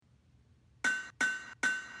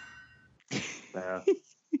Hello.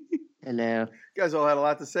 You guys all had a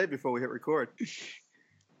lot to say before we hit record.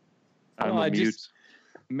 I'm on mute. Just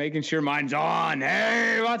making sure mine's on.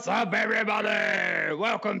 Hey, what's up, everybody?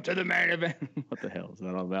 Welcome to the main event. What the hell is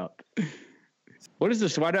that all about? What is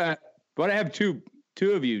this? Why do I have two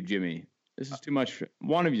of you, Jimmy? This is too much.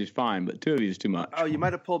 One of you is fine, but two of you is too much. Oh, you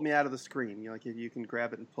might have pulled me out of the screen. You can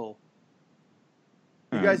grab it and pull.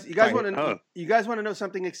 You guys want to know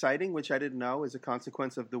something exciting, which I didn't know as a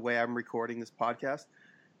consequence of the way I'm recording this podcast?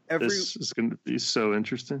 This is going to be so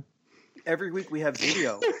interesting. Every week we have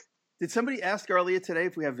video. Did somebody ask earlier today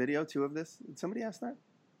if we have video too of this? Did somebody ask that?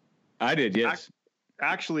 I did, yes.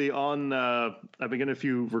 Actually, I've been getting a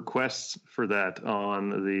few requests for that on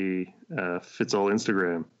the Fitzall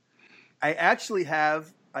Instagram.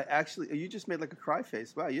 You just made like a cry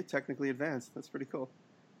face. Wow, you're technically advanced. That's pretty cool.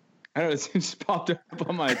 I don't know, it just popped up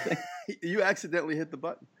on my thing. You accidentally hit the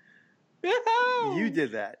button. You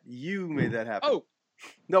did that. You made that happen. Oh.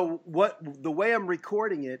 No, the way I'm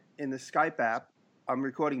recording it in the Skype app, I'm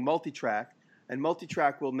recording multi-track, and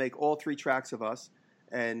multi-track will make all three tracks of us.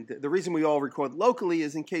 And the reason we all record locally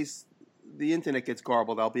is in case the internet gets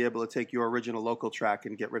garbled, I'll be able to take your original local track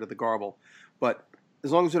and get rid of the garble. But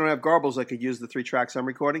as long as we don't have garbles, I could use the three tracks I'm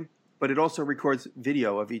recording. But it also records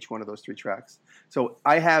video of each one of those three tracks. So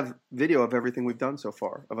I have video of everything we've done so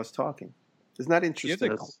far, of us talking. Isn't that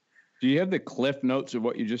interesting? Do you have the cliff notes of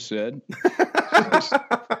what you just said? That's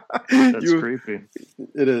creepy.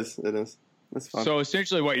 It is. That's fun. So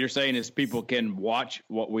essentially what you're saying is people can watch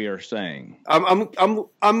what we are saying. I'm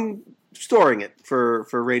storing it for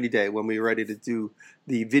a rainy day when we're ready to do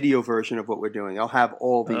the video version of what we're doing. I'll have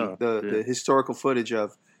all the historical footage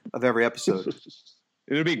of every episode.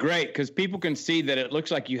 It'll be great because people can see that it looks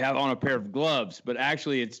like you have on a pair of gloves, but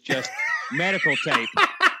actually it's just medical tape.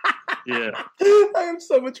 Yeah. I have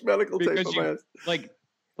so much medical tape on my hands.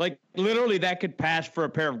 Like literally that could pass for a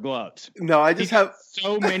pair of gloves. No, I just have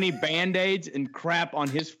so many Band-Aids and crap on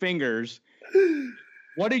his fingers.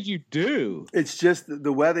 What did you do? It's just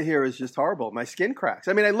the weather here is just horrible. My skin cracks.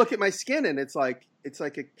 I mean, I look at my skin and it's like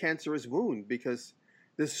a cancerous wound because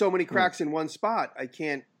there's so many cracks in one spot. I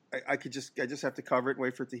just have to cover it and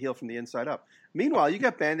wait for it to heal from the inside up. Meanwhile, you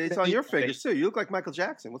got Band-Aids on your fingers too. You look like Michael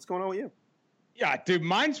Jackson. What's going on with you? Yeah, dude,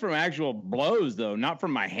 mine's from actual blows, though, not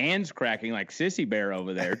from my hands cracking like Sissy Bear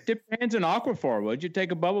over there. Dip your hands in Aquaphor, would you?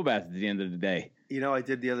 Take a bubble bath at the end of the day. You know, I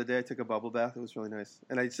did the other day. I took a bubble bath. It was really nice.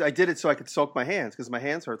 And I did it so I could soak my hands because my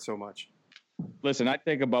hands hurt so much. Listen, I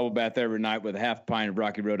take a bubble bath every night with a half pint of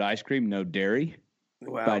Rocky Road ice cream, no dairy.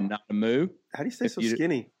 Wow. By Not a Moo. How do you stay so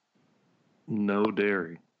skinny? No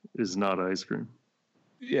dairy is not ice cream.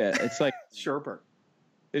 Yeah, it's like sherbet.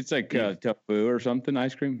 It's like tofu or something,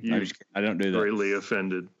 ice cream. I don't do that. Greatly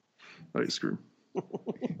offended ice cream.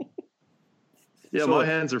 Yeah, so, my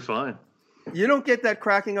hands are fine. You don't get that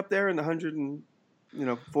cracking up there in the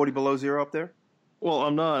 140 below zero up there? Well,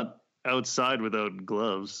 I'm not outside without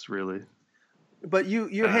gloves, really. But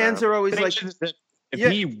your hands are always like...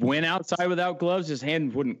 If he went outside without gloves, his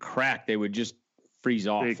hand wouldn't crack. They would just freeze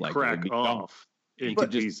off. They crack off.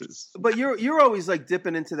 But you're always like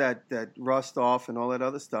dipping into that rust off and all that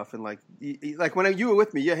other stuff, and like when you were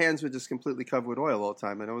with me, your hands were just completely covered with oil all the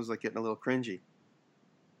time, and I was like getting a little cringy.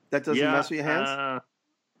 That doesn't mess with your hands?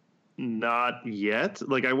 Not yet.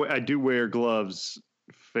 Like I do wear gloves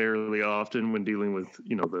fairly often when dealing with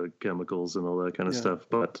the chemicals and all that kind of stuff.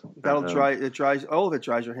 But that'll dry. It dries. All of it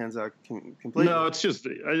dries your hands out completely. No, it's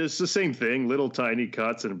the same thing. Little tiny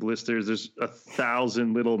cuts and blisters. There's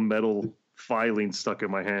 1,000 little metal filings stuck in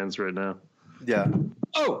my hands right now. Yeah.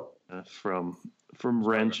 From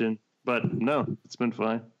wrenching, but no, it's been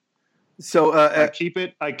fine. So I keep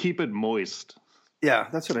it moist. Yeah,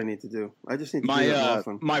 that's what I need to do. I just need to do that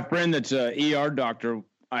one. My friend that's a ER doctor,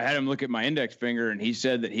 I had him look at my index finger, and he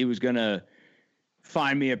said that he was going to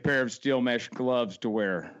find me a pair of steel mesh gloves to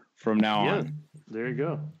wear from now on. There you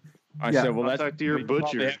go. I said, well, I'll talk to your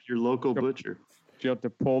butcher, your local butcher. You have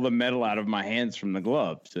to pull the metal out of my hands from the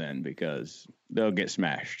gloves then because they'll get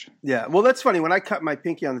smashed. Yeah. Well, that's funny. When I cut my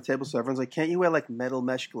pinky on the table, so everyone's like, can't you wear like metal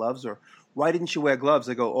mesh gloves? Or why didn't you wear gloves?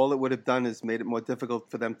 I go, all it would have done is made it more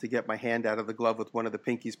difficult for them to get my hand out of the glove with one of the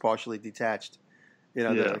pinkies partially detached.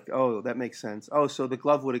 They're like, oh, that makes sense. Oh, so the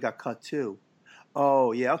glove would have got cut too.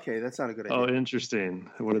 Oh, yeah. Okay. That's not a good idea. Oh, interesting.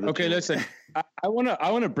 Listen, I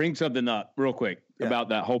want to bring something up real quick about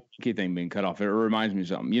that whole pinky thing being cut off. It reminds me of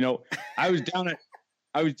something.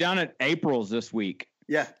 I was down at April's this week.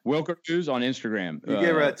 Yeah. Wilker News on Instagram. You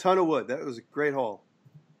gave her a ton of wood. That was a great haul.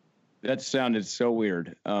 That sounded so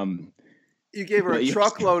weird. You gave her a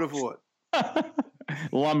truckload of wood.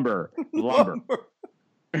 Lumber.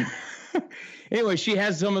 Anyway, she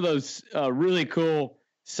has some of those really cool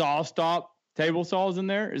saw stop table saws in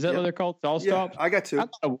there. Is that what they're called? Saw stops? I got two. I'm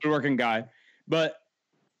not a woodworking guy, but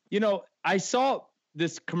I saw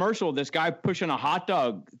this commercial, this guy pushing a hot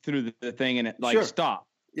dog through the thing and it stopped.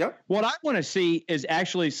 Yep. What I want to see is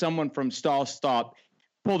actually someone from Saw Stop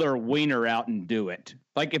pull their wiener out and do it.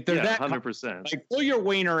 Like if they're 100%. Like pull your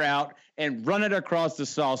wiener out and run it across the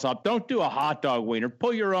saw stop. Don't do a hot dog wiener.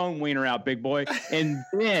 Pull your own wiener out, big boy. And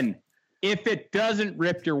then if it doesn't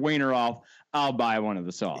rip your wiener off, I'll buy one of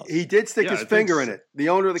the saws. He did stick his finger in it. The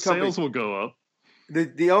owner of the company. Sales will go up.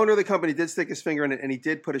 The owner of the company did stick his finger in it, and he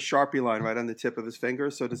did put a Sharpie line right on the tip of his finger.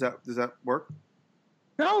 So does that work?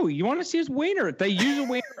 No, you want to see his wiener. If they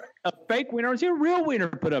use a fake wiener, see a real wiener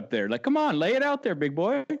put up there. Like, come on, lay it out there, big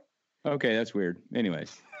boy. Okay, that's weird.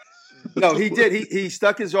 Anyways. No, he did. He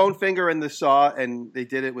stuck his own finger in the saw, and they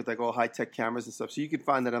did it with like all high-tech cameras and stuff. So you could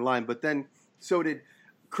find that online. But then so did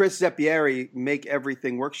Chris Zeppieri, Make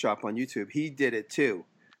Everything Workshop on YouTube. He did it too.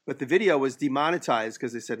 But the video was demonetized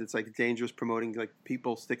because they said it's like dangerous promoting like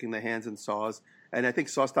people sticking their hands in saws. And I think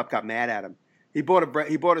SawStop got mad at him. He bought a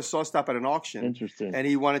SawStop at an auction. Interesting. And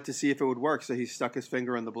he wanted to see if it would work, so he stuck his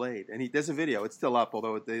finger in the blade. And there's a video. It's still up,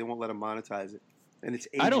 although they won't let him monetize it. And it's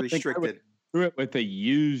age restricted. I would do it with a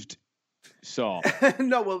used saw.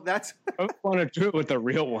 No, well, that's. I want to do it with a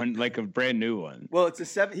real one, like a brand new one. Well, it's a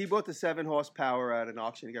 7. He bought the 7 horsepower at an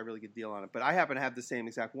auction. He got a really good deal on it. But I happen to have the same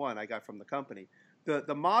exact one I got from the company.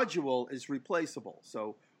 The module is replaceable.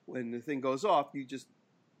 So when the thing goes off, you just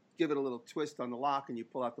give it a little twist on the lock, and you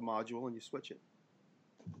pull out the module and you switch it.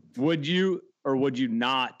 Would you or would you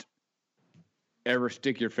not ever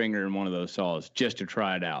stick your finger in one of those saws just to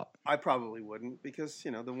try it out? I probably wouldn't because,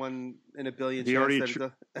 the one in a billion he chance.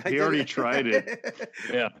 He already tried it.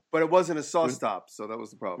 Yeah. But it wasn't a saw stop, so that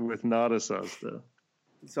was the problem. With not a saw stop.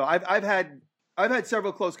 So I've had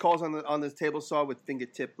several close calls on this table saw with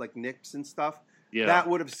fingertip like nips and stuff. Yeah. That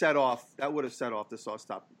would have set off the saw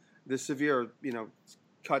stop. The severe,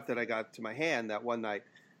 cut that I got to my hand that one night,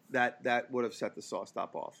 that would have set the saw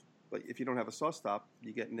stop off. But if you don't have a saw stop,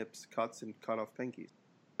 you get nips, cuts, and cut off pinkies.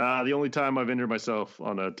 The only time I've injured myself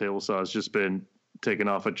on a table saw has just been taking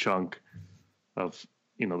off a chunk of,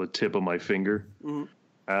 the tip of my finger.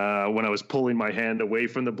 Mm-hmm. When I was pulling my hand away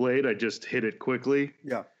from the blade, I just hit it quickly.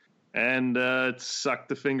 Yeah. And it sucked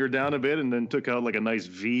the finger down a bit and then took out like a nice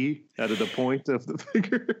V out of the point of the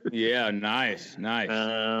finger. Yeah, nice.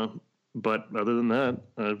 But other than that,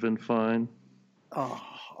 I've been fine.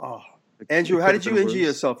 Oh. Andrew, how did you injure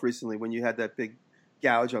yourself recently when you had that big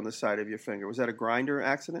gouge on the side of your finger? Was that a grinder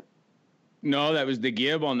accident? No, that was the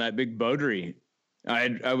gib on that big Beaudry.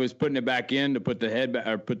 I was putting it back in to put the head back,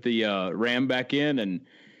 or put the ram back in, and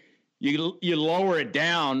you lower it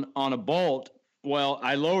down on a bolt. Well,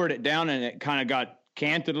 I lowered it down and it kind of got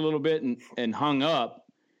canted a little bit and hung up.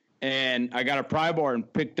 And I got a pry bar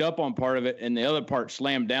and picked up on part of it, and the other part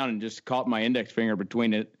slammed down and just caught my index finger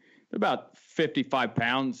between it. About 55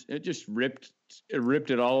 pounds. It just ripped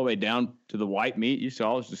it all the way down to the white meat. You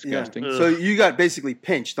saw it was disgusting. Yeah. So you got basically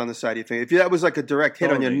pinched on the side of your finger. If that was like a direct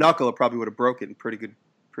hit on your knuckle, it probably would have broken pretty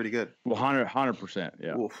good. Well, 100%.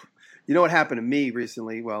 Yeah. Oof. You know what happened to me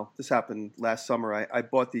recently? Well, this happened last summer. I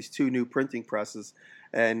bought these 2 new printing presses,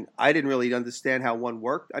 and I didn't really understand how one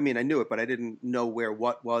worked. I mean, I knew it, but I didn't know where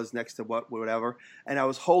what was next to what, whatever. And I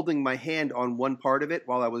was holding my hand on one part of it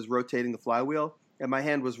while I was rotating the flywheel, and my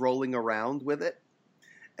hand was rolling around with it.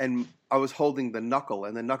 And I was holding the knuckle,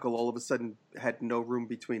 and the knuckle all of a sudden had no room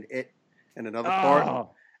between it and another part.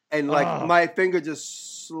 And my finger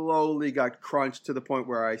just slowly got crunched to the point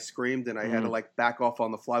where I screamed, and I had to back off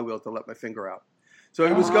on the flywheel to let my finger out. So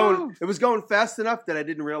it was going fast enough that I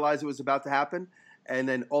didn't realize it was about to happen. And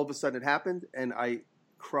then all of a sudden it happened, and I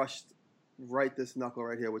crushed this knuckle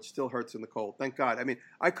right here, which still hurts in the cold. Thank God. I mean,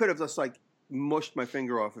 I could have just mushed my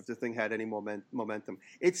finger off if the thing had any momentum.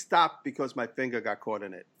 It stopped because my finger got caught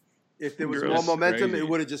in it. If there was more momentum, it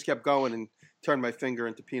would have just kept going and turned my finger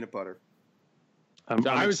into peanut butter. I'm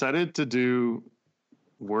excited to do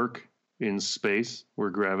work in space where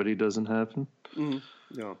gravity doesn't happen. Mm-hmm.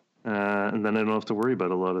 No. And then I don't have to worry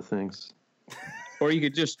about a lot of things. Or you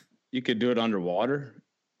could do it underwater.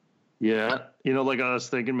 Yeah. I was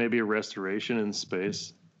thinking maybe a restoration in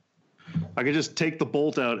space. I could just take the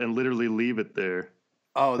bolt out and literally leave it there.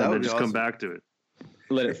 Oh, that would then be just awesome. come back to it.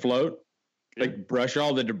 Let it float. Brush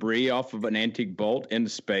all the debris off of an antique bolt into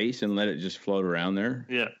space and let it just float around there.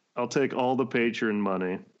 Yeah. I'll take all the Patreon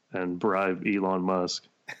money and bribe Elon Musk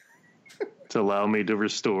to allow me to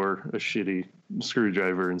restore a shitty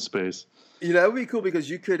screwdriver in space. That would be cool because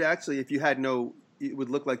you could actually, if you had it would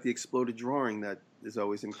look like the exploded drawing that is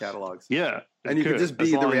always in catalogs. Yeah. And you could just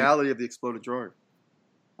be the reality of the exploded drawing.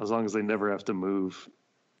 As long as they never have to move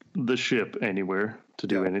the ship anywhere to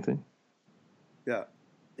do anything. Yeah.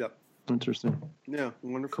 Yep. Interesting. Yeah.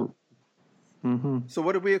 Wonderful. Cool. Mm-hmm. So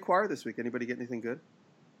what did we acquire this week? Anybody get anything good?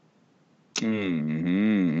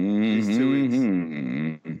 These 2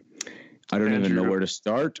 weeks. I don't even know where to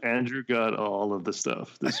start. Andrew got all of the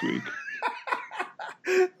stuff this week.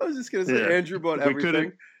 I was just going to say, Andrew bought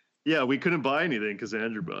everything. We couldn't buy anything because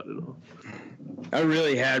Andrew bought it all. I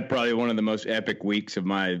really had probably one of the most epic weeks of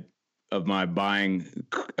my buying.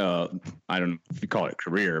 I don't know if you call it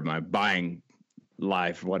career, my buying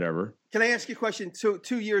life, whatever. Can I ask you a question?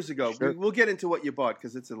 2 years ago, Sure. We'll get into what you bought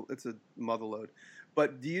because it's a mother load.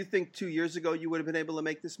 But do you think 2 years ago you would have been able to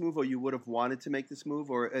make this move, or you would have wanted to make this move,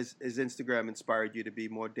 or has Instagram inspired you to be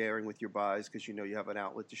more daring with your buys because you know you have an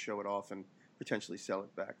outlet to show it off and potentially sell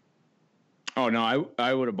it back? Oh no,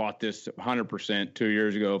 I would have bought this 100% 2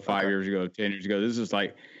 years ago, 5 years ago, 10 years ago. This is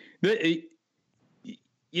like, you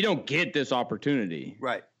don't get this opportunity,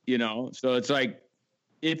 right? You know, so it's like,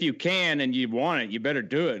 if you can and you want it, you better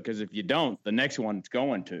do it, because if you don't, the next one's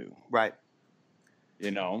going to. Right.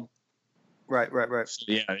 You know. Right. So,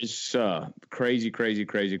 yeah, it's crazy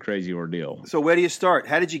ordeal. So where do you start?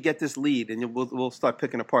 How did you get this lead? And we'll start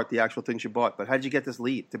picking apart the actual things you bought. But how did you get this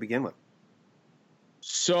lead to begin with?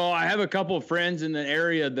 So I have a couple of friends in the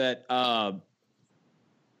area that I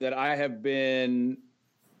have been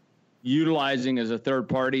utilizing as a third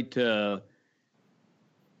party to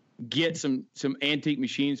get some antique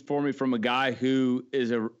machines for me from a guy who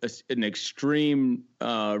is an extreme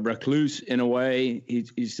recluse in a way.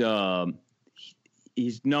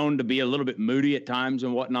 He's known to be a little bit moody at times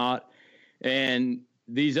and whatnot. And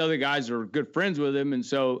these other guys are good friends with him. And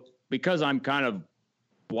so because I'm kind of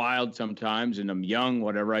wild sometimes and I'm young,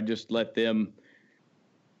 whatever, I just let them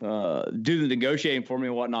do the negotiating for me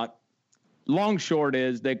and whatnot. Long short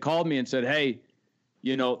is they called me and said, hey,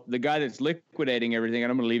 you know, the guy that's liquidating everything, and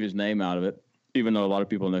I'm going to leave his name out of it, even though a lot of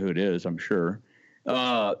people know who it is, I'm sure,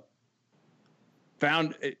 found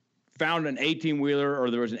an 18-wheeler, or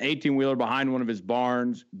there was an 18-wheeler behind one of his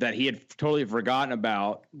barns that he had totally forgotten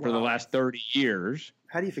about for the last 30 years.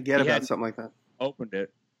 How do you forget about something like that? Opened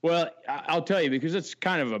it. Well, I'll tell you, because it's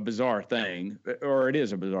kind of a bizarre thing, or it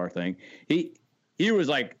is a bizarre thing. He was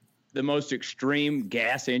like the most extreme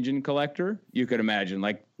gas engine collector you could imagine,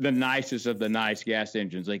 like the nicest of the nice gas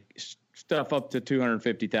engines, like stuff up to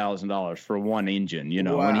 $250,000 for one engine, you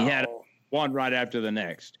know, and he had one right after the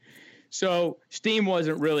next. So steam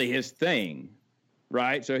wasn't really his thing,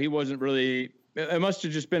 right? So he wasn't really, it must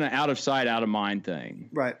have just been an out of sight, out of mind thing.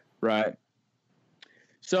 Right. Right.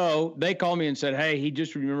 So they called me and said, hey, he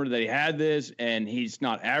just remembered that he had this and he's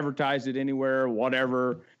not advertised it anywhere,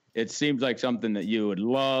 whatever. It seems like something that you would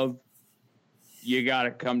love. You got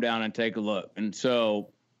to come down and take a look. And so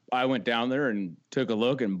I went down there and took a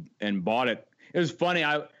look and bought it. It was funny.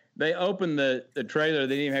 They opened the trailer.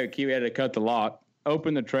 They didn't even have a key. We had to cut the lock.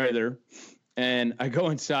 Open the trailer, and I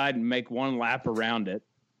go inside and make one lap around it,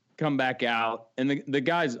 come back out. And the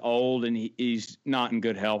guy's old, and he's not in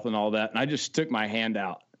good health and all that. And I just stuck my hand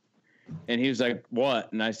out. And he was like,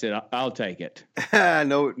 what? And I said, I'll take it.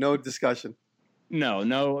 No discussion. No,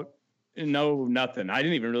 nothing. I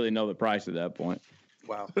didn't even really know the price at that point.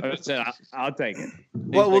 Wow. I said, I'll take it.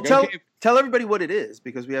 Well, we'll tell everybody what it is,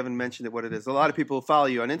 because we haven't mentioned it, what it is. A lot of people who follow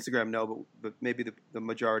you on Instagram know, but maybe the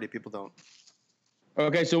majority of people don't.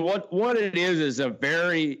 Okay, so what it is a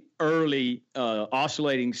very early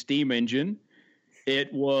oscillating steam engine.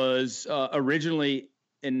 It was originally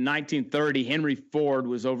in 1930, Henry Ford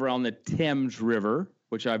was over on the Thames River,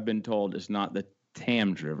 which I've been told is not the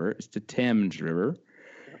Thames River, it's the Thames River,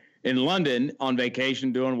 in London on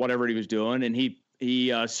vacation doing whatever he was doing. And he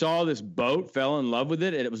saw this boat, fell in love with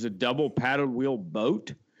it, and it was a double paddle wheel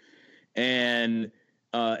boat. And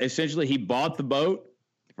essentially he bought the boat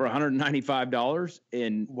for $195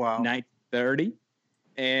 in 1930.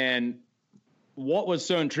 And what was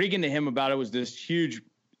so intriguing to him about it was this huge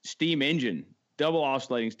steam engine, double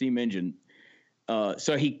oscillating steam engine.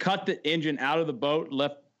 So he cut the engine out of the boat,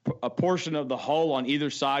 left a portion of the hull on either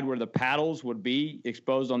side where the paddles would be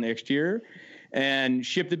exposed on the exterior, and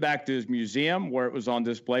shipped it back to his museum, where it was on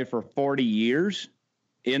display for 40 years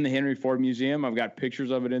in the Henry Ford Museum. I've got pictures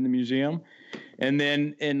of it in the museum. And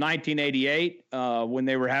then in 1988, when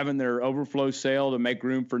they were having their overflow sale to make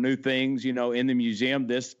room for new things, you know, in the museum,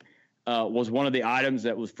 this was one of the items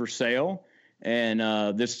that was for sale.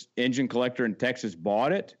 And this engine collector in Texas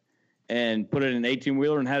bought it and put it in an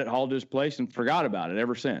 18-wheeler and had it hauled to his place and forgot about it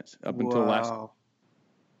ever since, up until last.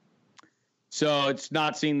 So it's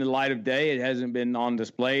not seen the light of day. It hasn't been on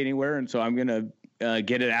display anywhere. And so I'm going to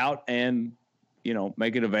get it out and,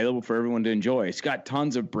 make it available for everyone to enjoy. It's got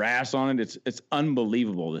tons of brass on it. It's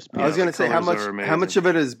unbelievable. This piece. I was going to say how much of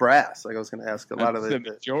it is brass? Like I was going to ask a lot of the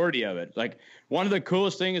majority of it. Like one of the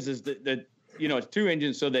coolest things is that it's 2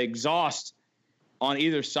 engines, so the exhaust on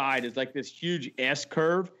either side is like this huge S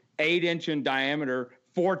curve, 8-inch in diameter,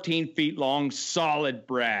 14 feet long, solid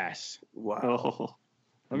brass. Wow. Oh,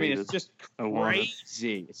 I mean, it's just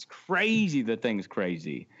crazy. It's crazy. The thing's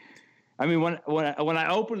crazy. I mean, when I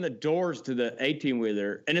open the doors to the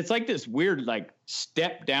 18-wheeler, and it's like this weird, like,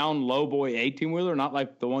 step-down low-boy 18-wheeler, not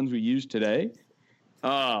like the ones we use today,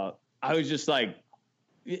 I was just like,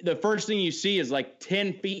 the first thing you see is like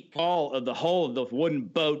 10 feet tall of the hull of the wooden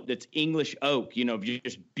boat that's English oak,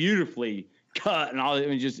 just beautifully cut and all. I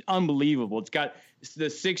mean, just unbelievable. It's got the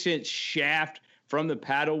 6-inch shaft from the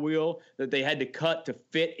paddle wheel that they had to cut to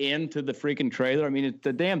fit into the freaking trailer. I mean,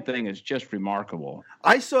 the damn thing is just remarkable.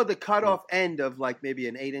 I saw the cutoff end of like maybe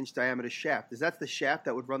an 8-inch diameter shaft. Is that the shaft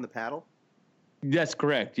that would run the paddle? That's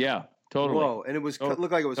correct. Yeah, totally. Whoa! And it was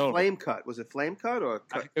looked like it was flame cut. Was it flame cut or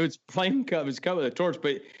cut? It was flame cut. It was cut with a torch,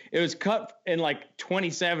 but it was cut in like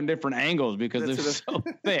 27 different angles because they're so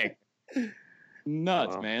thick.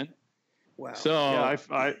 Nuts, man. Wow. So yeah,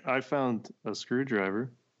 I found a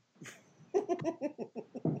screwdriver.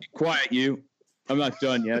 Quiet, you. I'm not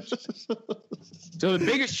done yet. So the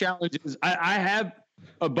biggest challenge is I have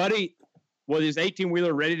a buddy with his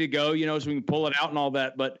 18-wheeler ready to go, so we can pull it out and all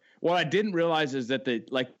that. But what I didn't realize is that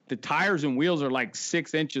the tires and wheels are like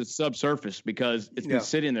 6 inches subsurface because it's been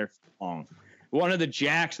sitting there so long. One of the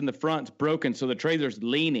jacks in the front's broken, so the trailer's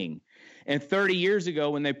leaning. And 30 years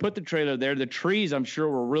ago, when they put the trailer there, the trees, I'm sure,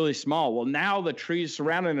 were really small. Well, now the trees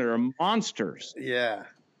surrounding it are monsters. Yeah.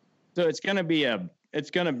 So it's going to be a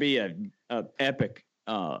epic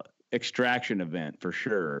extraction event for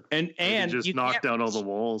sure. And you just knock down all the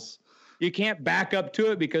walls. You can't back up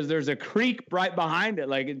to it because there's a creek right behind it.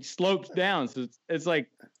 Like it slopes down. So it's like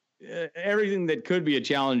everything that could be a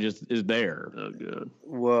challenge is there. Oh, good.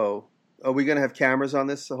 Whoa. Are we going to have cameras on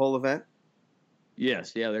the whole event?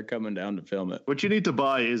 Yes. Yeah, they're coming down to film it. What you need to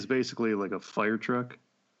buy is basically like a fire truck.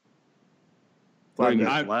 You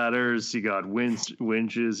got ladders, you got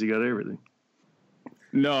winches, you got everything.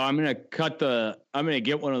 No, I'm going to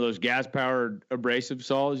get one of those gas-powered abrasive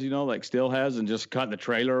saws, like Stihl has, and just cut the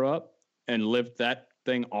trailer up and lift that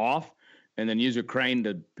thing off and then use a crane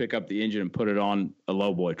to pick up the engine and put it on a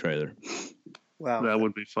lowboy trailer. Wow. That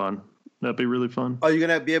would be fun. That'd be really fun. Are you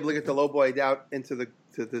going to be able to get the lowboy out into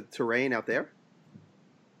the terrain out there?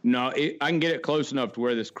 No, I can get it close enough to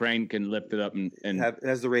where this crane can lift it up and it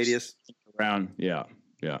has the radius around. Yeah.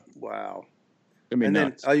 Wow. I mean,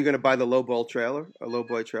 then are you going to buy the lowboy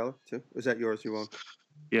trailer too? Or is that yours? You won't.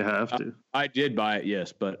 You have to. I did buy it,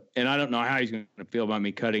 yes, and I don't know how he's going to feel about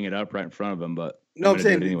me cutting it up right in front of him. But no, I'm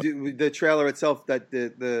saying anyway. The trailer itself that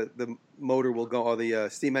the motor will go or the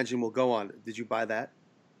steam engine will go on. Did you buy that?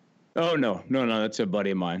 Oh no, that's a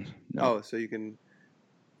buddy of mine. No. Oh, so you can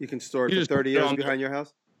store it for 30 years behind your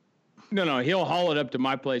house? No, he'll haul it up to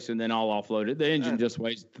my place and then I'll offload it. The engine just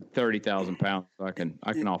weighs 30,000 pounds, so I can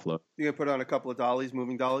offload. You gonna put on a couple of dollies,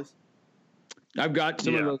 moving dollies? I've got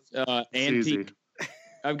some of those antique.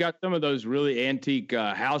 I've got some of those really antique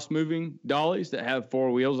house moving dollies that have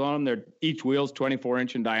 4 wheels on them. Each wheel's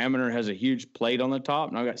 24-inch in diameter, has a huge plate on the top,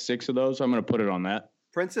 and I've got 6 of those. So I'm going to put it on that.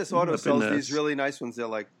 Princess Auto sells these really nice ones. They're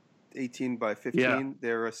like 18 by 15. Yeah.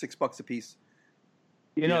 They're $6 a piece.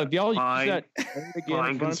 If y'all use that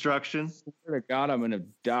pine construction, I swear to God, I'm going to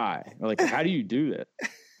die. Like, how do you do that?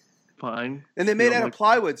 Pine. And they're made out of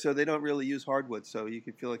plywood, so they don't really use hardwood. So you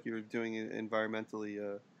can feel like you're doing it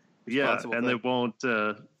environmentally responsible. And thing.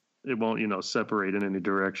 it won't separate in any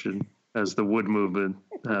direction as the wood movement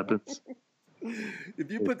happens.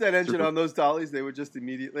 If you put that engine on those dollies, they would just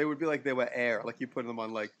they would be like they were air, like you put them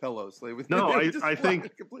on like pillows. I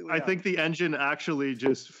think the engine actually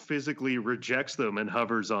just physically rejects them and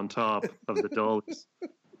hovers on top of the dollies.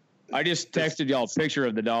 I just texted y'all a picture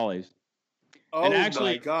of the dollies. Oh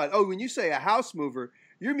my God! Oh, when you say a house mover,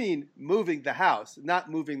 you mean moving the house,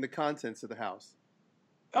 not moving the contents of the house.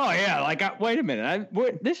 Oh, yeah. Wait a minute.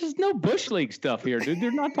 This is no Bush League stuff here, dude.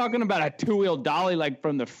 They're not talking about a 2-wheel dolly like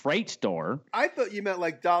from the freight store. I thought you meant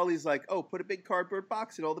like dollies like, put a big cardboard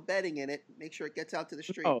box and all the bedding in it. Make sure it gets out to the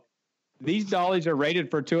street. Oh, these dollies are rated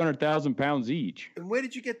for 200,000 pounds each. And where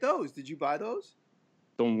did you get those? Did you buy those?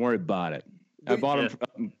 Don't worry about it. I bought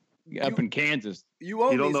them up in Kansas. You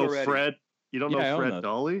own these already. Fred? You don't know Fred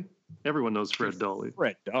Dolly? Everyone knows Fred Dolly.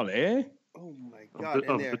 Fred Dolly, eh? Oh, my God.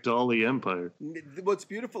 Of the Dolly Empire. What's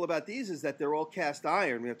beautiful about these is that they're all cast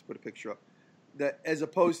iron. We have to put a picture up. that as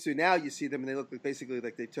opposed to now you see them and they look like basically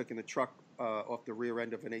like they took in a truck off the rear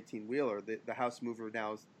end of an 18-wheeler. The house mover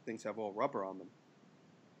now things have all rubber on them.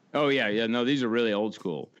 Oh yeah. No, these are really old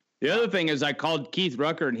school. The other thing is I called Keith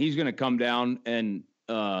Rucker and he's going to come down and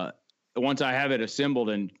once I have it assembled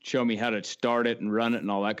and show me how to start it and run it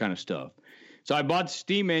and all that kind of stuff. So I bought the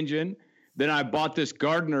steam engine. Then I bought this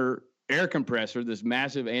Gardner air compressor, this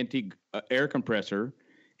massive antique air compressor.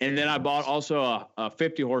 And then I bought also a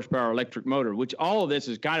 50 horsepower electric motor, which all of this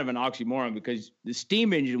is kind of an oxymoron because the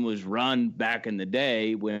steam engine was run back in the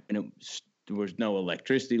day when there was no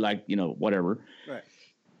electricity, like, whatever. Right.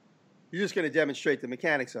 You're just going to demonstrate the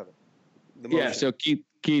mechanics of it. Yeah. So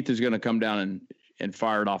Keith is going to come down and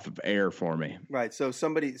fire it off of air for me. Right. So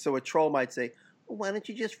a troll might say, well, why don't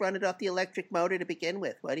you just run it off the electric motor to begin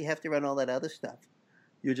with? Why do you have to run all that other stuff?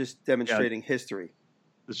 You're just demonstrating history.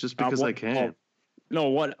 It's just because I can. No,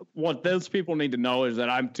 what those people need to know is that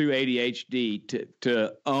I'm too ADHD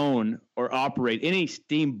to own or operate any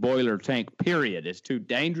steam boiler tank, period. It's too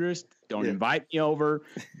dangerous. Don't invite me over.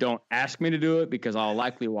 Don't ask me to do it because I'll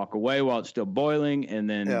likely walk away while it's still boiling and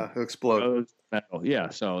then it'll explode. Yeah,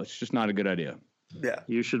 so it's just not a good idea. Yeah.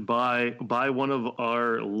 You should buy one of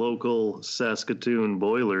our local Saskatoon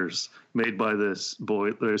boilers made by this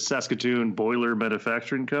Saskatoon Boiler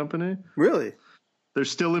Manufacturing Company. Really? They're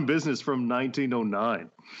still in business from 1909.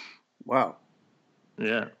 Wow.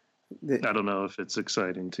 Yeah. I don't know if it's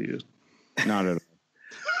exciting to you. Not at all.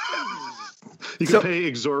 You can pay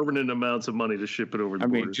exorbitant amounts of money to ship it over the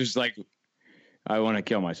border. Just like I want to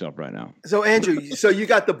kill myself right now. So Andrew, you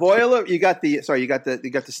got the boiler, you got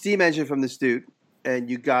the steam engine from this dude, and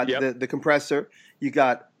you got the compressor, you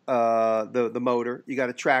got the motor, you got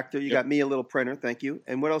a tractor, you got me a little printer, thank you.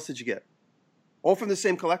 And what else did you get? All from the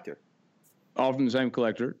same collector. All from the same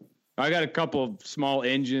collector. I got a couple of small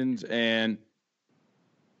engines and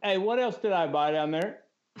hey, what else did I buy down there?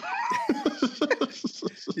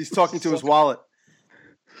 He's talking to his wallet.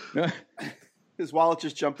 His wallet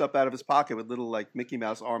just jumped up out of his pocket with little like Mickey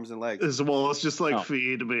Mouse arms and legs. His wallet's just like,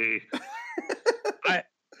 feed me.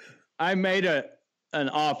 I made an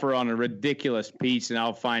offer on a ridiculous piece, and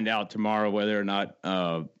I'll find out tomorrow whether or not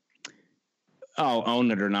I'll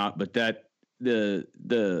own it or not. But that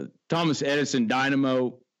the Thomas Edison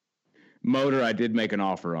dynamo motor, I did make an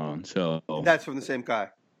offer on. So that's from the same guy.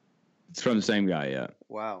 It's from the same guy, yeah.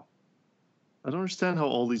 Wow. I don't understand how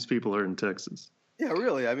all these people are in Texas. Yeah,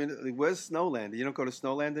 really. I mean, where's Snowland? You don't go to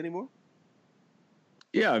Snowland anymore?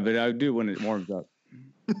 Yeah, but I do when it warms up.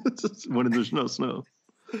 When there's no snow.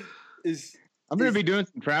 I'm going to be doing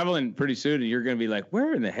some traveling pretty soon, and you're going to be like,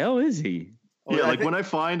 "Where in the hell is he?" Oh, yeah, when I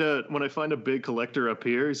find a big collector up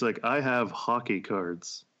here, he's like, "I have hockey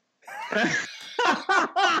cards."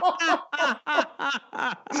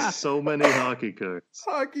 So many hockey cards.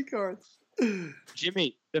 Hockey cards.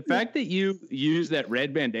 Jimmy, the fact that you use that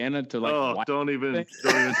red bandana to like don't even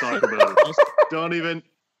talk about it. Don't even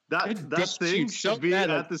that thing should be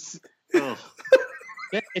at the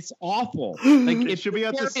it's awful. Like it should be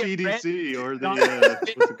at the CDC or the what's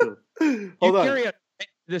it called? Hold on. Carry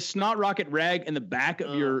the snot rocket rag in the back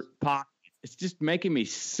of your pocket. It's just making me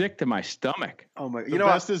sick to my stomach. Oh my! The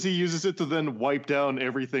best is he uses it to then wipe down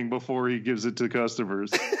everything before he gives it to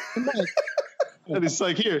customers. And it's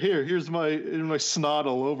like, here's my snot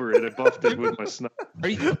all over it. I buffed it with my snot. Are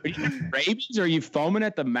you rabies? Are you foaming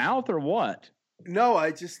at the mouth or what? No, I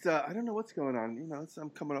just I don't know what's going on. I'm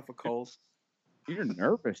coming off a cold. You're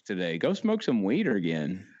nervous today. Go smoke some weed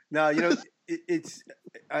again. No,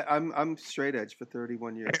 I'm straight edge for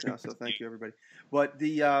 31 years now. So thank you, everybody. But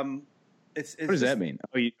it's what does that mean?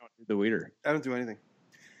 Oh, you don't do the weeder. I don't do anything.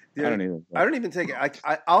 I don't either. I don't even take it.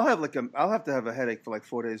 I'll have to have a headache for like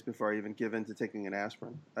 4 days before I even give in to taking an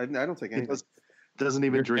aspirin. I don't take anything. Doesn't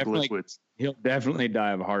even drink liquids. He'll definitely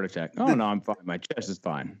die of a heart attack. Oh no, I'm fine. My chest is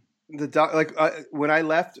fine. When I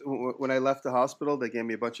left the hospital, they gave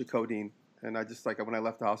me a bunch of codeine, and I just when I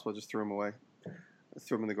left the hospital, I just threw them away. I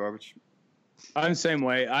threw them in the garbage. I'm the same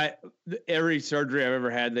way. Every surgery I've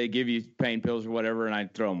ever had, they give you pain pills or whatever, and I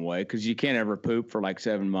throw them away because you can't ever poop for like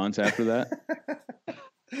 7 months after that.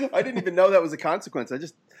 I didn't even know that was a consequence. I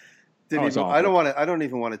just didn't even. I don't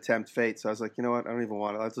even want to tempt fate. So I was like, you know what? I don't even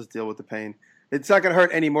want it. I'll just deal with the pain. It's not going to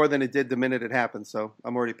hurt any more than it did the minute it happened. So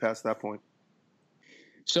I'm already past that point.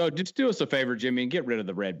 So just do us a favor, Jimmy, and get rid of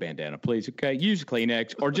the red bandana, please. Okay, use a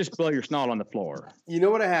Kleenex or just blow your snot on the floor. You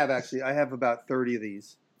know what I have actually? I have about 30 of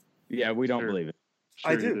these. Yeah, we don't believe it.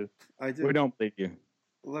 Sure I do. We don't believe you.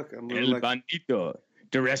 Look, I'm El bandito,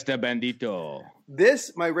 the rest of bandito.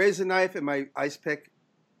 This, my razor knife, and my ice pick.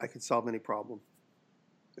 I can solve any problem.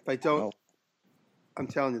 If I don't, I'm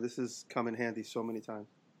telling you, this has come in handy so many times.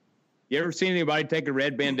 You ever seen anybody take a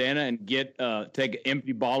red bandana and take an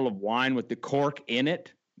empty bottle of wine with the cork in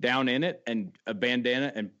it, down in it, and a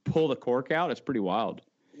bandana and pull the cork out? It's pretty wild.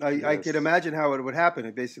 I can imagine how it would happen.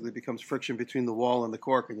 It basically becomes friction between the wall and the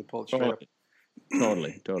cork, and you pull it straight up.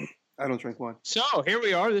 Totally. I don't drink wine. So here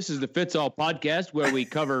we are. This is the Fits All podcast where we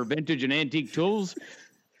cover vintage and antique tools.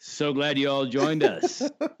 So glad you all joined us.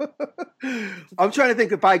 I'm trying to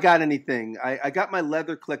think if I got anything. I got my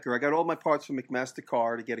leather clicker. I got all my parts from McMaster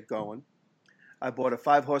Car to get it going. I bought a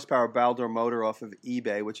 5 horsepower Baldor motor off of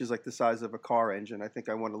eBay, which is like the size of a car engine. I think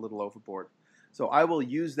I went a little overboard. So I will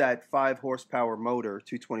use that 5 horsepower motor,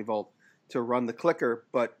 220 volt, to run the clicker.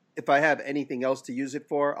 But if I have anything else to use it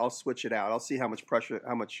for, I'll switch it out. I'll see how much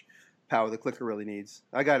power the clicker really needs.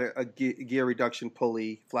 I got a gear reduction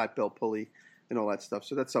pulley, flat belt pulley, and all that stuff.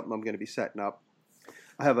 So that's something I'm going to be setting up.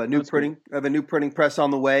 I have a new printing press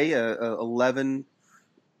on the way,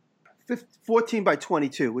 14 by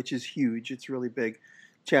 22, which is huge. It's really big.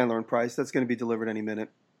 Chandler and Price. That's going to be delivered any minute.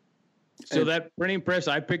 So that printing press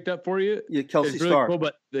I picked up for you, Kelsey is really Star. Cool,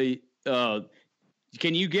 but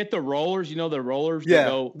can you get the rollers? You know the rollers?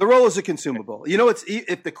 Yeah, the rollers are consumable. You know,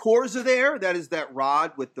 if the cores are there, that is that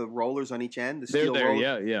rod with the rollers on each end. The steel they're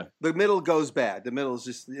there, rollers. yeah. The middle goes bad. The middle is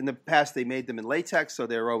just, in the past they made them in latex, so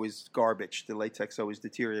they're always garbage. The latex always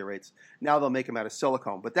deteriorates. Now they'll make them out of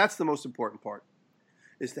silicone. But that's the most important part,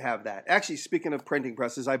 is to have that. Actually, speaking of printing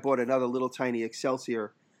presses, I bought another little tiny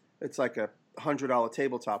Excelsior. It's like a $100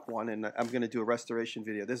 tabletop one, and I'm going to do a restoration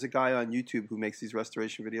video. There's a guy on YouTube who makes these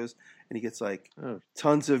restoration videos, and he gets like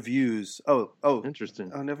tons of views. Oh,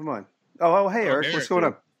 interesting. Oh, never mind. Oh, hey Eric, what's going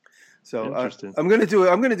on? So interesting. I'm going to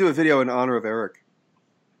do a video in honor of Eric.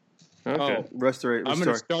 Okay. I'm going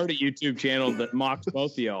to start a YouTube channel that mocks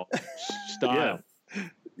both of y'all style. Yeah.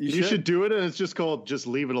 You should do it, and it's just called "Just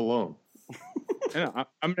Leave It Alone." I'm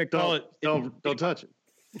going to call it. Don't touch it.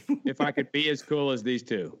 If I could be as cool as these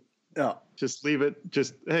two. Yeah. Just leave it.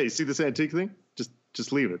 Hey, see this antique thing?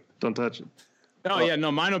 Just leave it. Don't touch it. Oh yeah,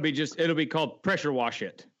 no, mine will be it'll be called Pressure Wash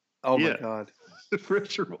It. Oh my God.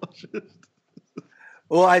 Pressure wash it.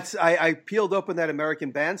 Well, I peeled open that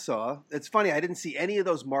American bandsaw. It's funny, I didn't see any of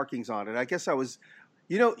those markings on it. I guess I was,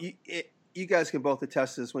 you guys can both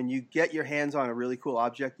attest to this. When you get your hands on a really cool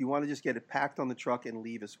object, you want to just get it packed on the truck and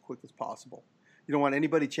leave as quick as possible. You don't want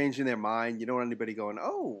anybody changing their mind. You don't want anybody going,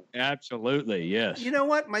 oh. Absolutely, yes. You know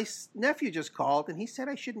what? My nephew just called, and he said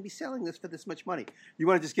I shouldn't be selling this for this much money. You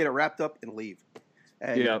want to just get it wrapped up and leave.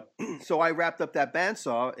 And so I wrapped up that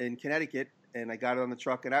bandsaw in Connecticut, and I got it on the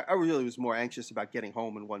truck. And I really was more anxious about getting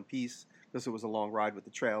home in one piece because it was a long ride with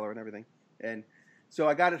the trailer and everything. And so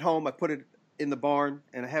I got it home. I put it in the barn,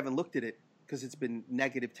 and I haven't looked at it because it's been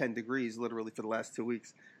negative 10 degrees literally for the last 2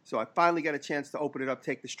 weeks. So I finally got a chance to open it up,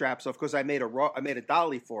 take the straps off, because I made a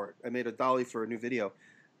dolly for it. I made a dolly for a new video.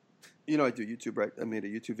 You know I do YouTube, right? I made a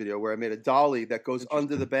YouTube video where I made a dolly that goes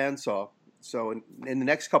under the bandsaw. So in the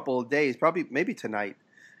next couple of days, maybe tonight,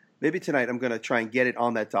 I'm going to try and get it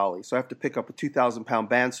on that dolly. So I have to pick up a 2,000-pound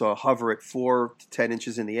bandsaw, hover it 4 to 10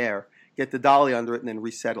 inches in the air, get the dolly under it, and then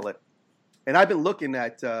resettle it. And I've been looking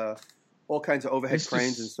at all kinds of overhead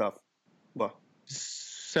cranes and stuff. What?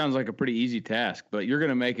 Sounds like a pretty easy task, but you're going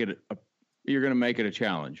to make it a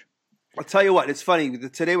challenge. I'll tell you what, it's funny.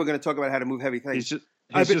 Today we're going to talk about how to move heavy things.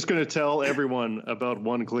 He's just going to tell everyone about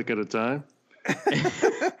one click at a time.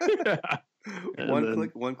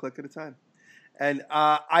 One click at a time. And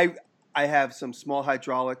I have some small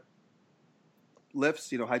hydraulic lifts,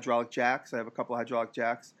 hydraulic jacks. I have a couple of hydraulic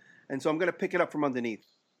jacks. And so I'm going to pick it up from underneath.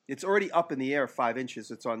 It's already up in the air 5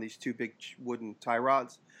 inches. It's on these 2 big wooden tie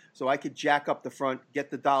rods. So I could jack up the front,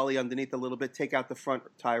 get the dolly underneath a little bit, take out the front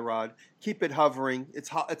tie rod, keep it hovering.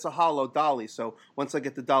 It's a hollow dolly. So once I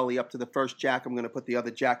get the dolly up to the first jack, I'm going to put the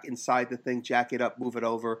other jack inside the thing, jack it up, move it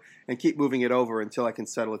over, and keep moving it over until I can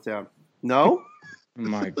settle it down. No? Oh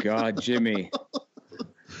my God, Jimmy.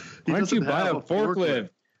 Why don't you buy a forklift?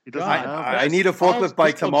 I need a forklift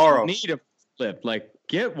by tomorrow. Need a forklift.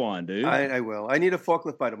 Get one, dude. I will. I need a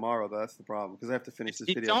forklift by tomorrow, though. That's the problem, because I have to finish this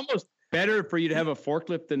video. It's almost better for you to have a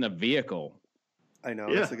forklift than a vehicle. I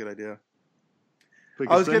know. That's a good idea.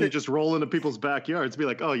 Because then you just roll into people's backyards and be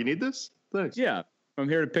like, oh, you need this? Thanks. Yeah. I'm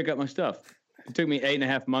here to pick up my stuff. It took me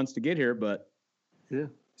 8.5 months to get here, but. Yeah.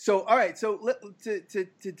 So, all right. So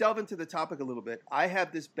to delve into the topic a little bit, I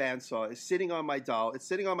have this bandsaw. It's sitting on my doll. It's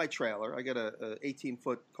sitting on my trailer. I got a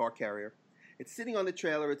 18-foot car carrier. It's sitting on the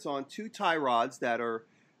trailer. It's on 2 tie rods that are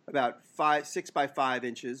about 6 by 5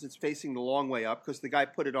 inches. It's facing the long way up because the guy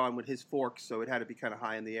put it on with his forks, so it had to be kind of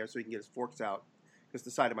high in the air so he can get his forks out because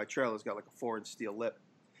the side of my trailer's got like a 4-inch steel lip.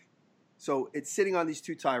 So it's sitting on these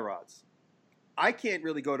 2 tie rods. I can't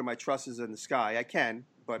really go to my trusses in the sky. I can.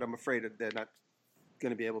 but I'm afraid that they're not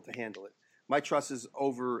going to be able to handle it. My trusses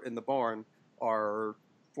over in the barn are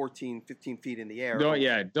 14, 15 feet in the air.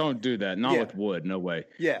 Don't do that. Not with wood. No way.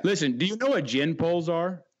 Yeah. Listen, do you know what gin poles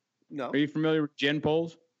are? No. Are you familiar with gin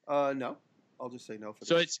poles? No. I'll just say no for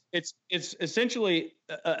so this. it's essentially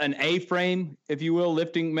an A-frame, if you will,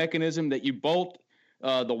 lifting mechanism that you bolt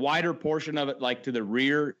the wider portion of it like to the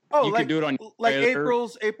rear. Oh, you can do it on like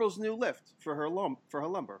April's new lift for her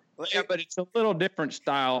lumber. Yeah, but it's a little different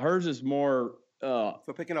style. Hers is more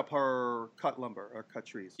for picking up her cut lumber or cut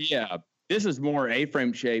trees. Yeah, this is more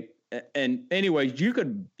A-frame shape. And anyways, you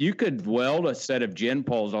could weld a set of gin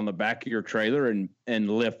poles on the back of your trailer and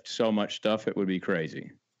lift so much stuff it would be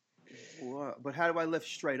crazy. But how do I lift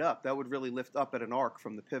straight up? That would really lift up at an arc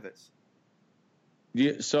from the pivots.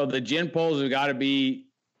 So the gin poles have got to be,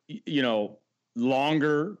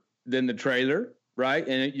 longer than the trailer, right?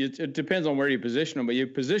 And it depends on where you position them. But you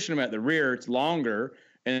position them at the rear, it's longer,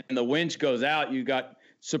 and the winch goes out. You got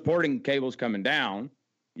supporting cables coming down,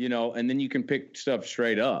 and then you can pick stuff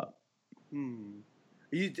straight up.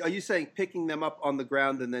 Are you saying picking them up on the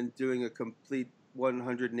ground and then doing a complete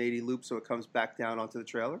 180 loop so it comes back down onto the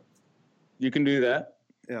trailer? You can do that.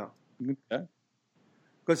 Yeah.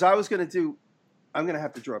 Because I'm going to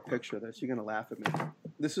have to draw a picture of this. You're going to laugh at me.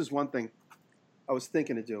 This is one thing I was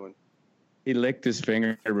thinking of doing. He licked his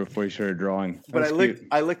finger before he started drawing. But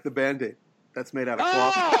I licked the Band-Aid. That's made out of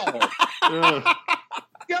cloth. Oh!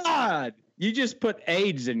 God! You just put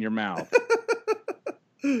AIDS in your mouth.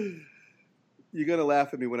 You're going to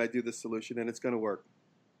laugh at me when I do this solution, and it's going to work.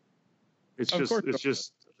 It's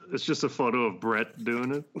just a photo of Brett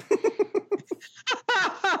doing it.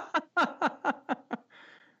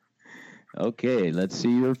 Okay, let's see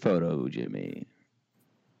your photo, Jimmy.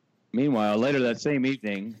 Meanwhile, later that same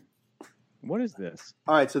evening, what is this?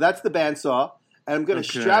 All right, so that's the bandsaw, and I'm going to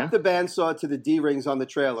strap the bandsaw to the D-rings on the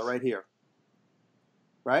trailer right here.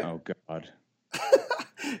 Right? Oh, God.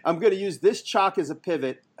 I'm going to use this chock as a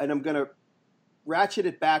pivot, and I'm going to ratchet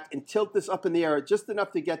it back and tilt this up in the air just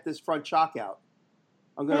enough to get this front chock out.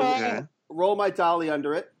 I'm going to roll my dolly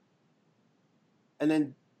under it, and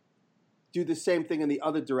then do the same thing in the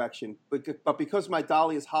other direction. But because my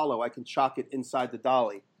dolly is hollow, I can chock it inside the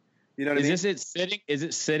dolly. You know what I mean? Is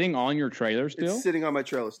it sitting on your trailer still? It's sitting on my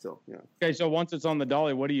trailer still, yeah. Okay, so once it's on the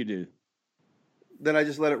dolly, what do you do? Then I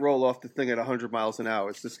just let it roll off the thing at 100 miles an hour.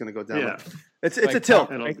 It's just going to go down. Yeah. It's a tilt.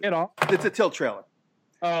 Take it off. It's a tilt trailer.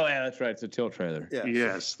 Oh, yeah, that's right. It's a tilt trailer. Yeah.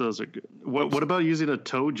 Yes, those are good. What about using a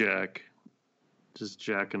toe jack? Just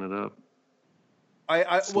jacking it up.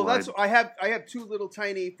 I have two little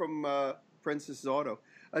tiny from Princess Auto,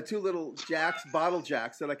 two little bottle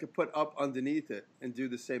jacks that I could put up underneath it and do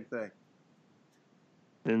the same thing.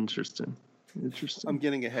 Interesting. I'm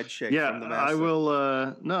getting a head shake yeah, from the master. I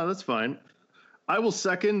will. No, that's fine. I will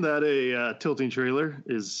second that a tilting trailer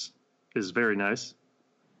is very nice.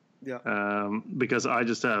 Yeah. Because I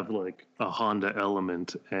just have like a Honda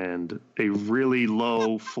Element and a really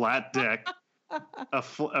low flat deck,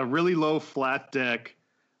 a really low flat deck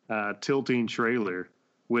tilting trailer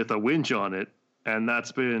with a winch on it, and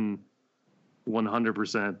that's been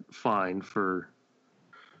 100% fine for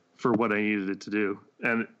what I needed it to do.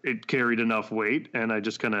 And it carried enough weight, and I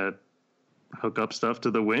just kind of hook up stuff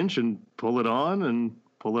to the winch and pull it on and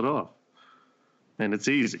pull it off. And it's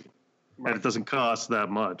easy. Right. And it doesn't cost that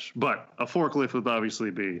much. But a forklift would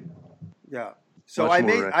obviously be... Yeah. So I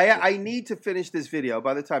need to finish this video.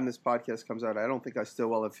 By the time this podcast comes out, I don't think I still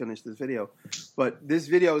will have finished this video. But this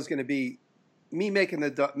video is going to be me making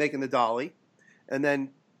the dolly and then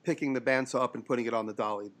picking the bandsaw up and putting it on the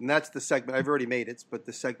dolly. And that's the segment. I've already made it, but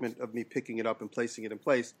the segment of me picking it up and placing it in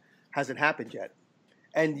place hasn't happened yet.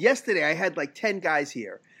 And yesterday I had like 10 guys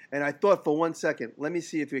here, and I thought for 1 second, let me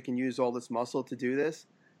see if we can use all this muscle to do this.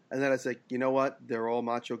 And then I was like, you know what? They're all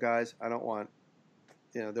macho guys. I don't want,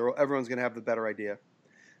 everyone's going to have the better idea.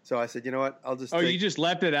 So I said, you know what? I'll just. You just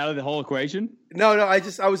left it out of the whole equation? No. I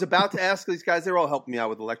was about to ask these guys. They were all helping me out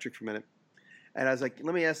with electric for a minute. And I was like,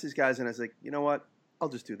 let me ask these guys. And I was like, you know what? I'll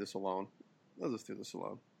just do this alone.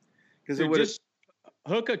 Because it would just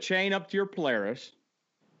hook a chain up to your Polaris.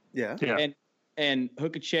 Yeah. And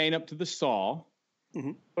hook a chain up to the saw.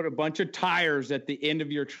 Mm-hmm. Put a bunch of tires at the end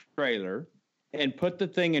of your trailer. And put the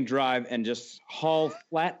thing in drive and just haul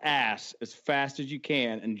flat ass as fast as you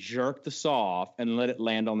can and jerk the saw off and let it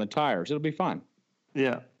land on the tires. It'll be fine.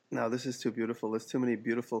 Yeah. No, this is too beautiful. There's too many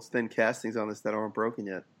beautiful thin castings on this that aren't broken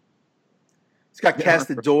yet. It's got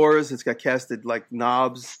casted doors. It's got casted like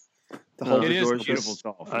knobs to hold the doors. Beautiful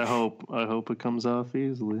stuff. I hope it comes off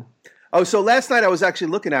easily. Oh, so last night I was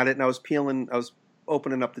actually looking at it and I was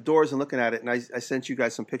opening up the doors and looking at it, and I sent you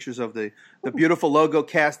guys some pictures of the beautiful logo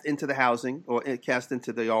cast into the housing or cast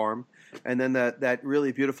into the arm, and then that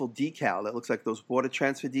really beautiful decal that looks like those water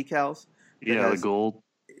transfer decals. Yeah, the gold.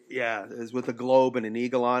 Yeah, it's with a globe and an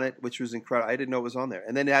eagle on it, which was incredible. I didn't know it was on there.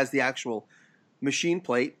 And then it has the actual machine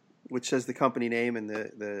plate, which says the company name and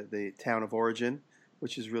the town of origin,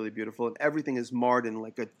 which is really beautiful. And everything is marred in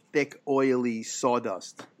like a thick, oily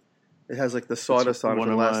sawdust. It has like the sawdust on it from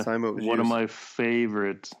the last time it was one used. of my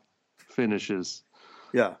favorite finishes.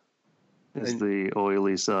 Yeah. Is the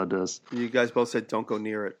oily sawdust. You guys both said don't go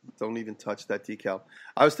near it. Don't even touch that decal.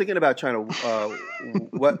 I was thinking about trying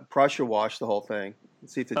to pressure wash the whole thing and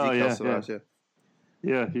see if the decal survives. Yeah.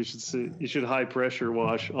 Yeah, you should see. You should high pressure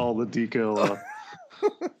wash all the decal off.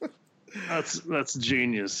 That's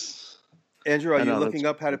genius. Andrew, are you looking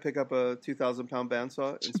up how to pick up a 2,000-pound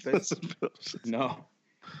bandsaw in space? No.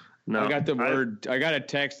 No. I got the word. I got a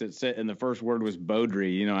text that said, and the first word was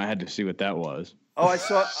Beaudry. You know, I had to see what that was. Oh, I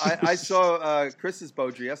saw Chris's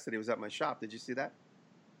Beaudry yesterday. It was at my shop. Did you see that?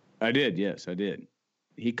 I did. Yes, I did.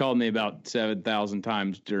 He called me about 7,000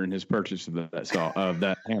 times during his purchase of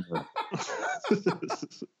that hammer.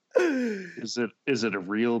 Is it a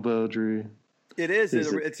real Beaudry? It is.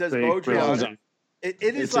 It says Beaudry on it.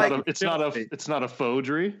 It is like it's not a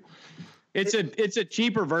Beaudry. It's a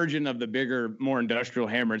cheaper version of the bigger, more industrial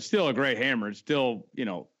hammer. It's still a great hammer. It's still,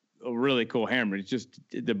 a really cool hammer. It's just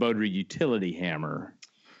the Beaudry utility hammer.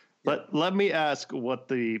 Let me ask what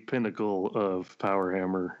the pinnacle of power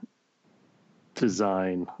hammer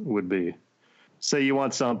design would be. Say you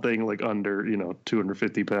want something like under,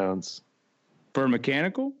 250 pounds. For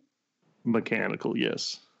mechanical? Mechanical,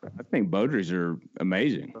 yes. I think Beaudrys are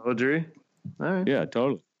amazing. Beaudry? All right. Yeah,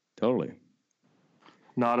 totally.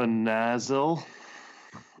 Not a Nazel?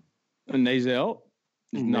 A Nazel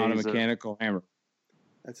is not a mechanical hammer.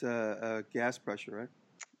 That's a gas pressure, right?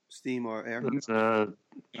 Steam or air? It's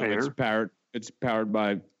air. It's powered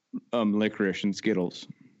by licorice and Skittles.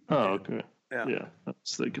 Oh, okay. Yeah. I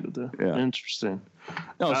was thinking of that. Yeah. Interesting.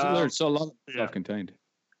 No, so there's a lot of self-contained.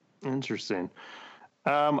 Interesting.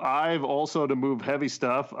 I've also, to move heavy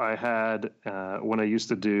stuff, I had, when I used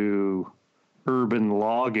to do urban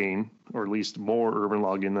logging, or at least more urban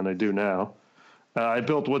logging than I do now, I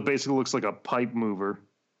built what basically looks like a pipe mover,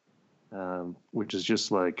 which is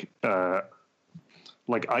just like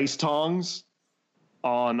ice tongs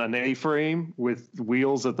on an A-frame with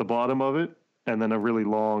wheels at the bottom of it, and then a really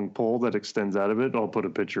long pole that extends out of it. I'll put a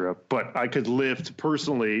picture up. But I could lift,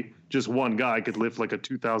 personally, just one guy could lift like a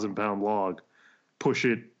 2,000-pound log, push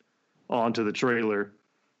it onto the trailer,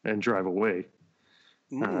 and drive away.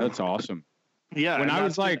 That's awesome. Yeah. When I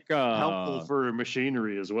was like... helpful for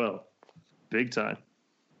machinery as well. Big time.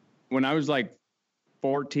 When I was like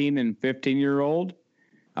 14 and 15-year-old,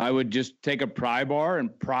 I would just take a pry bar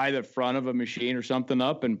and pry the front of a machine or something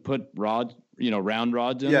up and put rods, round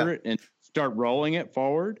rods under it and start rolling it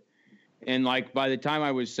forward. And like by the time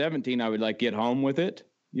I was 17, I would like get home with it,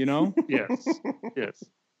 Yes.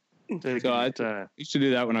 So I used to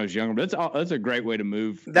do that when I was younger. But that's a great way to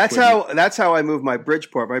move. That's how I moved my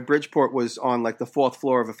Bridgeport. My Bridgeport was on like the 4th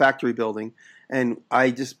floor of a factory building, and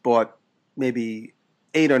I just bought maybe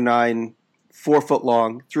 8 or 9 4-foot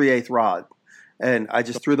long 3/8 rod, and I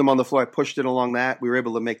just threw them on the floor. I pushed it along that. We were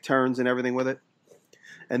able to make turns and everything with it.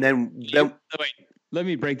 And then wait, let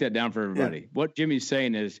me break that down for everybody. Yeah. What Jimmy's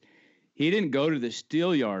saying is, he didn't go to the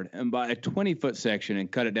steel yard and buy a 20-foot section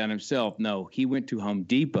and cut it down himself. No, he went to Home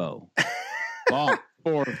Depot. Long,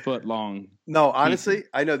 4-foot long. No, honestly, pieces.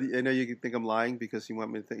 I know you can think I'm lying because you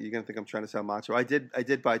want me to think you're gonna think I'm trying to sound macho. I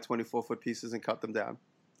did buy 24-foot pieces and cut them down.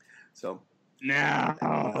 So no,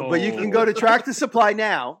 but you can go to Tractor Supply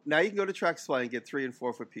now. Now you can go to Tractor Supply and get 3- and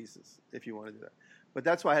 4-foot pieces if you want to do that. But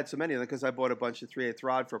that's why I had so many of them, because I bought a bunch of 3/8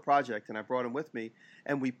 rod for a project, and I brought them with me,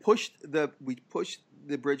 and we pushed the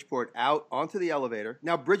Bridgeport out onto the elevator.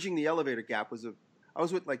 Now, bridging the elevator gap I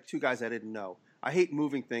was with like 2 guys I didn't know. I hate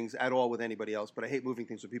moving things at all with anybody else, but I hate moving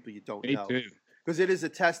things with people you don't know. Me too. Because it is a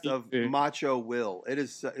test of macho will. It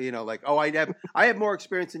is, I have more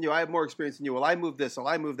experience than you. I have more experience than you. Well, I move this. Well,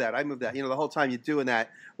 I move that. I move that. The whole time you're doing that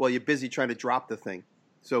while you're busy trying to drop the thing.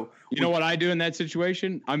 So you know what I do in that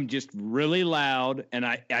situation? I'm just really loud, and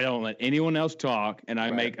I don't let anyone else talk, and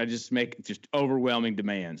I just make just overwhelming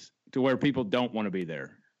demands to where people don't want to be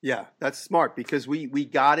there. Yeah, that's smart because we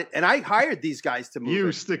got it, and I hired these guys to move.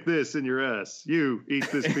 You stick this in your ass. You eat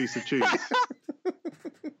this piece of cheese.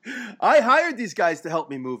 I hired these guys to help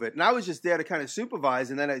me move it, and I was just there to kind of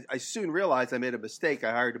supervise. And then I soon realized I made a mistake.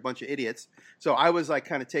 I hired a bunch of idiots, so I was like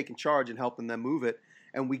kind of taking charge and helping them move it.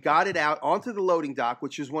 And we got it out onto the loading dock,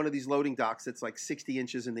 which is one of these loading docks that's like 60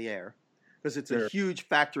 inches in the air. because it's Sure. a huge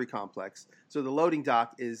factory complex. So the loading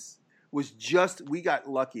dock we got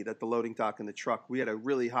lucky that the loading dock in the truck, we had a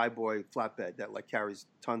really high boy flatbed that like carries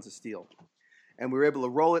tons of steel. And we were able to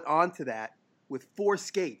roll it onto that with 4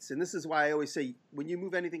 skates. And this is why I always say, when you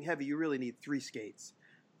move anything heavy, you really need 3 skates.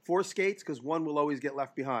 4 skates, because 1 will always get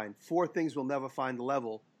left behind. 4 things will never find the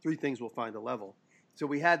level. 3 things will find a level. So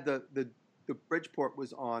we had the Bridgeport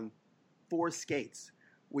was on 4 skates.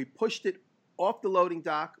 We pushed it off the loading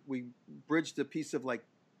dock. We bridged a piece of like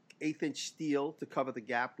 1/8-inch steel to cover the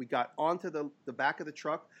gap. We got onto the back of the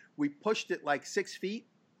truck. We pushed it like 6 feet.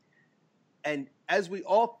 And as we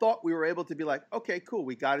all thought we were able to be like, okay, cool,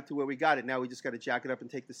 we got it to where we got it. Now we just got to jack it up and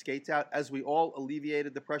take the skates out. As we all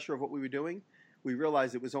alleviated the pressure of what we were doing, we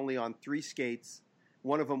realized it was only on 3 skates.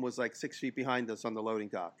 One of them was like 6 feet behind us on the loading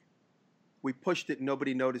dock. We pushed it and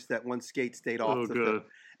nobody noticed that 1 skate stayed off. Oh, good.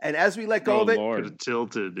 And as we let go of it, Could have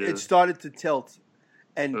tilted. Yeah. it started to tilt.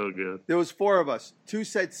 And Oh, good. there was 4 of us. 2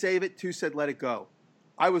 said save it, 2 said let it go.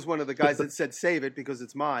 I was one of the guys that said save it because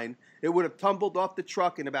it's mine. It would have tumbled off the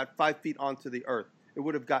truck and about 5 feet onto the earth. It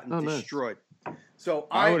would have gotten destroyed. So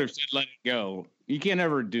I would have said let it go. You can't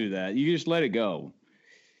ever do that. You just let it go.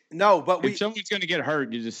 No, but if someone's going to get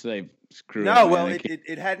hurt, you just say screw it. No, well,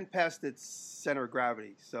 it hadn't passed its center of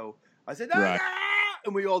gravity. So I said, Right.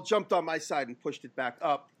 and we all jumped on my side and pushed it back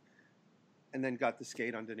up and then got the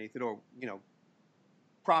skate underneath it, or,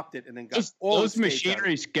 propped it and then got those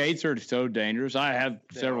machinery skates are so dangerous. I have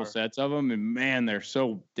several are. sets of them, and man, they're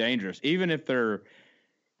so dangerous. Even if they're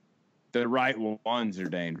the right ones, are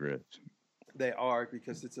dangerous. They are,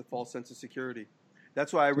 because it's a false sense of security.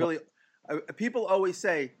 That's why people always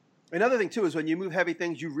say, another thing too is when you move heavy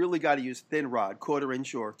things, you really got to use thin rod, 1/4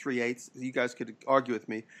 inch or 3/8. You guys could argue with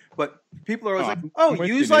me, but people are always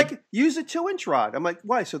use a 2-inch rod. I'm like,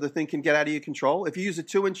 why? So the thing can get out of your control. If you use a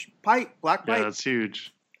 2-inch black pipe, that's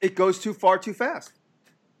huge. It goes too far too fast.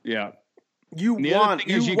 Yeah. You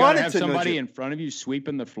gotta have somebody in front of you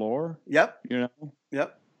sweeping the floor. Yep.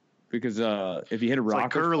 Yep. Because if you hit a rock,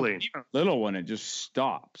 like curling, little one, it just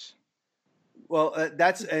stops. Well,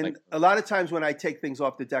 a lot of times when I take things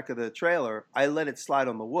off the deck of the trailer, I let it slide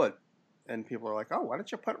on the wood, and people are like, "Oh, why don't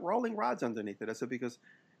you put rolling rods underneath it?" I said, because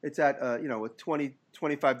it's at a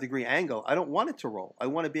 20-25 degree angle. I don't want it to roll. I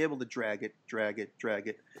want to be able to drag it.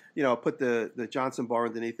 Put the Johnson bar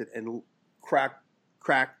underneath it and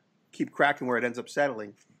keep cracking where it ends up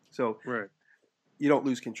settling. So right. You don't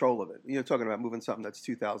lose control of it. You're talking about moving something that's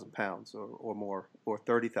 2,000 pounds or more, or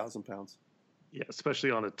 30,000 pounds. Yeah,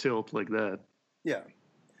 especially on a tilt like that. Yeah.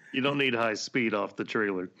 You don't need high speed off the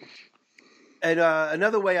trailer. And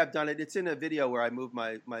another way I've done it, it's in a video where I moved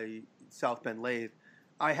my South Bend lathe.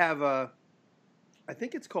 I have I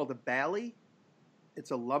think it's called a Bally.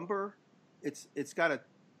 It's a lumber. It's got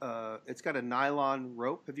a nylon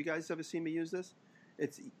rope. Have you guys ever seen me use this?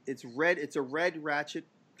 It's red. It's a red ratchet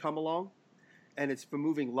come along, and it's for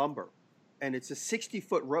moving lumber, and it's a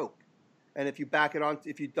 60-foot rope. And if you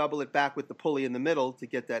if you double it back with the pulley in the middle to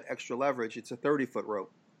get that extra leverage, it's a 30-foot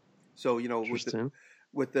rope. So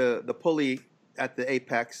with the pulley at the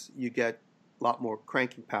apex, you get a lot more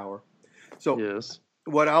cranking power. So yes.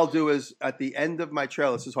 What I'll do is at the end of my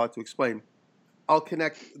trailer, this is hard to explain, I'll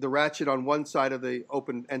connect the ratchet on one side of the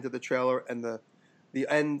open end of the trailer and the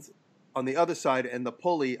end on the other side, and the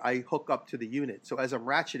pulley I hook up to the unit. So as I'm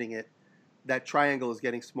ratcheting it, that triangle is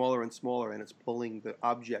getting smaller and smaller, and it's pulling the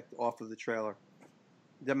object off of the trailer.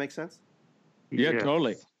 Does that make sense? Yeah,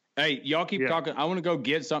 totally. Hey, y'all keep talking. I want to go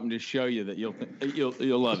get something to show you that you'll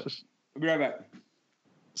love it. I'll be right back.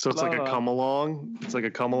 So it's like a come along. It's like a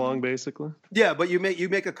come along, basically. Yeah, but you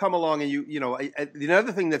make a come along, and the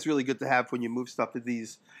other thing that's really good to have when you move stuff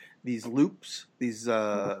is these loops, these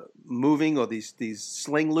moving or these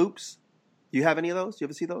sling loops. Do you have any of those? Do you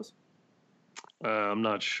ever see those? I'm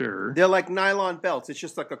not sure. They're like nylon belts. It's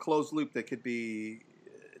just like a closed loop that could be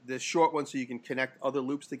the short one, so you can connect other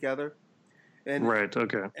loops together. And, right.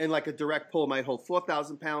 Okay. And like a direct pull might hold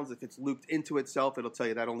 4,000 pounds. If it's looped into itself, it'll tell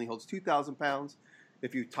you that only holds 2,000 pounds.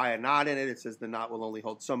 If you tie a knot in it, it says the knot will only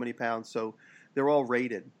hold so many pounds. So they're all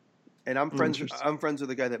rated. And I'm friends with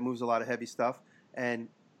a guy that moves a lot of heavy stuff, and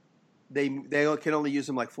they can only use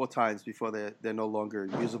them like 4 times before they're no longer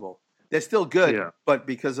usable. They're still good, but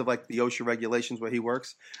because of like the OSHA regulations where he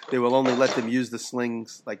works, they will only let them use the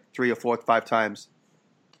slings like 3 or 4 or 5 times.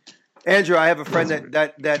 Andrew, I have a friend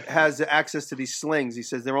that has access to these slings. He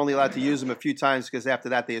says they're only allowed to use them a few times because after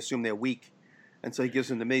that they assume they're weak, and so he gives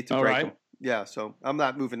them to me to break them. Yeah, so I'm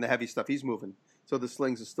not moving the heavy stuff. He's moving, so the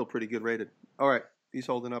slings are still pretty good rated. All right, he's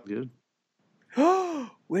holding up. Good.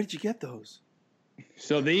 Where did you get those?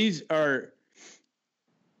 So these are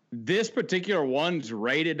this particular one's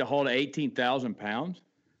rated to hold 18,000 pounds.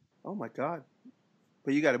 Oh my God!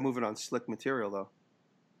 But you got to move it on slick material though.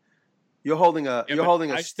 You're holding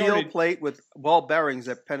a steel plate with ball bearings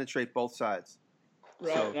that penetrate both sides.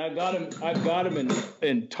 Right, so. And I've got them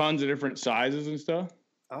in tons of different sizes and stuff.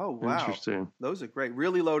 Oh wow! Interesting. Those are great.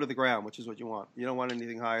 Really low to the ground, which is what you want. You don't want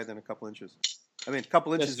anything higher than a couple inches. I mean, a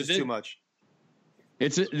couple inches is too much.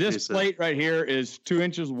 This plate right here is 2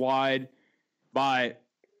 inches wide by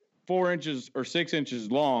 4 inches or 6 inches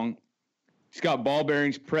long. It's got ball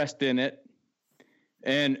bearings pressed in it,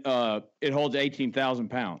 and it holds 18,000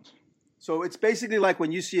 pounds. So it's basically like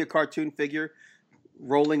when you see a cartoon figure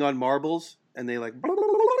rolling on marbles, and they like,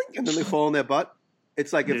 and then they fall in their butt.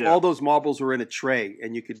 It's like if all those marbles were in a tray,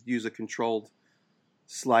 and you could use a controlled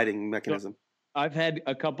sliding mechanism. So I've had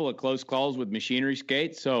a couple of close calls with machinery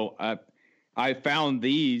skates, so I found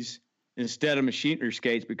these instead of machinery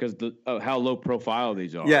skates because of how low profile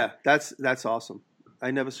these are. Yeah, that's awesome.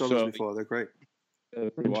 I never saw those before. They're great.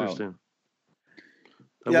 Interesting.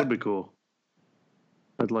 That would be cool.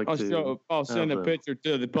 I'd like to. I'll send a picture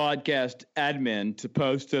to the podcast admin to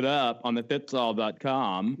post it up on the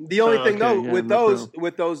fitsall.com. The only thing though, with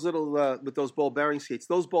those ball bearing skates,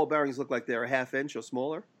 those ball bearings look like they're a half inch or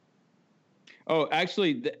smaller. Oh,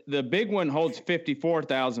 actually, the big one holds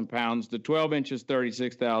 54,000 pounds. The 12 inches,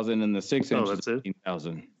 36,000, and the 6 inches,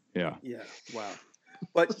 18,000. Yeah. Yeah. Wow.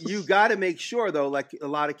 But you got to make sure though, like a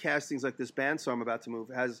lot of castings, like this bandsaw I'm about to move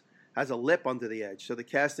has a lip under the edge, so the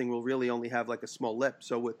casting will really only have like a small lip.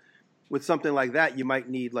 So with something like that, you might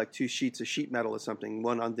need like 2 sheets of sheet metal or something,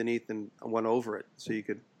 one underneath and one over it, so you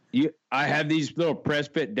could. I have these little press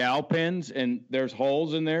fit dowel pins, and there's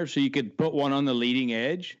holes in there, so you could put one on the leading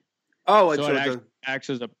edge. Oh, so it acts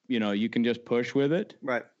as a, you can just push with it.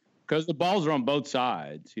 Right. Because the balls are on both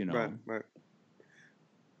sides, Right.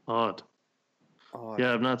 Odd.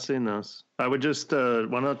 Yeah, I've not seen those. I would just,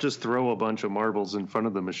 why not just throw a bunch of marbles in front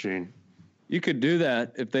of the machine? You could do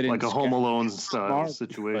that if they didn't. Like a Home Alone style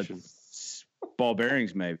situation. Ball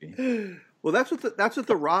bearings, maybe. Well, that's what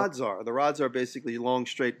the rods are. The rods are basically long,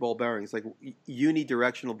 straight ball bearings, like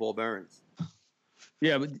unidirectional ball bearings.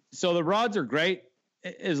 Yeah, but so the rods are great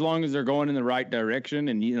as long as they're going in the right direction,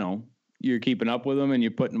 and you're keeping up with them, and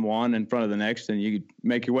you're putting one in front of the next, and you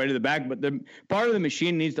make your way to the back. But the part of the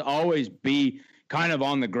machine needs to always be kind of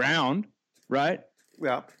on the ground, right?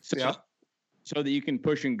 Yeah. So that you can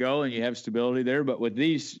push and go, and you have stability there. But with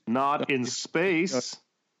these, not in space.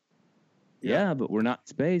 Yeah, but we're not in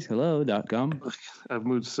space. Hello.com. I've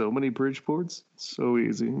moved so many Bridgeports. So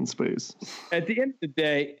easy in space. At the end of the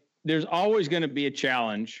day, there's always going to be a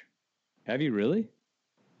challenge. Have you really?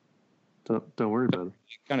 Don't worry about it.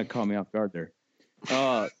 You kind of caught me off guard there.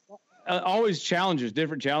 Always challenges,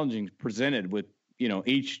 different challenges presented with,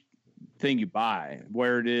 each thing you buy,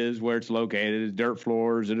 where it is, where it's located, is dirt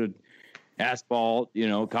floors, is it asphalt,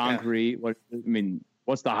 concrete? Yeah.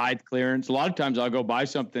 What's the height clearance? A lot of times I'll go buy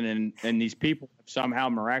something and these people have somehow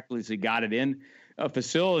miraculously got it in a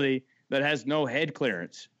facility that has no head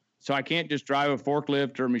clearance. So I can't just drive a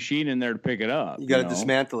forklift or a machine in there to pick it up. You got to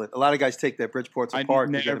dismantle it. A lot of guys take their Bridgeports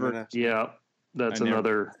apart. Yeah, that's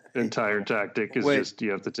another entire tactic. Just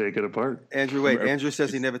you have to take it apart. Andrew, wait. Andrew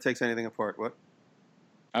says he never takes anything apart. What?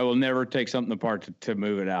 I will never take something apart to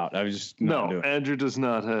move it out. I was just not doing it. Andrew does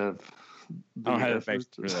not have. I don't have the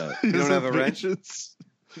patience for that. You don't have a wrench? You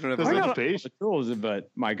don't have patience. Tools,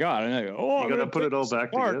 but my God, I go, you got to put it all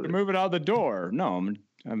back together to move it out the door. No,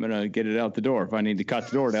 I'm going to get it out the door. If I need to cut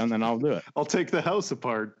the door down, then I'll do it. I'll take the house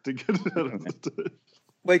apart to get it out of the door.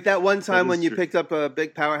 Wait, that one time when you picked up a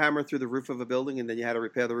big power hammer through the roof of a building and then you had to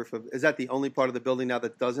repair the roof is that the only part of the building now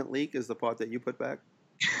that doesn't leak is the part that you put back?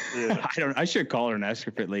 Yeah. I should call her and ask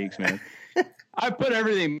her if it leaks, man. I put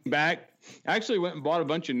everything back. I actually went and bought a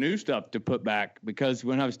bunch of new stuff to put back because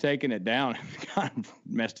when I was taking it down, I kind of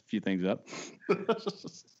messed a few things up.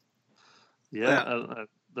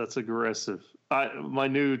 That's aggressive. My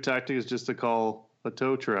new tactic is just to call a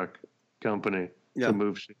tow truck company to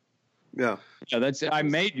move shit. Yeah. I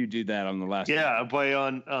made you do that on the last. Yeah,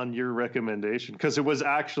 on your recommendation because it was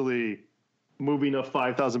actually moving a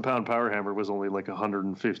 5,000 pound power hammer was only like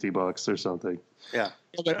 $150 or something. Yeah.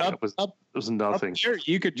 But it was nothing. Up here,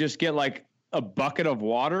 you could just get like a bucket of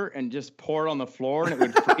water and just pour it on the floor and it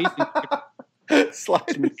would freeze.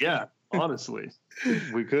 Slide. Yeah, honestly,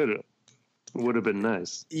 we could have. It would have been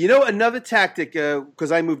nice. Another tactic,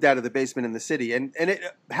 because I moved out of the basement in the city, and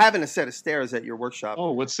having a set of stairs at your workshop.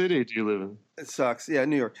 Oh, what city do you live in? It sucks. Yeah,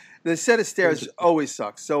 New York. The set of stairs always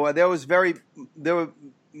sucks. So there were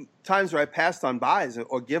times where I passed on buys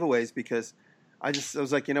or giveaways because I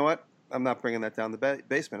was like, you know what? I'm not bringing that down the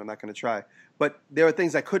basement. I'm not going to try. But there are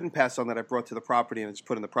things I couldn't pass on that I brought to the property and I just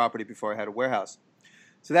put in the property before I had a warehouse.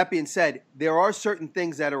 So that being said, there are certain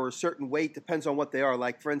things that are a certain weight, depends on what they are.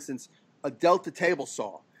 Like, for instance, a Delta table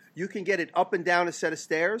saw. You can get it up and down a set of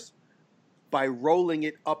stairs by rolling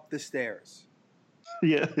it up the stairs.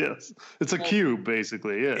 Yeah, yes. It's a cube,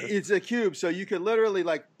 basically, yeah. It's a cube, so you can literally,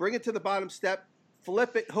 like, bring it to the bottom step,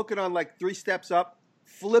 flip it, hook it on, like, 3 steps up,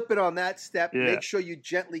 flip it on that step, make sure you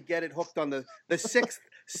gently get it hooked on the 6th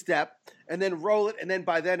step, and then roll it. And then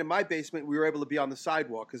by then in my basement, we were able to be on the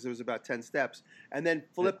sidewalk because there was about 10 steps. And then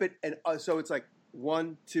flip it. And so it's like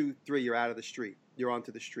 1, 2, 3, you're out of the street. You're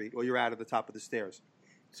onto the street, or you're out of the top of the stairs.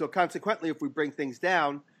 So consequently, if we bring things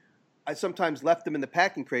down, I sometimes left them in the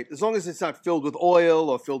packing crate. As long as it's not filled with oil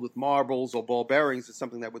or filled with marbles or ball bearings, it's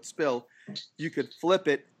something that would spill. You could flip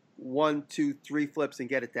it 1, 2, 3 flips and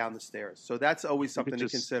get it down the stairs. So that's always something to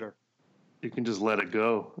consider. You can just let it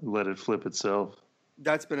go, let it flip itself.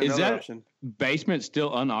 That's been another option. Basement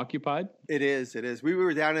still unoccupied? It is. We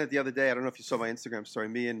were down in it the other day. I don't know if you saw my Instagram story.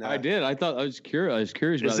 Me and I did. I was curious about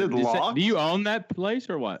it. Is it locked? Do you own that place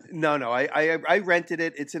or what? No. I rented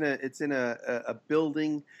it. It's in a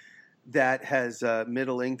building that has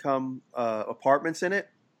middle income apartments in it,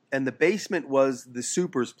 and the basement was the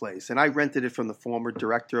super's place, and I rented it from the former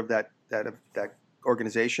director of that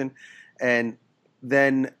organization, and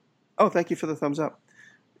then thank you for the thumbs up.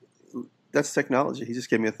 That's technology. He just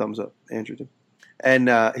gave me a thumbs up, Andrew did. And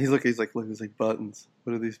he's like, buttons.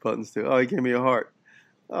 What do these buttons do? Oh, he gave me a heart.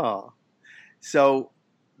 Oh. So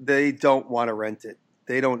they don't want to rent it.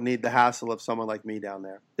 They don't need the hassle of someone like me down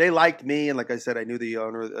there. They liked me, and like I said, I knew the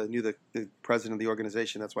owner, knew the president of the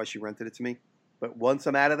organization. That's why she rented it to me. But once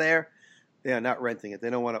I'm out of there, they are not renting it. They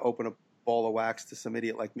don't want to open a ball of wax to some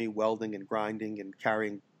idiot like me welding and grinding and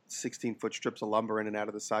carrying 16-foot strips of lumber in and out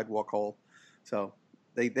of the sidewalk hole. So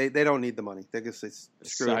They don't need the money. They just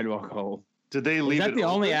sidewalk hole. Did they leave? Is that the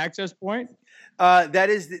only access point?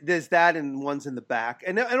 There's that, and one's in the back,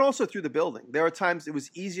 and also through the building. There are times it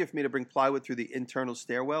was easier for me to bring plywood through the internal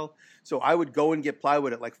stairwell, so I would go and get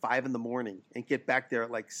plywood at like 5 in the morning and get back there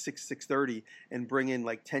at like 6:30 and bring in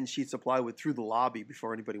like 10 sheets of plywood through the lobby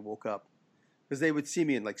before anybody woke up, because they would see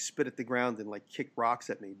me and like spit at the ground and like kick rocks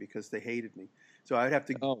at me because they hated me. So I'd have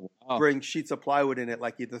to bring sheets of plywood in at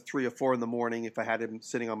like either 3 or 4 in the morning if I had them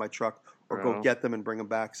sitting on my truck, or go get them and bring them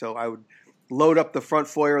back. So I would load up the front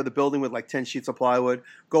foyer of the building with like 10 sheets of plywood,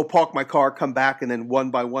 go park my car, come back, and then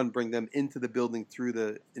one by one bring them into the building through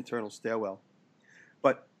the internal stairwell.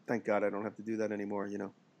 But thank God I don't have to do that anymore, you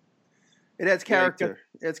know. It adds character.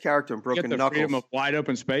 It adds character and broken knuckles. Freedom of wide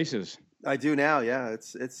open spaces. I do now, yeah. It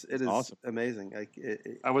is awesome. Amazing.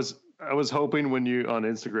 I was hoping when you on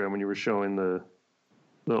Instagram when you were showing the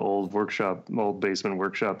old basement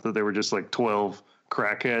workshop, that they were just like 12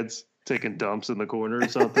 crackheads taking dumps in the corner or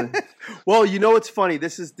something. Well, you know what's funny?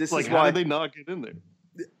 This is like, why how did they not get in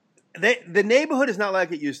there? The neighborhood is not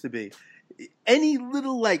like it used to be. Any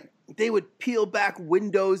little, like, they would peel back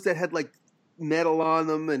windows that had like metal on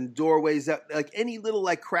them and doorways that, like, any little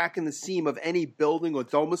like crack in the seam of any building or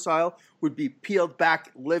domicile would be peeled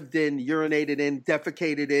back, lived in, urinated in,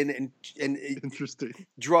 defecated in, and interesting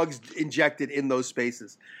drugs injected in those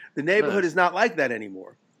spaces. The neighborhood is not like that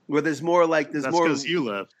anymore. Where there's more like that's because you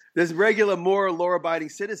left. There's regular, more law-abiding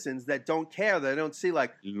citizens that don't care. They don't see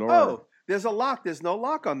like, there's a lock. There's no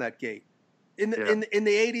lock on that gate. In the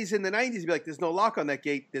 80s and the 90s, you'd be like, there's no lock on that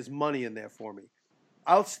gate. There's money in there for me.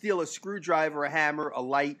 I'll steal a screwdriver, a hammer, a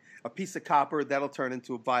light, a piece of copper. That'll turn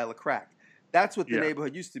into a vial of crack. That's what the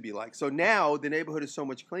neighborhood used to be like. So now the neighborhood is so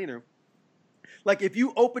much cleaner. Like if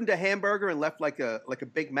you opened a hamburger and left like a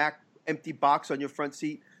Big Mac empty box on your front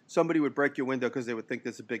seat, somebody would break your window because they would think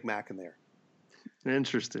there's a Big Mac in there.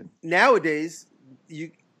 Interesting. Nowadays,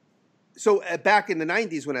 back in the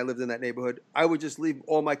 90s when I lived in that neighborhood, I would just leave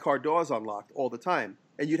all my car doors unlocked all the time.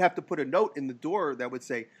 And you'd have to put a note in the door that would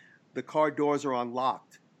say, the car doors are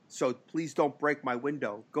unlocked, so please don't break my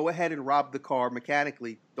window. Go ahead and rob the car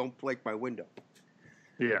mechanically. Don't break my window.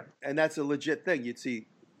 Yeah. And that's a legit thing. You'd see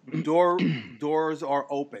doors are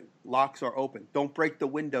open. Locks are open. Don't break the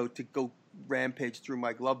window to go rampage through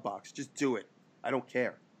my glove box. Just do it. I don't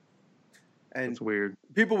care. And that's weird.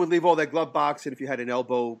 People would leave all their glove box, and if you had an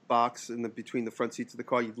elbow box between the front seats of the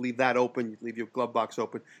car, you'd leave that open. You'd leave your glove box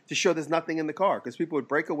open to show there's nothing in the car, because people would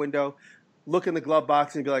break a window, look in the glove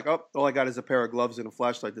box, and be like, oh, all I got is a pair of gloves and a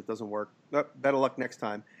flashlight that doesn't work. Oh, better luck next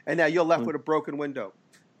time. And now you're left with a broken window.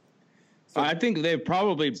 So, I think they'd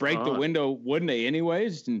probably break the window, wouldn't they,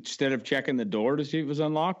 anyways, instead of checking the door to see if it was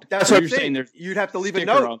unlocked? That's what I'm saying. You'd have to leave a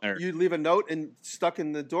note. You'd leave a note and stuck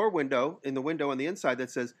in the window on the inside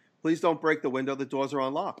that says, please don't break the window. The doors are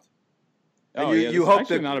unlocked. Oh, you, yeah, you that's hope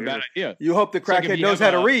actually that not a bad idea. you hope the like if crackhead you knows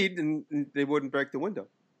have how to a- read, and they wouldn't break the window.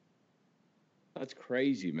 That's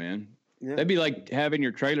crazy, man. Yeah. That'd be like having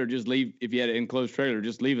your trailer just leave, if you had an enclosed trailer,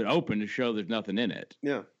 just leave it open to show there's nothing in it.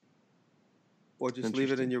 Yeah. Or just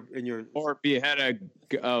leave it in your. Or if you had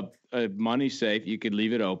a money safe, you could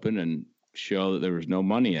leave it open and show that there was no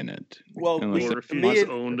money in it. Well, Or if you just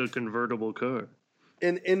owned a convertible car.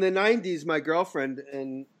 In the 90s, my girlfriend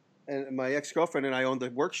and my ex-girlfriend and I owned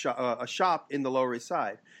a shop in the Lower East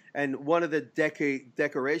Side. And one of the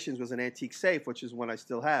decorations was an antique safe, which is one I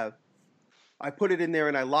still have. I put it in there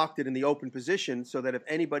and I locked it in the open position so that if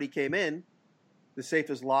anybody came in, the safe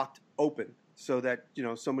is locked open so that,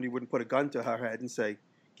 somebody wouldn't put a gun to her head and say,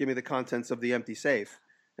 give me the contents of the empty safe.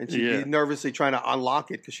 And she'd be nervously trying to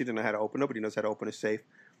unlock it because she didn't know how to open. Nobody knows how to open a safe.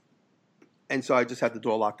 And so I just had the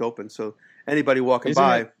door locked open. So anybody walking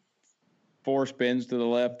by. 4 spins to the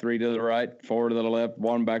left, 3 to the right, 4 to the left,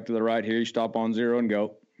 1 back to the right. Here you stop on 0 and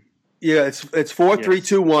go. Yeah, it's 4, 3,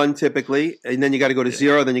 2, 1 typically, and then you got to go to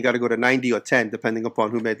 0, then you got to go to 90 or 10, depending upon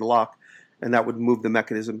who made the lock, and that would move the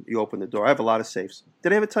mechanism. You open the door. I have a lot of safes.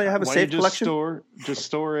 Did I ever tell you I have a safe collection? Just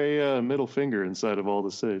store a middle finger inside of all the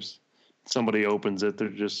safes. Somebody opens it,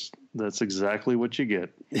 that's exactly what you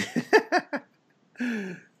get.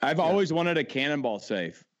 I've always wanted a cannonball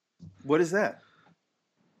safe. What is that?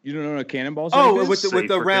 You don't know what a cannonball safe is? with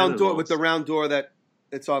the round door, that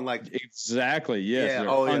it's on like exactly. Yes, they're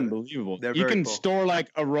unbelievable. They're you can cool. store like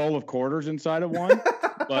a roll of quarters inside of one,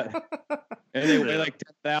 and they weigh like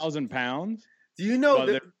 10,000 pounds. Do you know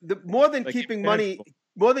that more than like keeping money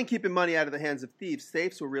out of the hands of thieves,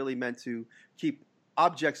 safes were really meant to keep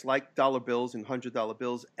objects like dollar bills and $100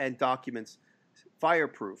 bills and documents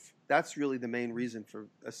fireproof. That's really the main reason for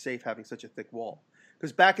a safe having such a thick wall.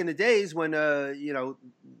 Because back in the days when the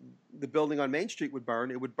building on Main Street would burn,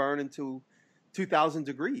 it would burn into 2,000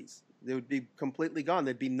 degrees. They would be completely gone.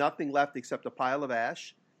 There'd be nothing left except a pile of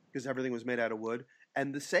ash because everything was made out of wood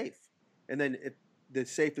and the safe. And then if the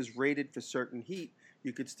safe is rated for certain heat,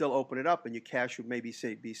 you could still open it up and your cash would maybe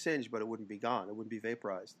be singed, but it wouldn't be gone. It wouldn't be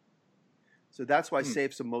vaporized. So that's why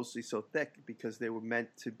safes are mostly so thick, because they were meant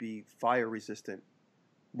to be fire resistant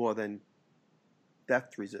more than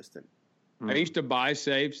theft resistant. I used to buy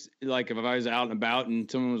safes, like if I was out and about and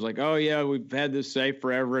someone was like, oh, yeah, we've had this safe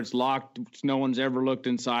forever. It's locked. No one's ever looked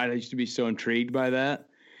inside. I used to be so intrigued by that.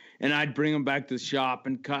 And I'd bring them back to the shop.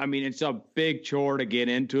 And it's a big chore to get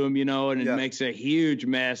into them, and it makes a huge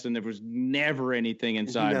mess. And there was never anything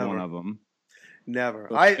inside one of them. Never.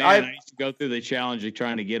 But I used to go through the challenge of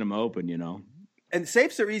trying to get them open, And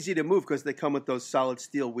safes are easy to move because they come with those solid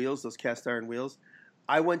steel wheels, those cast iron wheels.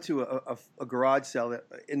 I went to a garage sale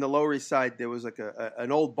in the Lower East Side. There was like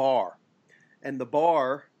an old bar, and the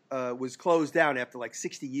bar was closed down after like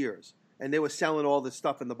 60 years, and they were selling all this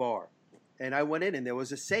stuff in the bar. And I went in, and there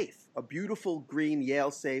was a safe, a beautiful green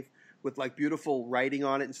Yale safe with like beautiful writing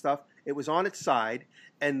on it and stuff. It was on its side,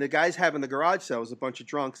 and the guys having the garage sale was a bunch of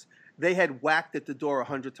drunks. They had whacked at the door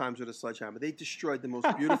 100 times with a sledgehammer. They destroyed the most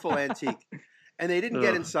beautiful antique. And they didn't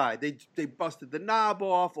get inside. They busted the knob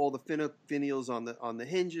off, all the finials on the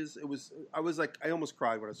hinges. I almost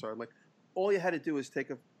cried when I saw it. I'm like, all you had to do is take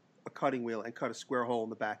a cutting wheel and cut a square hole in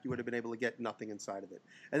the back. You would have been able to get nothing inside of it.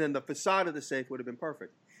 And then the facade of the safe would have been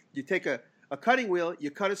perfect. You take a cutting wheel, you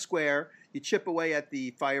cut a square, you chip away at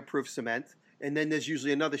the fireproof cement, and then there's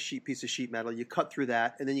usually another piece of sheet metal. You cut through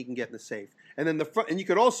that, and then you can get in the safe. And then and you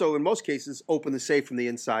could also, in most cases, open the safe from the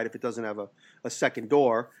inside if it doesn't have a second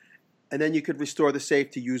door. And then you could restore the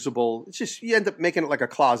safe to usable. It's just, you end up making it like a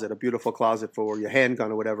closet, a beautiful closet for your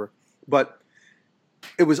handgun or whatever. But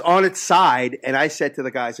it was on its side, and I said to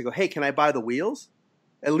the guys, I go, hey, can I buy the wheels?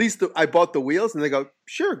 At least I bought the wheels, and they go,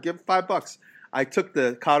 sure, give $5. I took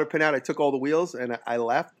the cotter pin out, I took all the wheels, and I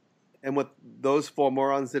left. And what those 4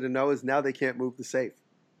 morons didn't know is now they can't move the safe.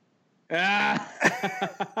 Because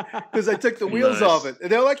I took the wheels off it.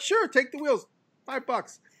 And they're like, sure, take the wheels,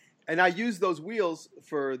 $5. And I use those wheels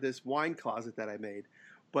for this wine closet that I made.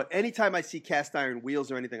 But anytime I see cast iron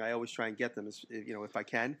wheels or anything, I always try and get them, if I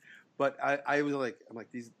can. But I'm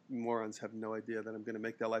like, these morons have no idea that I'm going to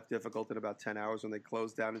make their life difficult in about 10 hours when they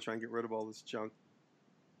close down and try and get rid of all this junk.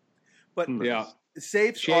 But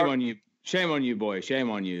safes Shame on you, boy.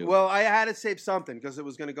 Shame on you. Well, I had to save something because it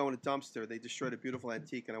was going to go in a dumpster. They destroyed a beautiful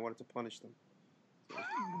antique, and I wanted to punish them.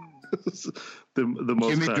 the most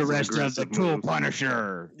give me the rest of the tool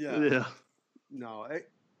punisher. Yeah. No.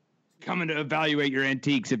 Coming to evaluate your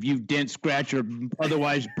antiques. If you dent, scratch, or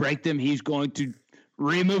otherwise break them, he's going to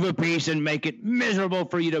remove a piece and make it miserable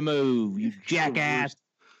for you to move. You jackass.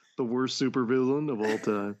 The worst supervillain of all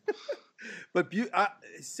time. But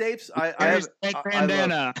safes, I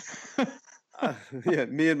love. Yeah,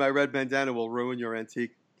 me and my red bandana will ruin your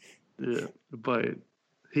antique. Yeah, but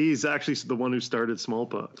he's actually the one who started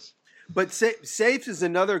smallpox. But safes is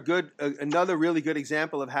another really good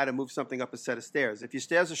example of how to move something up a set of stairs. If your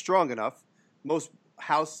stairs are strong enough, most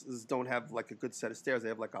houses don't have like a good set of stairs. They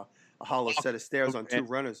have like a hollow set of stairs on two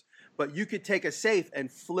runners. But you could take a safe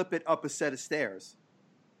and flip it up a set of stairs,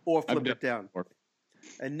 or flip it down.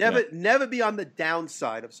 And never be on the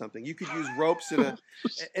downside of something. You could use ropes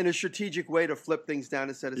in a strategic way to flip things down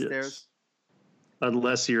a set of stairs.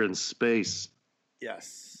 Unless you're in space.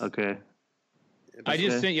 Yes. Okay. I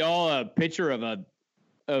just sent y'all a picture of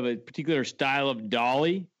a particular style of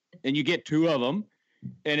dolly, and you get two of them,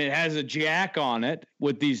 and it has a jack on it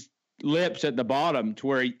with these lips at the bottom to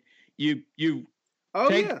where you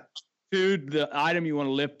take the item you want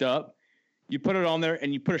to lift up, you put it on there,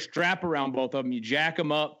 and you put a strap around both of them, you jack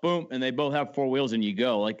them up, boom, and they both have four wheels, and you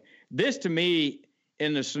go. Like this to me,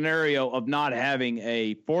 in the scenario of not having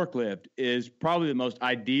a forklift, is probably the most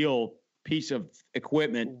ideal piece of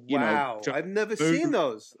equipment. Wow, I've never seen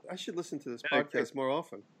those. I should listen to this podcast more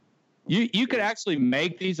often. You could actually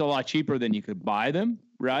make these a lot cheaper than you could buy them,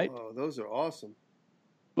 right? Oh, those are awesome.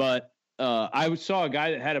 But I saw a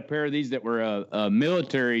guy that had a pair of these that were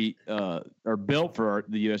military or built for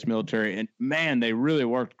the U.S. military, and man, they really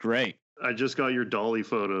worked great. I just got your dolly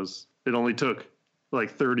photos. It only took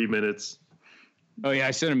like 30 minutes. Oh yeah,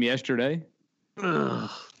 I sent them yesterday.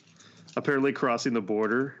 Apparently, crossing the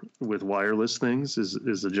border with wireless things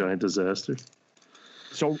is a giant disaster.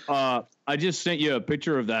 So I just sent you a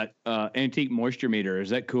picture of that antique moisture meter. Is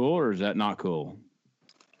that cool or is that not cool?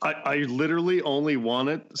 I literally only want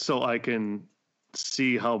it so I can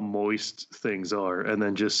see how moist things are and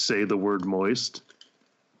then just say the word moist.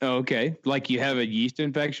 Oh, okay. Like you have a yeast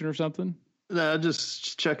infection or something? Nah,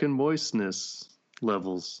 just checking moistness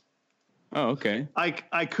levels. Oh, okay.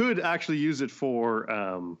 I could actually use it for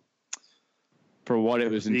what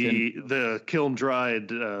it was intended. The kiln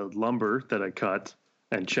dried lumber that I cut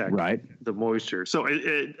and check the moisture. So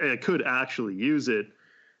it could actually use it,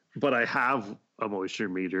 but I have a moisture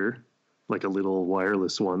meter, like a little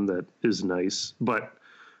wireless one that is nice. But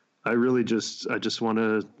I really just want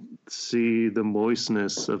to see the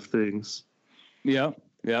moistness of things. Yeah.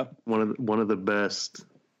 One of the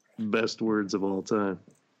best words of all time.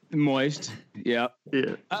 Moist. Yeah.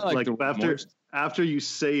 Yeah. I like the word moist. After you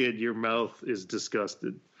say it, your mouth is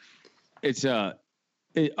disgusted. It's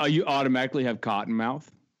you automatically have cotton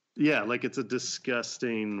mouth? Yeah, like it's a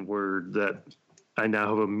disgusting word that I now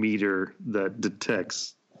have a meter that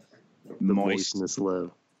detects the moistness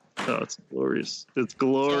level. Oh, it's glorious. It's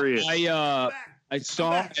glorious. So I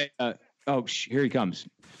saw here he comes.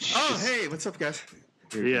 Oh, hey, what's up, guys?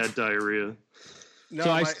 Yeah, diarrhea.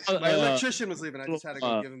 No, so my electrician was leaving. I just had to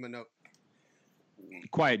go give him a note.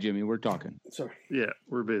 Quiet, Jimmy. We're talking. Sorry. Yeah,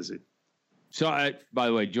 we're busy. So, by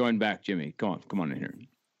the way, join back, Jimmy. Come on in here.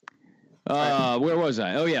 Where was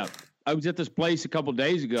I? Oh, yeah. I was at this place a couple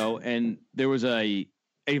days ago, and there was a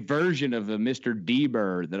version of the Mr.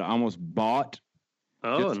 D-Burr that I almost bought.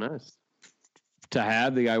 Oh, nice. To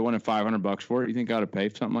have. The guy wanted $500 for it. You think I ought to pay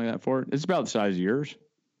something like that for it? It's about the size of yours.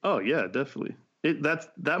 Oh, yeah, definitely.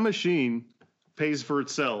 That machine pays for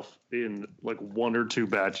itself in like one or two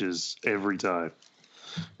batches every time.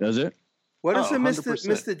 Does it? What is a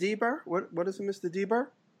Mr. D-Burr? What is a Mr.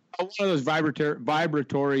 D-Burr? One of those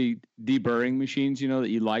vibratory deburring machines, that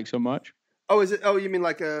you like so much. Oh, is it? Oh, you mean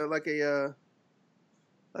like a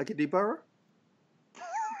deburrer?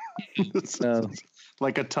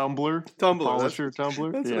 Like a tumbler, polisher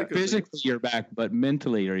tumbler. Yeah. Physically, you're back, but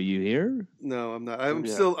mentally, are you here? No, I'm not. I'm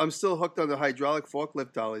still hooked on the hydraulic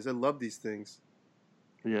forklift dollies. I love these things.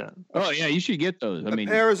 Yeah. Oh yeah, you should get those. A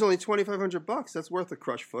pair is only $2,500. That's worth a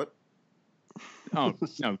crush foot. Oh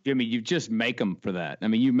no, Jimmy, you just make them for that. I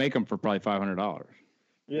mean, you make them for probably $500.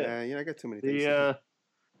 Yeah, I got too many things.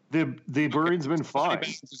 The burring's been fine.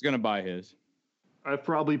 Is going to buy his. I've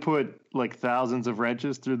probably put like thousands of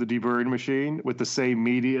wrenches through the deburring machine with the same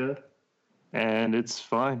media, and it's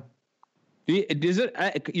fine. Does it?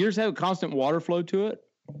 Yours have constant water flow to it,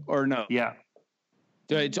 or no? Yeah.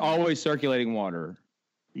 So it's always circulating water.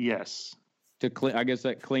 Yes. To clean, I guess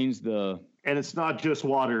that cleans the. And it's not just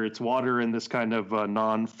water; it's water in this kind of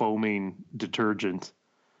non-foaming detergent.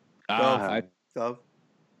 Dove.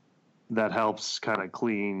 That helps kind of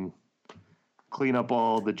clean up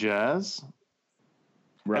all the jazz.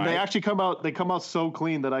 Right. And they actually come out so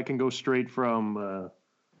clean that I can go straight from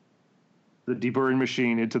the deburring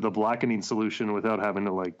machine into the blackening solution without having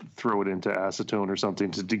to like throw it into acetone or something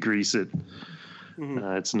to degrease it.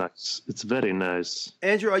 Mm-hmm. It's nice. It's very nice.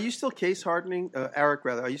 Andrew, are you still case hardening? Eric,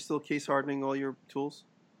 rather, are you still case hardening all your tools?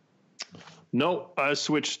 No, I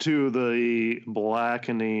switched to the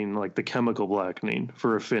blackening, like the chemical blackening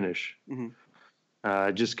for a finish.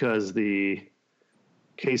 Just because the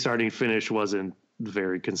case hardening finish wasn't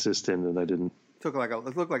very consistent, and I didn't. It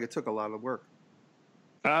looked like it took a lot of work.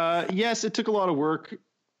 Yes, it took a lot of work.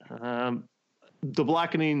 The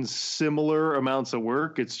blackening's similar amounts of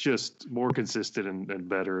work. It's just more consistent and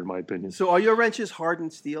better, in my opinion. So, are your wrenches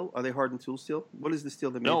hardened steel? Are they hardened tool steel? What is the steel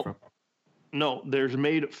they're made from? No, they're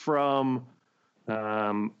made from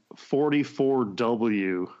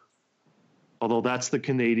 44W. Although that's the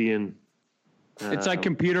Canadian. It's like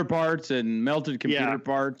computer parts and melted computer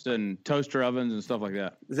parts and toaster ovens and stuff like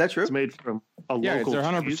that. Is that true? It's made from a local. They're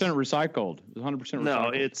 100% recycled. It's 100% recycled. No,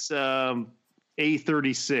 it's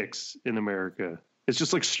A36 in America. It's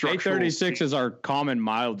just like structural. A36 steel. is our common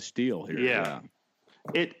mild steel here. Yeah.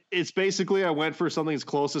 It's basically, I went for something as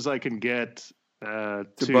close as I can get to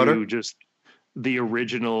butter? just the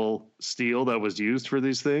original steel that was used for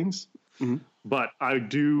these things. Mm-hmm. But I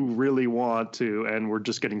do really want to, and we're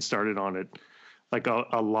just getting started on it, like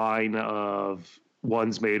a line of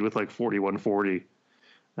ones made with like 4140,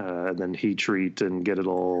 and then heat treat and get it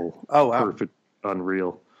all perfect,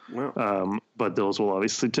 unreal. Wow. But those will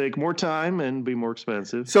obviously take more time and be more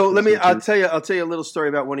expensive. So I'll tell you a little story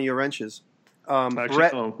about one of your wrenches.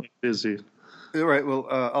 Brett, I'm busy. All right. Well,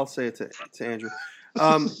 I'll say it to Andrew.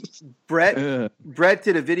 Brett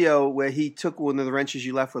did a video where he took one of the wrenches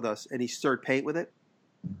you left with us and he stirred paint with it.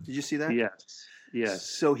 Did you see that? Yes.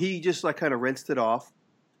 So he just like kind of rinsed it off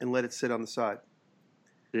and let it sit on the side.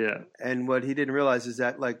 Yeah. And what he didn't realize is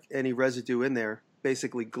that like any residue in there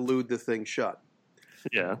basically glued the thing shut.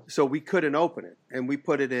 Yeah. So we couldn't open it, and we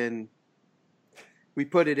put it in. Paint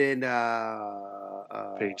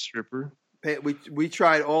stripper. We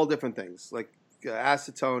tried all different things like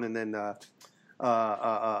acetone and then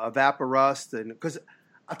Evaporust, and because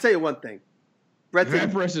I'll tell you one thing,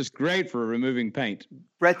 Evaporust is great for removing paint.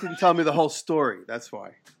 Brett didn't tell me the whole story. That's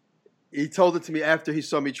why he told it to me after he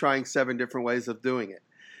saw me trying 7 different ways of doing it.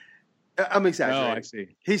 I'm exaggerating. Oh, I see.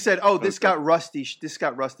 He said, "Oh, this got rusty. This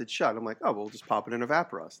got rusted shut." I'm like, "Oh, we'll just pop it in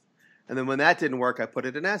Evaporust." And then when that didn't work, I put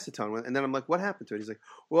it in acetone. And then I'm like, "What happened to it?" He's like,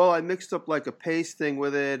 "Well, I mixed up like a paste thing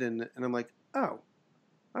with it." And I'm like, "Oh,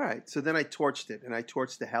 all right." So then I torched it, and I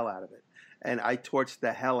torched the hell out of it, and I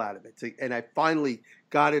finally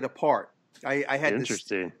got it apart. I had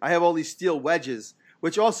Interesting. I have all these steel wedges,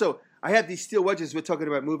 which also I have these steel wedges. We're talking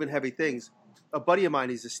about moving heavy things. A buddy of mine,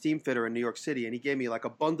 he's a steam fitter in New York City, and he gave me like a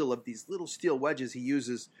bundle of these little steel wedges he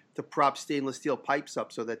uses to prop stainless steel pipes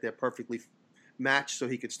up so that they're perfectly matched so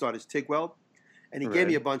he could start his TIG weld. And he gave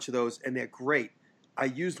me a bunch of those, and they're great. I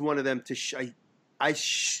used one of them to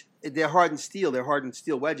they're hardened steel. They're hardened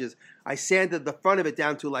steel wedges. I sanded the front of it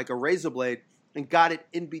down to like a razor blade and got it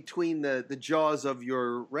in between the jaws of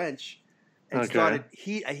your wrench. And I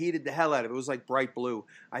heated the hell out of it. It was like bright blue.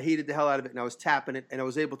 I heated the hell out of it, and I was tapping it, and I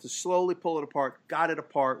was able to slowly pull it apart, got it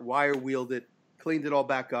apart, wire wheeled it, cleaned it all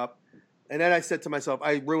back up. And then I said to myself,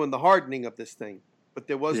 I ruined the hardening of this thing. But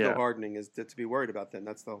there was no hardening to be worried about then.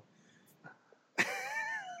 That's the...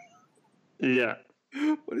 Yeah.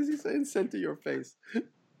 What is he saying? Send to your face.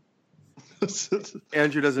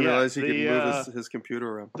 Andrew doesn't realize he can move his computer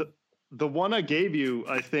around. The one I gave you,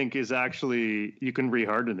 I think, is actually, you can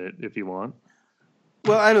reharden it if you want.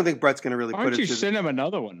 Well, I don't think Brett's going to really Why don't you send him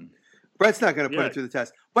another one? Brett's not going to put it through the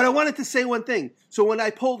test. But I wanted to say one thing. So when I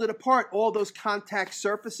pulled it apart, all those contact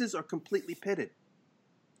surfaces are completely pitted.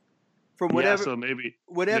 From whatever, so maybe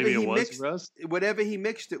whatever he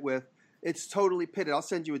mixed it with, it's totally pitted. I'll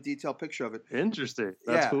send you a detailed picture of it. Interesting.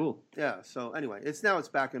 That's cool. Yeah. So anyway, it's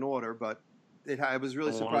back in order, but I was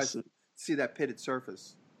really surprised to see that pitted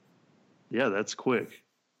surface. Yeah, that's quick.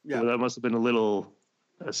 Yeah, well, that must have been a little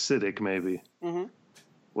acidic, maybe. Mm-hmm.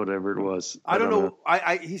 Whatever it was. I don't know.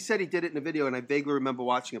 He said he did it in a video, and I vaguely remember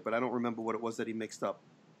watching it, but I don't remember what it was that he mixed up.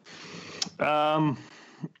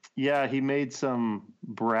 Yeah, he made some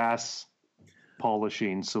brass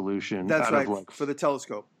polishing solution. That's right, for the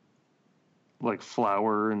telescope. Like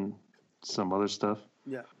flour and some other stuff.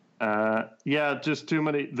 Yeah. Yeah, just too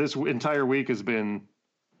many. This entire week has been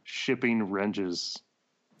shipping wrenches.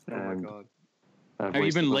 Oh my God. Have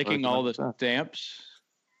you been licking all the stamps?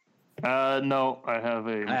 No, I have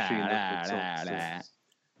a machine.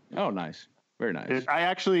 Oh, nice. Very nice. I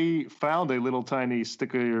actually found a little tiny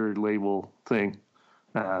sticker label thing,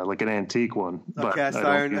 like an antique one. A cast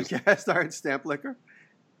iron stamp licker?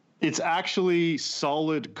 It's actually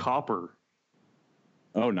solid copper.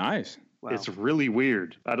 Oh, nice. Wow. It's really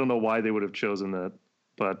weird. I don't know why they would have chosen that,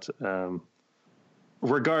 but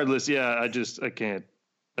regardless, yeah, I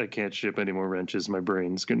can't ship any more wrenches. My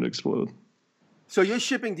brain's going to explode. So you're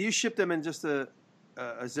shipping? Do you ship them in just a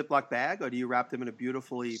Ziploc bag, or do you wrap them in a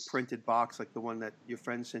beautifully printed box like the one that your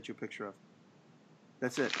friend sent you a picture of?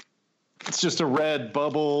 That's it. It's just a red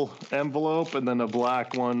bubble envelope and then a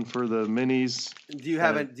black one for the minis. Do you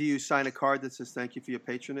have do you sign a card that says thank you for your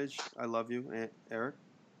patronage? I love you, Eric.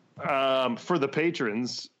 For the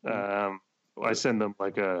patrons, I send them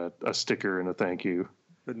like a sticker and a thank you.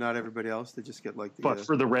 But not everybody else. They just get like the. But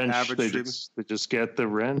for the wrench, they treatment. just get the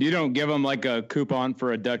wrench. You don't give them like a coupon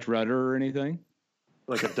for a Dutch rudder or anything?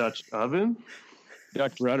 Like a Dutch oven?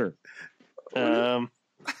 Dutch rudder. No,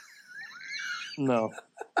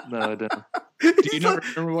 I don't. Do you not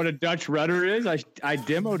remember what a Dutch rudder is? I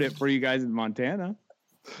demoed it for you guys in Montana.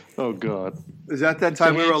 Oh, God. Is that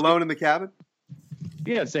time we were alone in the cabin?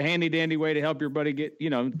 Yeah, it's a handy dandy way to help your buddy get,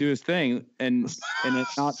 do his thing and it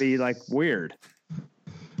not be like weird.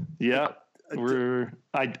 Yeah,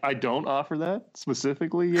 I don't offer that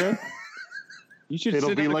specifically yet. You should.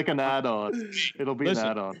 It'll be like an add-on. It'll be an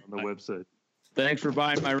add-on on the website. Thanks for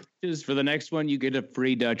buying my wrenches. For the next one, you get a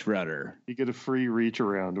free Dutch rudder. You get a free reach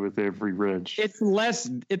around with every wrench. It's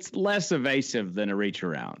less evasive than a reach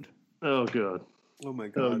around. Oh, God. Oh, my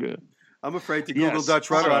God. Oh, good. I'm afraid to Google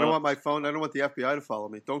Dutch rudder. I don't want my phone. I don't want the FBI to follow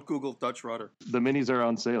me. Don't Google Dutch rudder. The minis are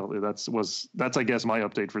on sale. That's I guess my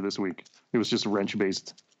update for this week. It was just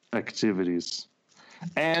wrench-based activities,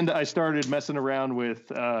 and I started messing around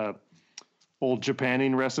with old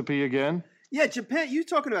Japanning recipe again. Yeah, Japan. You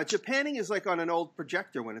talking about Japanning is like on an old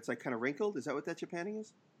projector when it's like kind of wrinkled. Is that what that Japanning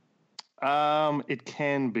is? It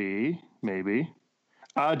can be maybe.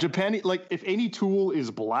 Japanning, like if any tool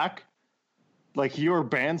is black. Like your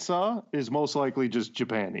bandsaw is most likely just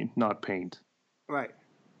Japanning, not paint. Right.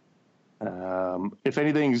 If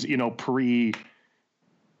anything's, pre-war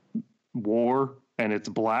and it's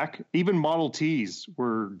black, even Model Ts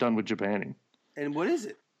were done with Japanning. And what is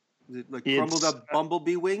it? Is it like crumbled up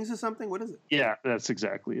bumblebee wings or something? What is it? Yeah, that's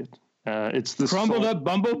exactly it. It's the crumbled up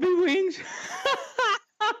bumblebee wings?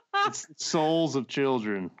 It's the souls of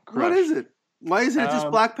children. Crushed. What is it? Why isn't it just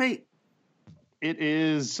black paint? It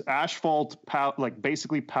is asphalt,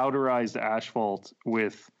 basically powderized asphalt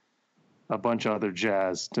with a bunch of other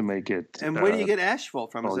jazz to make it. And where do you get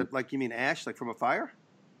asphalt from? Is it like, you mean ash, like from a fire?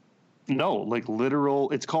 No, like literal.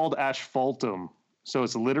 It's called asphaltum. So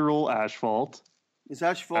it's literal asphalt. Is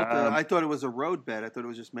asphalt, I thought it was a road bed. I thought it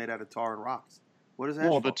was just made out of tar and rocks. What is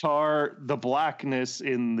asphalt? Well, the blackness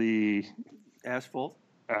in the asphalt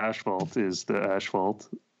is the asphalt.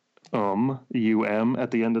 at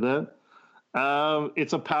the end of that.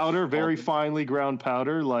 It's a powder, very finely ground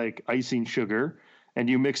powder, like icing sugar, and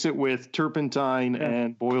you mix it with turpentine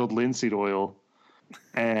and boiled linseed oil,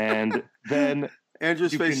 and then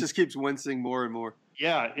Andrew's face just keeps wincing more and more.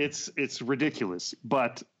 Yeah, it's ridiculous,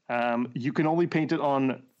 but you can only paint it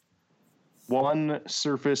on one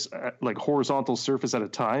surface, like horizontal surface at a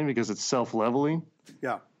time, because it's self-leveling.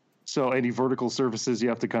 Yeah. So any vertical surfaces you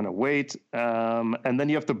have to kind of wait, and then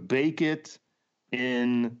you have to bake it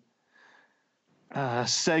in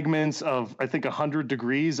segments of, I think, 100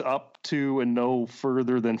 degrees up to and no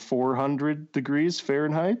further than 400 degrees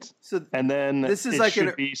Fahrenheit. So, and then this is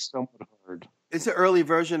should be somewhat hard. It's an early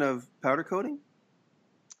version of powder coating?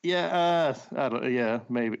 Yeah,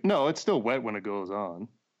 maybe. No, it's still wet when it goes on.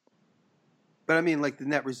 But I mean, like, the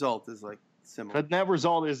net result is like similar. The net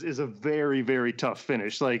result is a very, very tough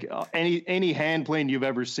finish. Like any hand plane you've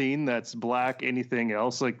ever seen that's black, anything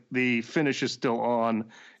else, like the finish is still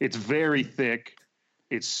on. It's very thick.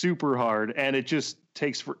 It's super hard, and it just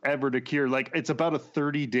takes forever to cure. Like, it's about a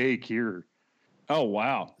 30-day cure. Oh,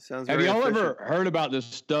 wow. Sounds Have y'all efficient. ever heard about this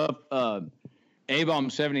stuff?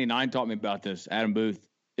 A-Bomb79 taught me about this, Adam Booth.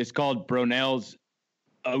 It's called Brunel's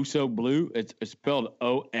Oxo Blue. It's spelled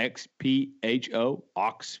O-X-P-H-O,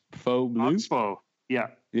 Oxfo Blue. Oxfo, yeah.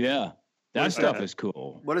 Yeah, that stuff is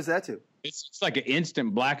cool. What does that do? It's like an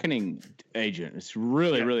instant blackening agent. It's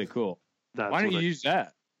really, really cool. Why don't you use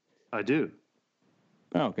that? I do.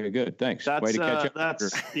 Oh, okay, good. Thanks. That's, way to catch up.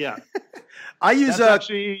 That's yeah. I use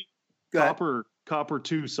actually copper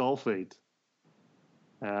 2 sulfate.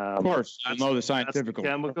 Of course, I know the scientific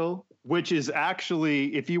chemical, which is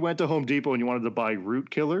actually, if you went to Home Depot and you wanted to buy Root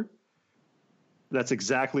Killer, that's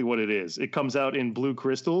exactly what it is. It comes out in blue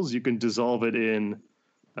crystals. You can dissolve it in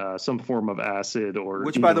some form of acid or.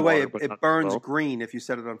 Which, by the way, it burns green if you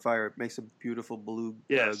set it on fire. It makes a beautiful blue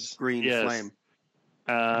green flame.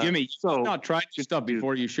 Jimmy, you've not tried your stuff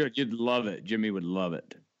before. You should. You'd love it. Jimmy would love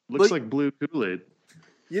it. Looks like blue Kool-Aid.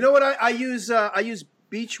 You know what I use? I use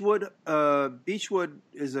Beechwood. Beechwood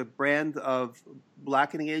is a brand of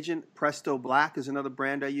blackening agent. Presto Black is another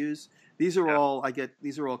brand I use. These are all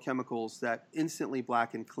These are all chemicals that instantly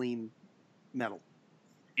blacken clean metal.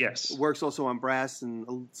 Yes. It works also on brass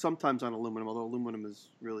and sometimes on aluminum, although aluminum is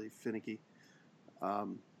really finicky.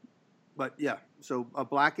 But yeah, so a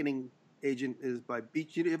blackening agent is by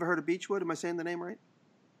Beech. You ever heard of Beechwood? Am I saying the name right?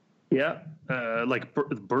 Yeah. Like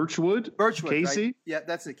Birchwood? Birchwood. Casey? Right? Yeah,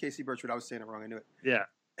 that's it. Casey Birchwood. I was saying it wrong. I knew it. Yeah.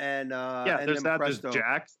 And and there's that. Presto. There's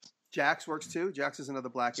Jax. Jax works too. Jax is another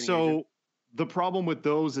blackening agent. The problem with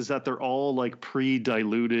those is that they're all like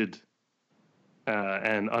pre-diluted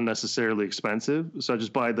and unnecessarily expensive. So I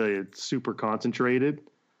just buy the super concentrated,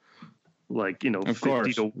 like,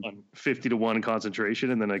 50 to 1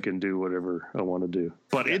 concentration, and then I can do whatever I want to do.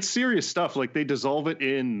 But it's serious stuff. Like, they dissolve it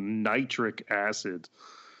in nitric acid,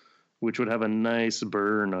 which would have a nice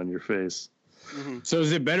burn on your face. Mm-hmm. So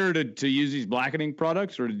is it better to use these blackening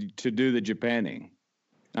products or to do the Japanning?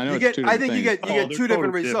 I know I think you get two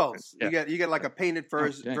different results. Yeah. You get like a painted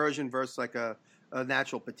version versus like a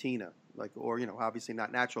natural patina, like, or obviously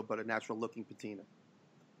not natural, but a natural looking patina.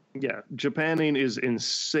 Yeah, Japanning is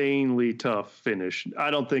insanely tough finish. I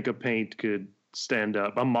don't think a paint could stand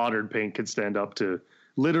up. A modern paint could stand up to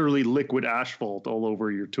literally liquid asphalt all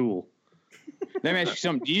over your tool. Let me ask you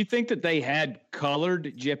something. Do you think that they had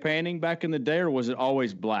colored Japanning back in the day, or was it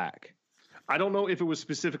always black? I don't know if it was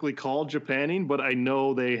specifically called Japanning, but I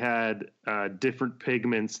know they had different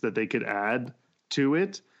pigments that they could add to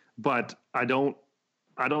it. But I don't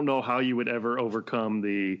know how you would ever overcome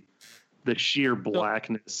the sheer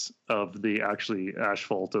blackness of the actually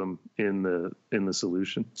asphaltum in the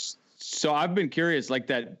solution. So I've been curious, like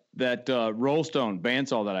that Rollstone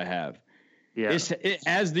bandsaw that I have. Yeah, it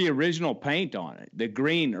has the original paint on it, the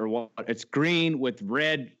green or what? It's green with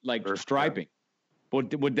red striping.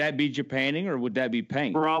 Would that be Japanning or would that be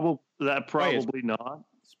paint? Probably not.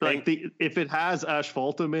 Like if it has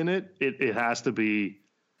asphaltum in it, it has to be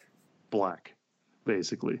black,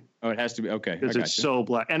 basically. Oh, it has to be, okay. Because it's so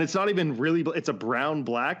black, and it's not even really. It's a brown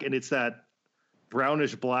black, and it's that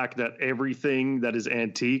brownish black that everything that is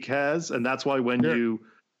antique has, and that's why when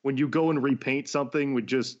you go and repaint something with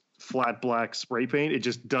just flat black spray paint, it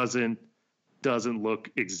just doesn't look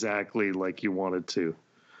exactly like you want it to.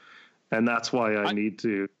 And that's why I need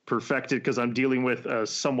to perfect it, because I'm dealing with a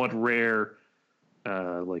somewhat rare,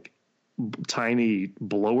 tiny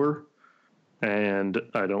blower, and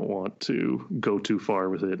I don't want to go too far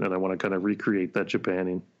with it, and I want to kind of recreate that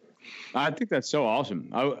Japanning. I think that's so awesome.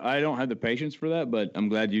 I don't have the patience for that, but I'm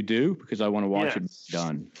glad you do, because I want to watch it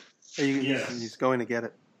done. He's going to get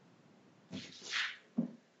it.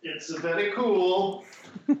 It's very cool.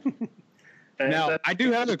 Now, I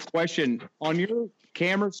do have a question. On your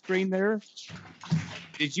camera screen there,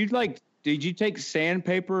 did you take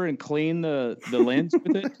sandpaper and clean the lens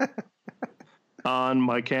with it? On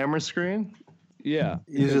my camera screen? Yeah.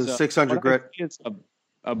 Uses 600 grit. It's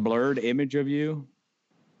a blurred image of you.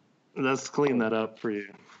 Let's clean that up for you.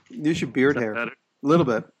 Use your beard hair. A little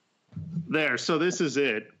bit. There. So this is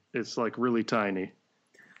it. It's like really tiny.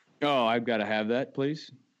 Oh, I've got to have that,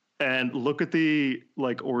 please. And look at the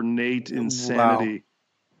ornate insanity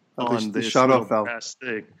on this brass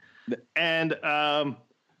thing. And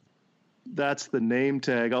that's the name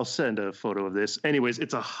tag. I'll send a photo of this. Anyways,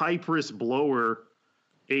 it's a Hypris blower,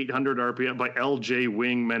 800 RPM by LJ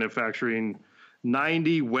Wing Manufacturing,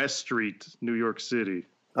 90 West Street, New York City.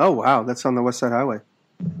 Oh, wow. That's on the West Side Highway.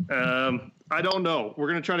 I don't know. We're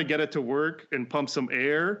going to try to get it to work and pump some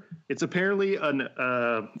air. It's apparently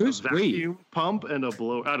a vacuum pump and a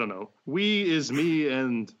blower. I don't know. We is me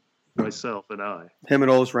and myself and I. Him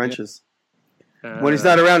and all his wrenches. When he's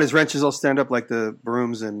not around, his wrenches all stand up like the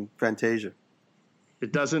brooms in Fantasia.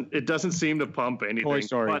 It doesn't seem to pump anything. Toy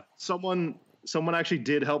Story. But someone actually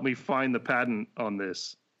did help me find the patent on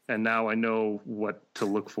this, and now I know what to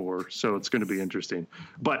look for. So it's going to be interesting.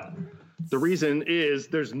 But the reason is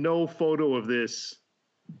there's no photo of this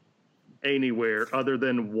anywhere other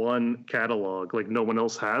than one catalog. Like, no one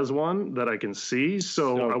else has one that I can see.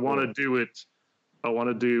 So I want to do it. I want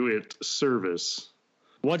to do it service.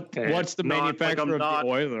 What's the manufacturer of the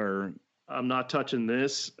oiler? I'm not touching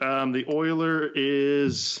this. The oiler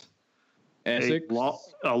is Essex?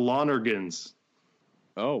 a Lonergan's.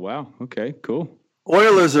 Oh, wow. Okay, cool.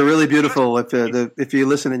 Oilers are really beautiful. If you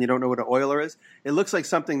listen and you don't know what an oiler is, it looks like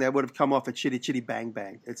something that would have come off a Chitty Chitty Bang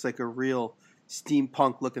Bang. It's like a real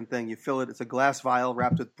steampunk looking thing. You fill it. It's a glass vial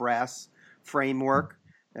wrapped with brass framework,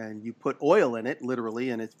 and you put oil in it,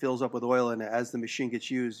 literally, and it fills up with oil. And as the machine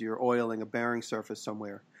gets used, you're oiling a bearing surface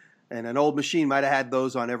somewhere. And an old machine might have had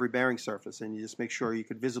those on every bearing surface, and you just make sure you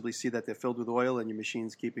could visibly see that they're filled with oil and your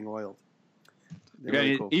machine's keeping oiled.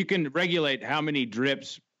 Really cool. You can regulate how many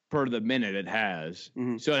drips per the minute it has.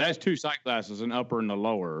 Mm-hmm. So it has two sight glasses, an upper and a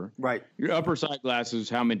lower. Right. Your upper sight glass is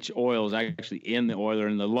how much oil is actually in the oiler,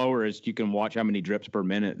 and the lower is you can watch how many drips per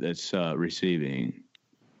minute that's receiving.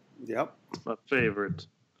 Yep. My favorite.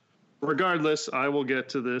 Regardless, I will get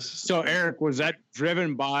to this. So, Eric, was that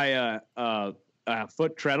driven by a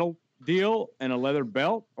foot treadle deal and a leather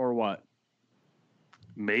belt, or what?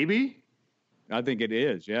 Maybe. I think it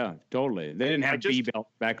is. Yeah, totally. They didn't have B-belt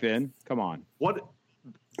back then. Come on. What?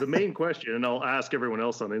 The main question, and I'll ask everyone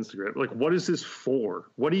else on Instagram, like, what is this for?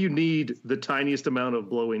 What do you need the tiniest amount of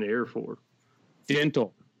blowing air for?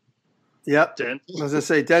 Dental. Yep. Dental? As I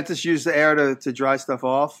say, dentists use the air to dry stuff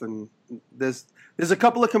off, and there's a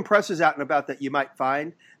couple of compressors out and about that you might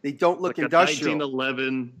find. They don't look like industrial. A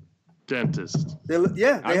 1911 dentist.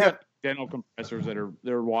 They have dental compressors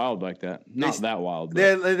they're wild like that. Not that wild.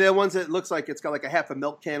 They're ones that looks like it's got like a half a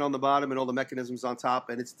milk can on the bottom and all the mechanisms on top,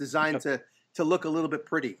 and it's designed to look a little bit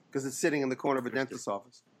pretty because it's sitting in the corner of a dentist's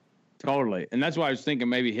office. Totally, and that's why I was thinking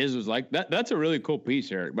maybe his was like that. That's a really cool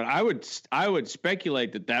piece, Eric. But I would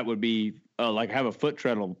speculate that would be like have a foot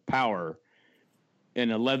treadle power in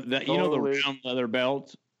a leather. That, you know, the round leather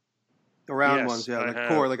belts. The round ones, yeah, like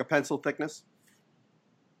core, like a pencil thickness.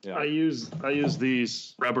 Yeah. I use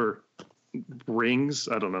these rubber rings.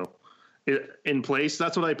 I don't know, in place.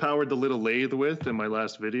 That's what I powered the little lathe with in my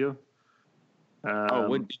last video.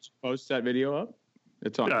 When did you post that video up?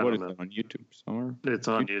 It's on. What is it on YouTube somewhere? It's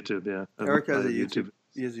on YouTube. Yeah. Eric has a YouTube.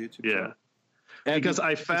 He has a YouTube. Yeah. Because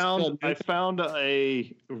I found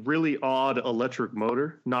a really odd electric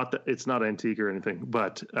motor. Not that it's not antique or anything,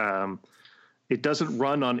 but it doesn't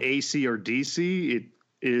run on AC or DC. It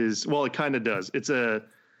is, well, it kind of does. It's a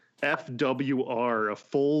FWR, a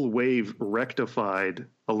full wave rectified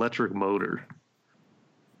electric motor,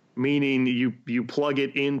 meaning you plug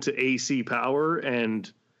it into AC power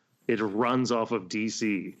and it runs off of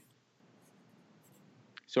DC.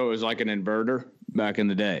 So it was like an inverter back in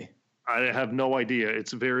the day. I have no idea.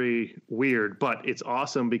 It's very weird, but it's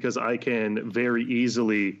awesome because I can very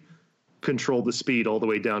easily control the speed all the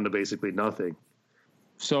way down to basically nothing.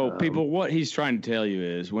 So people, what he's trying to tell you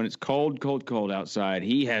is when it's cold outside,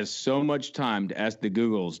 he has so much time to ask the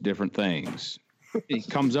Googles different things. He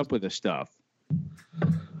comes up with this stuff.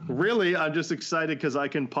 Really, I'm just excited because I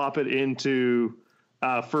can pop it into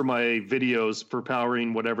for my videos for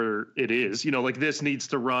powering whatever it is. You know, like this needs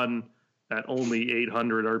to run at only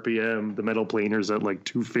 800 RPM. The metal planer's at like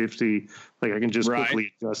 250. Like I can just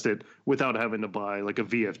quickly adjust it without having to buy like a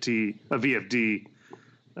VFD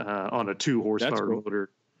on a 2 horsepower motor.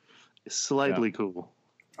 It's slightly cool.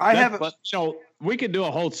 So we could do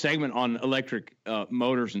a whole segment on electric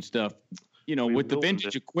motors and stuff. You know, with the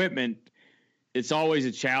vintage equipment, it's always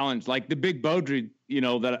a challenge. Like the big Beaudry, you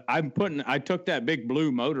know, that I took that big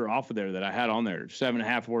blue motor off of there that I had on there,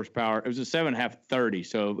 7.5 horsepower. It was a 7.5 30,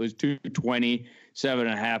 so it was 220,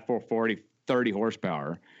 7.5, 440, 30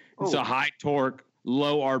 horsepower. It's a high torque,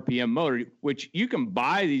 low RPM motor, which you can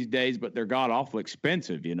buy these days, but they're god awful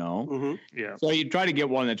expensive, you know? Mm-hmm. Yeah. So you try to get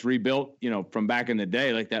one that's rebuilt, you know, from back in the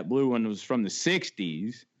day, like that blue one was from the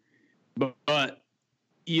 60s. But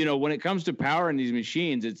you know, when it comes to powering these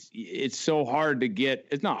machines, it's so hard to get.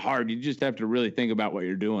 It's not hard. You just have to really think about what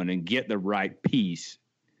you're doing and get the right piece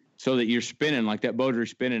so that you're spinning like that Beaudry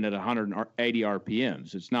spinning at 180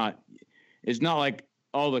 RPMs. It's not like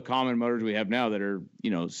all the common motors we have now that are,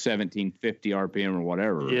 you know, 1750 RPM or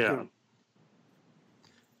whatever. Yeah.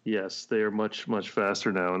 Yes, they are much, much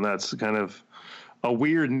faster now. And that's kind of a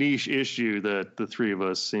weird niche issue that the three of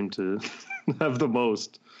us seem to have the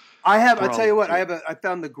most. I tell you what, I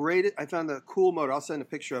found the cool motor. I'll send a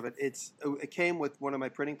picture of it. It came with one of my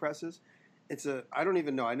printing presses. I don't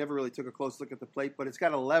even know. I never really took a close look at the plate, but it's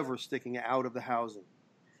got a lever sticking out of the housing.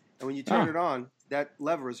 And when you turn it on, that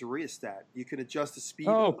lever is a rheostat. You can adjust the speed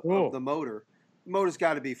of the motor. The motor's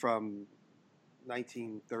got to be from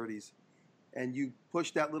 1930s. And you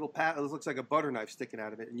push that little pad, it looks like a butter knife sticking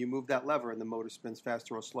out of it, and you move that lever and the motor spins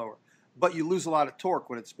faster or slower. But you lose a lot of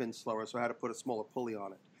torque when it spins slower, so I had to put a smaller pulley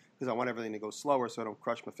on it, because I want everything to go slower so I don't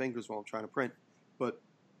crush my fingers while I'm trying to print. But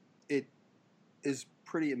it is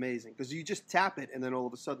pretty amazing because you just tap it and then all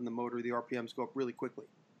of a sudden the RPMs go up really quickly.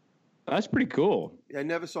 That's pretty cool. Yeah, I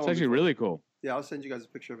never saw it. It's actually really cool. Yeah, I'll send you guys a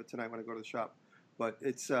picture of it tonight when I go to the shop. But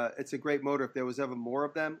it's a great motor. If there was ever more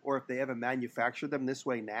of them, or if they ever manufactured them this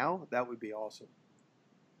way now, that would be awesome.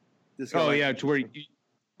 It's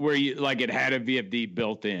where you like it had a VFD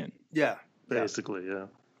built in. Yeah, basically, yeah.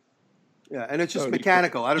 Yeah, and it's just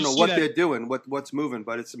mechanical. I don't know what they're doing, what's moving,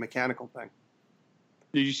 but it's a mechanical thing.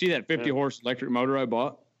 Did you see that 50-horse electric motor I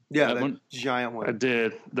bought? Yeah, that giant one. I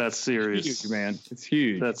did. That's serious. It's huge, man. It's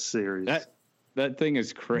huge. That's serious. That thing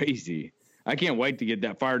is crazy. I can't wait to get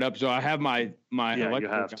that fired up. So I have my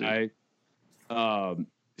electrical guy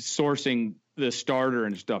sourcing the starter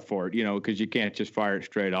and stuff for it, because you can't just fire it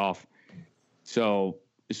straight off. So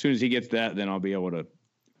as soon as he gets that, then I'll be able to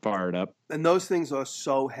fire it up. And those things are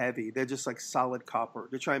so heavy. They're just like solid copper.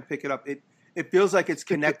 To try and pick it up, it feels like it's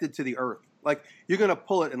connected to the earth. Like you're going to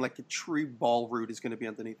pull it and like a tree ball root is going to be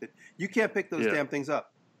underneath it. You can't pick those damn things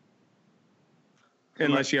up.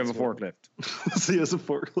 Unless you have a forklift. He has a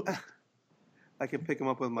forklift. I can pick them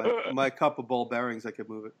up with my cup of ball bearings. I could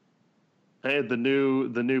move it. Hey, the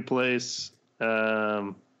new place,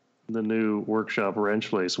 the new workshop wrench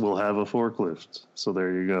place will have a forklift. So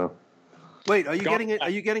there you go. Wait, are you getting it? Are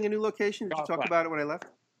you getting a new location? Did you talk about it when I left?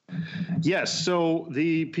 Yes. So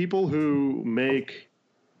the people who make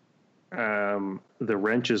the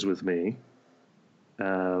wrenches with me,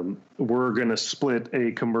 we're going to split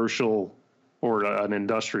a commercial or an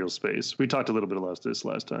industrial space. We talked a little bit about this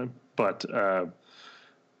last time, but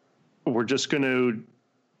we're just going to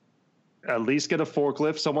at least get a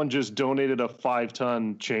forklift. Someone just donated a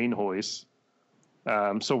 5-ton chain hoist.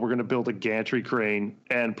 So we're going to build a gantry crane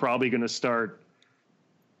and probably going to start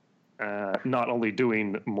not only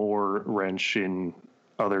doing more wrench in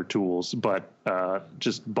other tools, but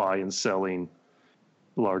just buy and selling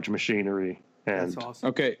large machinery. And that's awesome.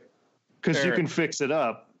 Okay. Because you can fix it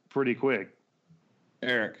up pretty quick.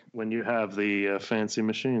 Eric. When you have the fancy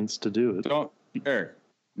machines to do it. Eric.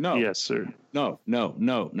 No. Yes, sir. No.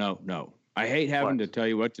 I hate having to tell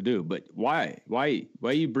you what to do, but why? Why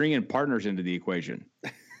are you bringing partners into the equation?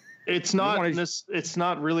 It's not it's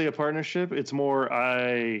not really a partnership. It's more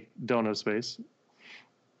I don't have space.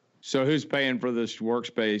 So who's paying for this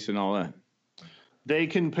workspace and all that? They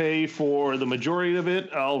can pay for the majority of it.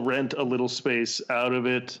 I'll rent a little space out of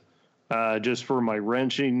it just for my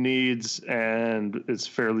wrenching needs, and it's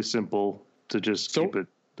fairly simple to just keep it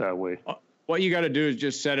that way. What you got to do is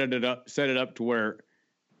just set it up to where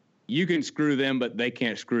you can screw them, but they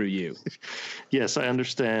can't screw you. Yes, I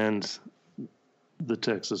understand the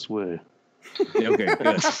Texas way. Okay,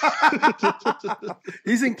 good.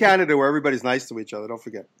 He's in Canada where everybody's nice to each other. Don't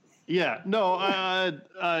forget. Yeah, no, I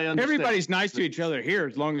understand. Everybody's nice to each other here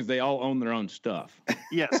as long as they all own their own stuff.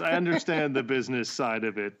 Yes, I understand the business side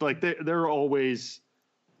of it. Like they're always,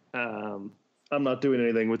 I'm not doing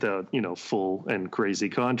anything without, full and crazy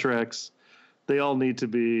contracts. They all need to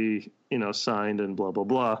be, signed and blah, blah,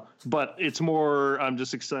 blah. But it's more, I'm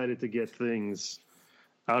just excited to get things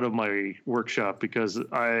out of my workshop because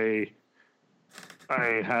I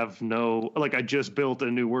have I just built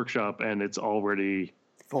a new workshop and it's already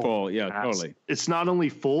full. Yeah, totally. It's not only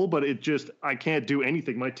full, but I can't do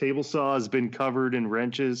anything. My table saw has been covered in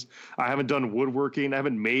wrenches. I haven't done woodworking. I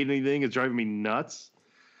haven't made anything. It's driving me nuts.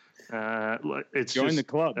 Join the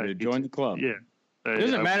club, dude. Join the club. Yeah. It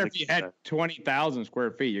doesn't matter if you had 20,000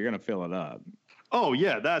 square feet, you're going to fill it up. Oh,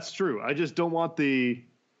 yeah, that's true. I just don't want you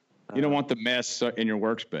don't want the mess in your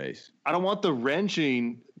workspace. I don't want the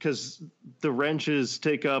wrenching because the wrenches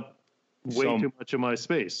take up way too much of my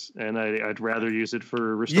space, and I'd rather use it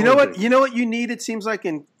for restoring. You know what you need, it seems like,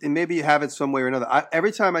 and maybe you have it some way or another.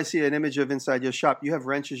 Every time I see an image of inside your shop, you have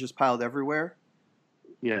wrenches just piled everywhere.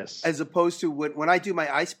 Yes. As opposed to when I do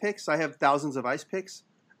my ice picks, I have thousands of ice picks.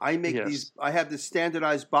 I make these. I have this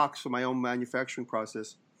standardized box for my own manufacturing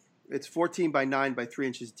process. It's 14 by 9 by 3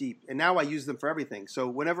 inches deep, and now I use them for everything. So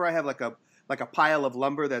whenever I have like a pile of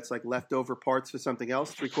lumber that's like leftover parts for something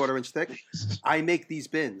else, 3/4 inch thick, I make these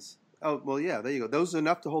bins. Oh well, yeah, there you go. Those are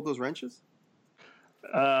enough to hold those wrenches?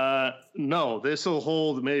 No, this will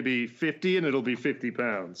hold maybe 50, and it'll be 50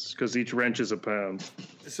 pounds because each wrench is a pound.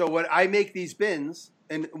 So when I make these bins,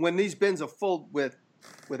 and when these bins are full with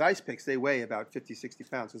ice picks, they weigh about 50, 60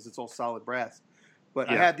 pounds because it's all solid brass. But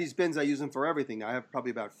I have these bins, I use them for everything. Now I have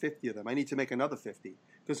probably about 50 of them. I need to make another 50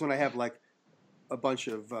 because when I have like a bunch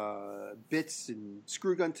of bits and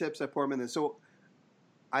screw gun tips, I pour them in there. So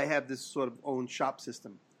I have this sort of own shop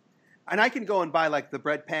system. And I can go and buy like the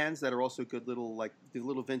bread pans that are also good little, like the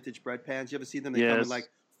little vintage bread pans. You ever see them? They come in like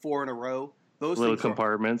 4 in a row. Those little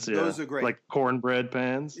compartments, those are great. Like cornbread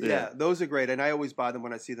pans. Yeah, those are great. And I always buy them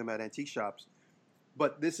when I see them at antique shops.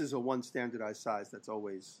 But this is a one standardized size that's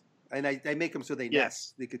always, and I make them so they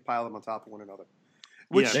nest. They could pile them on top of one another.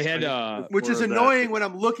 Which they had, which is annoying when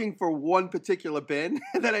I'm looking for one particular bin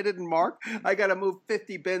that I didn't mark. I got to move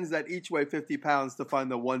 50 bins that each weigh 50 pounds to find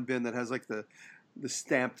the one bin that has like the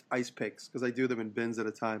stamped ice picks because I do them in bins at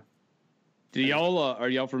a time. Are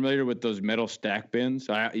y'all familiar with those metal stack bins?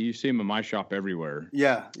 You see them in my shop everywhere.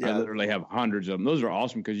 Yeah. I literally have hundreds of them. Those are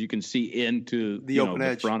awesome because you can see into the open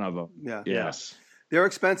edge. front of them. Yeah. Yes. They're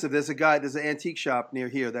expensive. There's an antique shop near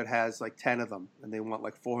here that has like 10 of them, and they want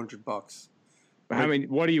like $400. I mean,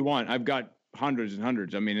 what do you want? I've got hundreds and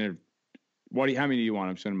hundreds. I mean, how many do you want?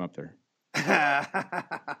 I'm sending them up there.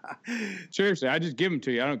 Seriously, I just give them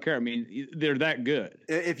to you. I don't care. I mean, they're that good.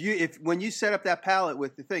 When you set up that pallet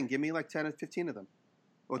with the thing, give me like 10 or 15 of them.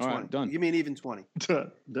 Or 20. Right, done. Give me an even 20.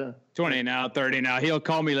 20 now, 30 now. He'll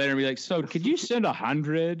call me later and be like, so could you send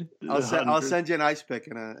 100? I'll send you an ice pick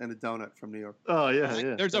and a donut from New York. Oh,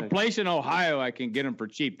 yeah. There's a place in Ohio I can get them for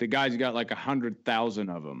cheap. The guy's got like 100,000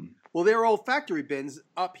 of them. Well, they're old factory bins.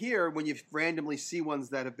 Up here, when you randomly see ones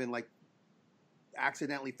that have been like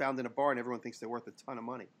accidentally found in a barn, everyone thinks they're worth a ton of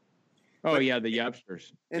money. Oh, yeah, the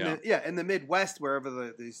Yupsters. In the Midwest,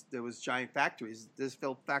 wherever there was giant factories, there's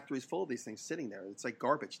factories full of these things sitting there. It's like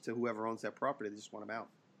garbage to whoever owns that property. They just want them out.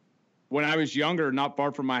 When I was younger, not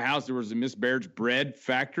far from my house, there was a Miss Baird's bread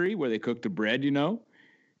factory where they cooked the bread,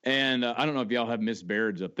 And I don't know if y'all have Miss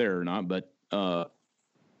Baird's up there or not, but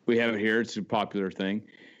we have it here. It's a popular thing.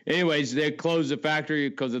 Anyways, they closed the factory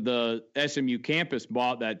because of the SMU campus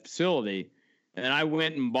bought that facility. And I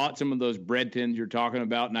went and bought some of those bread tins you're talking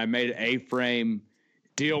about, and I made an A-frame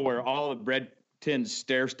deal where all the bread tins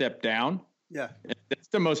stair-step down. Yeah. And that's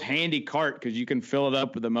the most handy cart because you can fill it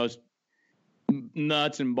up with the most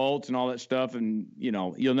nuts and bolts and all that stuff, and,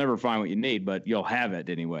 you'll never find what you need, but you'll have it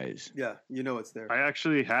anyways. Yeah, it's there. I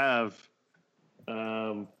actually have,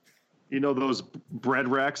 those bread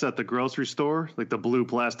racks at the grocery store, like the blue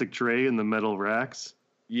plastic tray and the metal racks?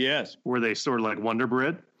 Yes. Where they store like Wonder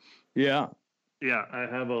Bread? Yeah. Yeah, I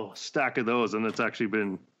have a stack of those, and it's actually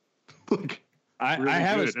been like I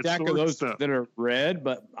have a stack of those that are red,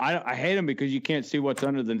 but I hate them because you can't see what's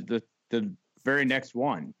under the very next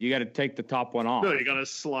one. You got to take the top one off. No, you got to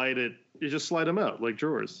slide it. You just slide them out like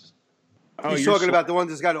drawers. Oh, you're talking about the ones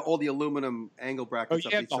that's got all the aluminum angle brackets. Oh,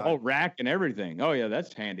 you have the whole rack and everything. Oh, yeah,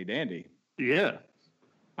 that's handy dandy. Yeah.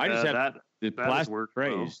 I just have the plastic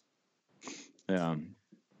trays. Yeah.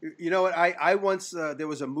 You know what? I once there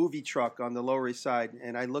was a movie truck on the Lower East Side,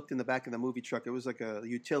 and I looked in the back of the movie truck. It was like a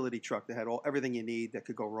utility truck that had everything you need that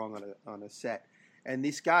could go wrong on a set. And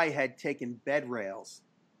this guy had taken bed rails.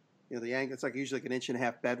 The angle, it's like usually like 1.5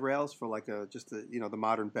 inch bed rails for like the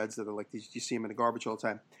modern beds that are like these. You see them in the garbage all the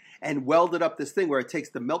time, and welded up this thing where it takes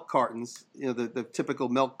the milk cartons, the typical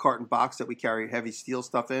milk carton box that we carry heavy steel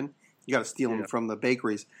stuff in. You got to steal them from the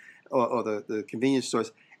bakeries or the convenience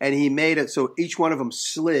stores. And he made it so each one of them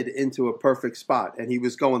slid into a perfect spot. And he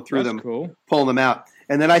was going through them, pulling them out.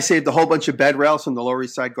 And then I saved a whole bunch of bed rails from the Lower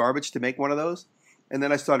East Side garbage to make one of those. And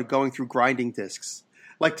then I started going through grinding discs.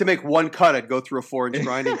 Like to make one cut, I'd go through a 4-inch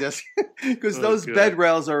grinding disc. Because those bed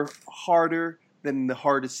rails are harder than the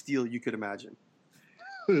hardest steel you could imagine.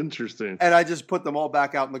 Interesting. And I just put them all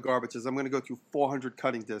back out in the garbage. I'm going to go through 400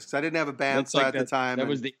 cutting discs. I didn't have a bandsaw at the time.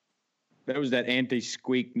 That was that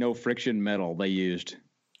anti-squeak, no friction metal they used.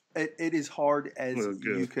 It is hard as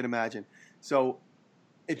you can imagine. So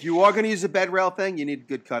if you are going to use a bed rail thing, you need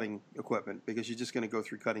good cutting equipment because you're just going to go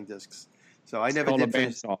through cutting discs. So I never did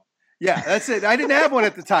finish. Yeah, that's it. I didn't have one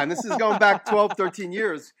at the time. This is going back 12, 13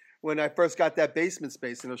 years when I first got that basement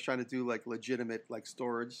space and I was trying to do like legitimate like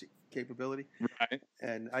storage capability. Right.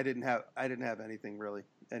 And I didn't have anything really.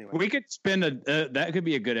 Anyway, we could spend that could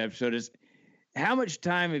be a good episode. Is how much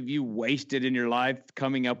time have you wasted in your life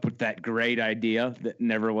coming up with that great idea that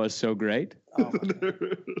never was so great? Oh,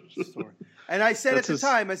 and I said at the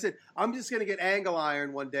time, I said, I'm just going to get angle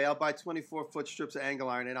iron one day. I'll buy 24-foot strips of angle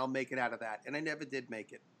iron and I'll make it out of that. And I never did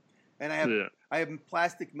make it. And I have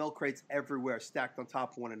plastic milk crates everywhere stacked on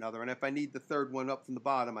top of one another. And if I need the third one up from the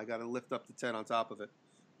bottom, I got to lift up the 10 on top of it.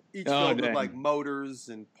 Each filled with like motors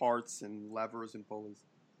and parts and levers and pulleys.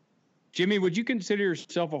 Jimmy, would you consider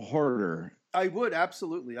yourself a hoarder? I would,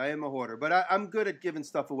 absolutely. I am a hoarder, but I'm good at giving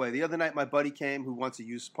stuff away. The other night, my buddy came who wants to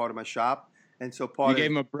use part of my shop, and so you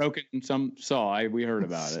gave him a broken saw. We heard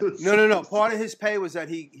about it. No. Part of his pay was that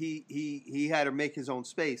he had to make his own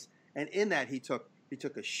space, and in that he took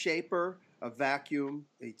a shaper, a vacuum.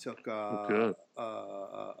 He took I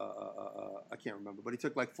can't remember, but he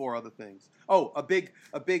took like 4 other things. Oh, a big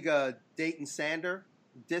Dayton sander,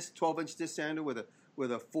 12-inch disc sander with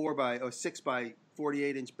a 6 by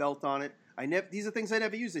 48-inch belt on it. These are things I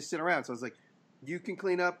never use. They sit around. So I was like, you can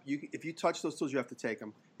clean up. If you touch those tools, you have to take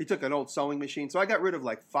them. He took an old sewing machine. So I got rid of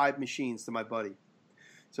like 5 machines to my buddy.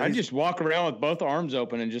 So I just walk around with both arms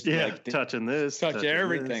open and just touching this, touch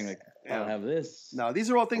everything. This. I'll have this. No, these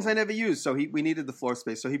are all things I never use. So we needed the floor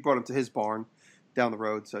space. So he brought them to his barn down the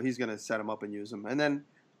road. So he's going to set them up and use them. And then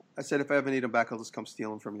I said, if I ever need them back, I'll just come steal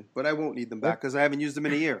them from you. But I won't need them back because I haven't used them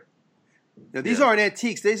in a year. Now, these aren't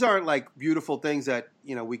antiques. These aren't like beautiful things that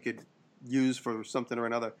we could used for something or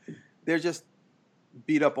another. They're just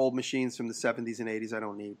beat up old machines from the 70s and 80s I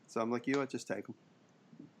don't need. So I'm like you, I just take them.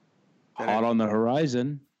 Hot on the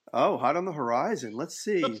horizon. Oh, hot on the horizon. Let's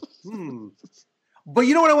see. But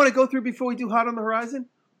you know what I want to go through before we do hot on the horizon?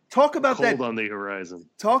 Talk about Cold that on the horizon.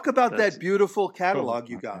 Talk about that beautiful catalog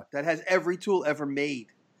you got that has every tool ever made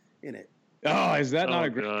in it. Oh, is that not a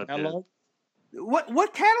great catalog?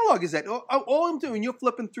 What catalog is that? All I'm doing, you're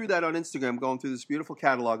flipping through that on Instagram, going through this beautiful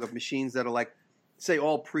catalog of machines that are like, say,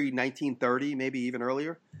 all pre-1930, maybe even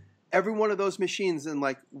earlier. Every one of those machines, and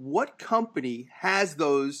like, what company has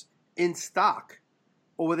those in stock,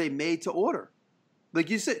 or were they made to order? Like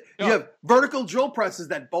you said, you have vertical drill presses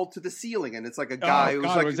that bolt to the ceiling, and it's like a guy who's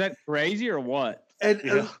like, was that crazy or what?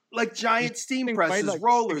 And like giant steam presses, like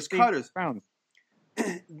rollers, cutters. Pounds.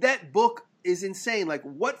 That book is insane. Like,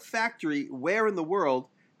 what factory, where in the world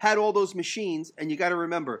had all those machines? And you got to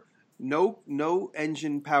remember, no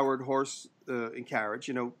engine powered horse and carriage.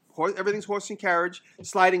 You know, everything's horse and carriage,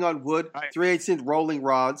 sliding on wood, 3/8" rolling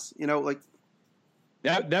rods. You know, like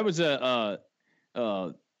that was a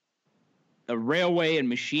railway and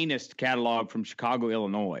machinist catalog from Chicago,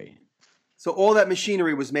 Illinois. So all that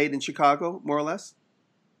machinery was made in Chicago, more or less?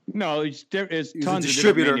 No, it's tons a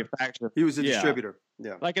distributor. of different manufacturers. He was a distributor.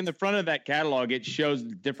 Yeah. Like in the front of that catalog, it shows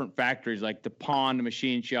the different factories, like the Pond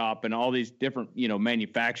Machine Shop and all these different,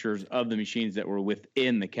 manufacturers of the machines that were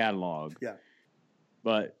within the catalog. Yeah.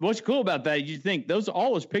 But what's cool about that, you think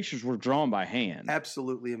all those pictures were drawn by hand.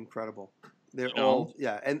 Absolutely incredible. They're all,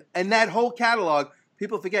 and that whole catalog,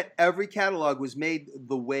 people forget every catalog was made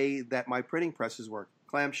the way that my printing presses work,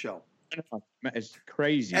 clamshell. It's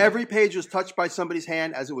crazy. Every page was touched by somebody's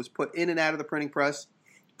hand as it was put in and out of the printing press,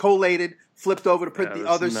 collated, flipped over to print the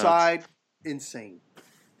other side. Insane.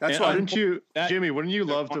 That's why. Jimmy, wouldn't you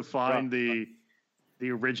love to find the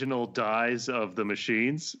original dies of the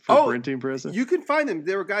machines for printing presses? You can find them.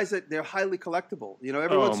 There are guys they're highly collectible.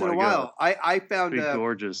 Every once in a while, I found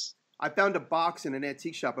gorgeous. I found a box in an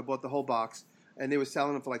antique shop. I bought the whole box, and they were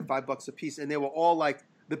selling them for like $5 a piece, and they were all like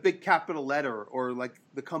the big capital letter or like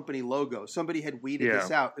the company logo. Somebody had weeded this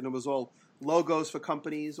out, and it was all logos for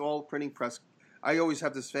companies, all printing press. I always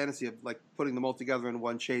have this fantasy of like putting them all together in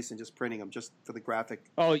one chase and just printing them just for the graphic.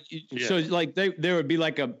 Oh, so like there would be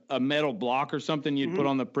like a metal block or something you'd put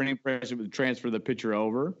on the printing press. It would transfer the picture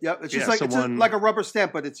over. Yep, it's just like a rubber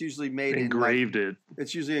stamp, but it's usually made engraved.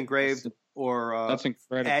 It's usually engraved or that's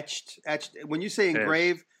incredible. Etched. When you say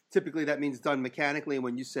engraved, typically that means done mechanically, and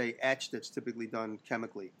when you say etched, it's typically done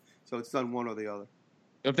chemically. So it's done one or the other.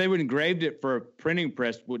 If they would engraved it for a printing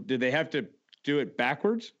press, did they have to do it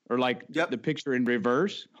backwards or like the picture in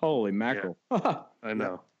reverse? Holy mackerel! Yeah. I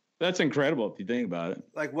know. That's incredible if you think about it.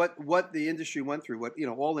 Like what the industry went through, what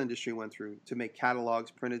all industry went through to make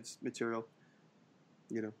catalogs, printed material.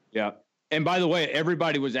 Yeah. And by the way,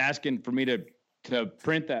 everybody was asking for me to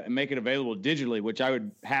print that and make it available digitally, which I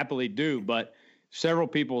would happily do, but several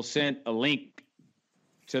people sent a link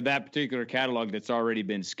to that particular catalog that's already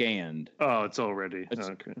been scanned. Oh, it's already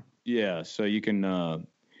okay. Yeah, so you can.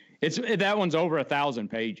 That one's over 1,000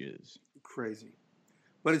 pages. Crazy,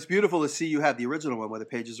 but it's beautiful to see you have the original one where the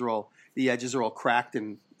edges are all cracked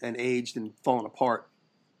and aged and falling apart.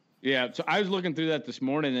 Yeah, so I was looking through that this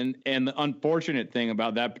morning, and the unfortunate thing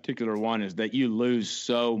about that particular one is that you lose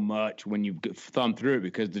so much when you thumb through it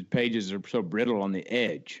because the pages are so brittle on the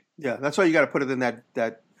edge. Yeah, that's why you got to put it in that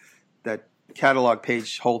catalog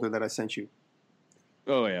page holder that I sent you.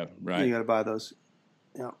 Oh yeah, right. You got to buy those.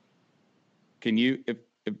 Yeah. Can you,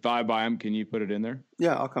 if I buy them, can you put it in there?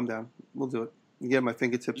 Yeah, I'll come down. We'll do it. You get my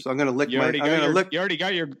fingertips. I'm gonna lick You already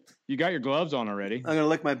got your gloves on already. I'm gonna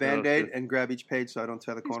lick my Band-Aid and grab each page so I don't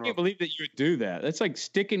tear the corner off. I can't believe that you would do that. That's like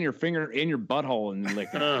sticking your finger in your butthole and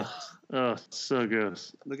licking it. Oh, so good.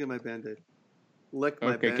 Look at my Band-Aid. Lick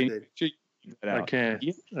my Band-Aid. I can't.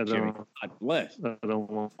 I don't. God bless. I don't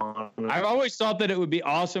want it. I've always thought that it would be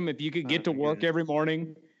awesome if you could get to work every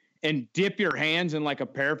morning and dip your hands in like a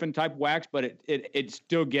paraffin type wax, but it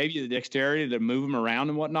still gave you the dexterity to move them around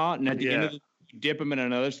and whatnot. And at the end of you dip them in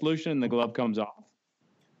another solution and the glove comes off.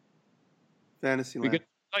 Fantasyland. Because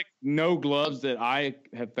like no gloves that I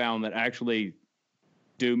have found that actually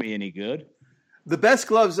do me any good. The best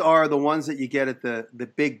gloves are the ones that you get at the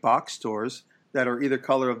big box stores that are either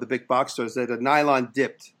color of the big box stores that are nylon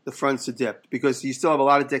dipped. The fronts are dipped because you still have a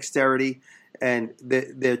lot of dexterity and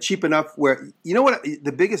they're cheap enough where, you know what,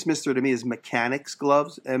 the biggest mystery to me is mechanics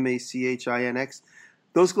gloves, MACHINX.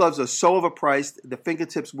 Those gloves are so overpriced. The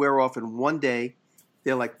fingertips wear off in one day.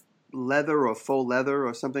 They're like leather or faux leather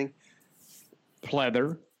or something.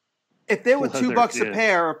 Pleather. If they were $2 a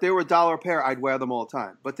pair, if they were $1 a pair, I'd wear them all the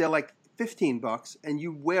time. But they're like $15, and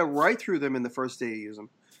you wear right through them in the first day you use them.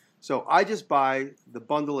 So I just buy the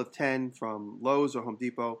bundle of 10 from Lowe's or Home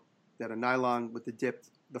Depot that are nylon with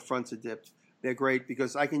the fronts are dipped. They're great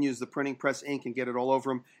because I can use the printing press ink and get it all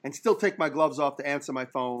over them and still take my gloves off to answer my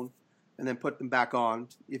phone and then put them back on.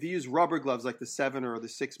 If you use rubber gloves like the 7 or the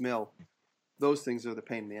 6 mil, those things are the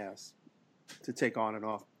pain in the ass to take on and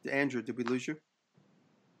off. Andrew, did we lose you?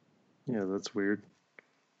 Yeah, that's weird.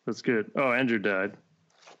 That's good. Oh, Andrew died.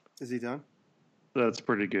 Is he done? That's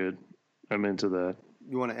pretty good. I'm into that.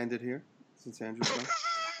 You want to end it here since Andrew's done?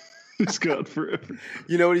 He's gone forever.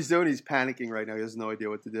 You know what he's doing? He's panicking right now. He has no idea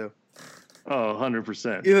what to do. Oh,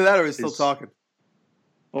 100%. Either that or he's still talking.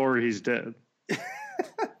 Or he's dead.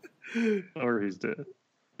 Or he's dead.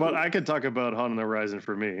 But I could talk about Hunt on the Horizon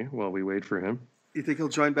for me while we wait for him. You think he'll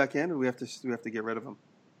join back in, or we have to get rid of him?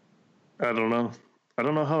 I don't know. I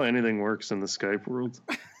don't know how anything works in the Skype world.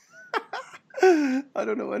 I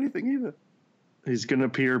don't know anything either. He's going to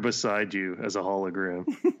appear beside you as a hologram.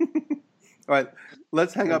 All right,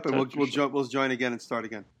 let's hang up and we'll join again and start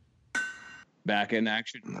again. Back in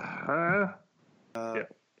action. Yeah.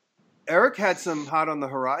 Eric had some Hot on the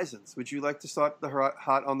Horizons. Would you like to start the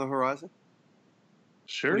Hot on the Horizon?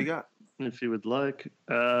 Sure. What do you got? If you would like.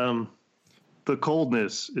 The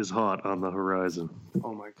coldness is hot on the horizon.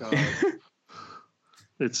 Oh, my God.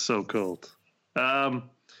 It's so cold.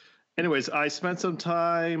 Anyways, I spent some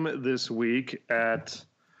time this week at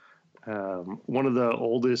one of the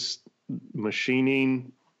oldest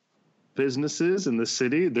machining businesses in the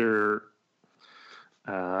city. They're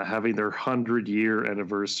having their 100-year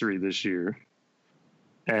anniversary this year,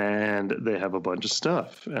 and they have a bunch of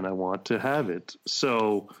stuff, and I want to have it.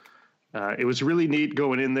 So it was really neat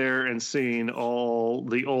going in there and seeing all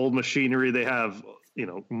the old machinery. They have,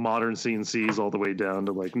 modern CNCs all the way down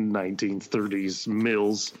to like 1930s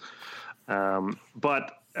mills.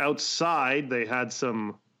 But outside they had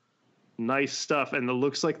some nice stuff, and it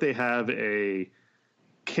looks like they have a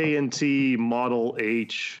K&T Model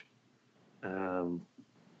H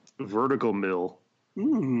vertical mill,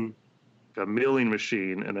 a milling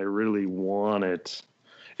machine, and I really want it.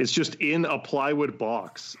 It's just in a plywood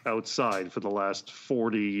box outside for the last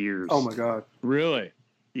 40 years. Oh my God. Really?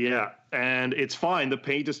 Yeah, and it's fine. The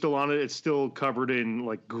paint is still on it. It's still covered in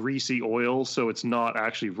like greasy oil, so it's not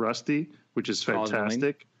actually rusty, which is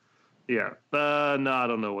fantastic. Yeah. No, I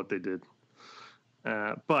don't know what they did.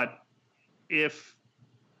 But if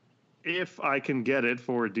I can get it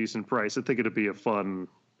for a decent price, I think it'd be a fun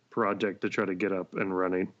project to try to get up and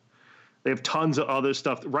running. They have tons of other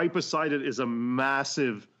stuff. Right beside it is a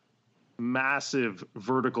massive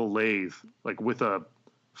vertical lathe, like with a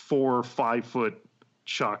 4 or 5 foot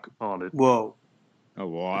chuck on it. Whoa. Oh,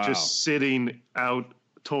 wow. Just sitting out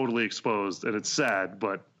totally exposed, and it's sad,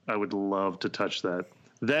 but I would love to touch that.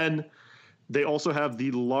 Then they also have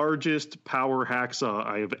the largest power hacksaw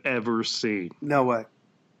I have ever seen. No way.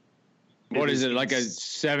 What is it, like a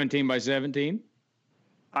 17 by 17?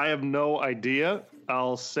 I have no idea.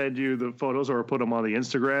 I'll send you the photos or put them on the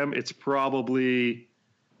Instagram. It's probably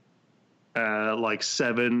like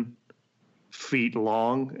 7 feet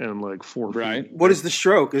long and like 4 feet. What is the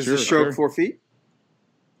stroke? Is the stroke 4 feet?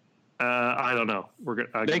 I don't know.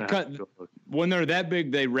 They cut when they're that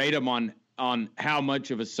big. They rate them on how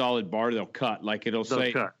much of a solid bar they'll cut. Like they'll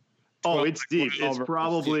say, cut. Oh, it's deep. It's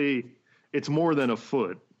probably it's more than a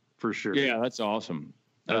foot for sure. Yeah, that's awesome.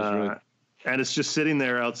 That was really. And it's just sitting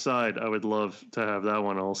there outside. I would love to have that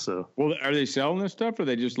one also. Well, are they selling this stuff, or are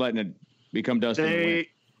they just letting it become dust in the wind?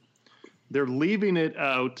 They're leaving it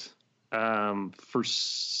out for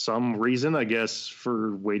some reason, I guess,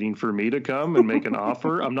 for waiting for me to come and make an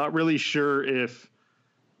offer. I'm not really sure if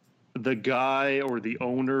the guy or the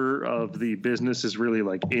owner of the business is really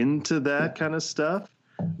like into that kind of stuff.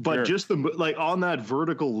 But just like on that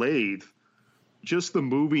vertical lathe, just the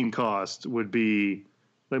moving cost would be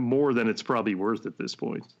like more than it's probably worth at this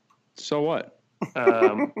point. So what?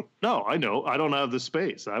 No, I know. I don't have the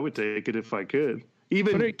space. I would take it if I could.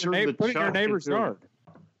 Even put it in your neighbor's yard.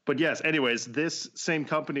 But yes, anyways, this same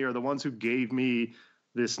company are the ones who gave me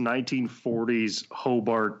this 1940s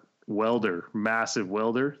Hobart welder, massive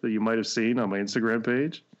welder that you might have seen on my Instagram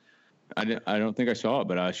page. I don't think I saw it,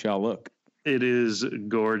 but I shall look. It is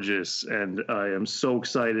gorgeous, and I am so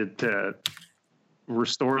excited to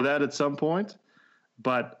restore that at some point.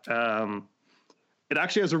 But it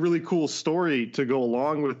actually has a really cool story to go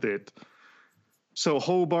along with it. So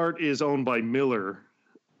Hobart is owned by Miller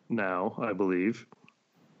now, I believe.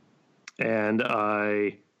 And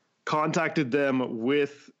I contacted them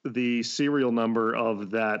with the serial number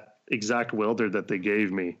of that exact welder that they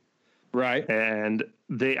gave me. Right. And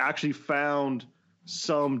they actually found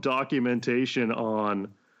some documentation on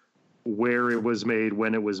where it was made,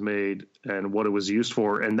 when it was made, and what it was used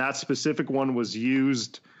for. And that specific one was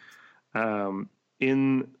used in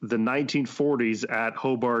the 1940s at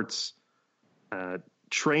Hobart's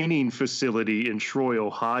training facility in Troy,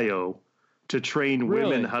 Ohio, to train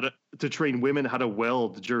women how to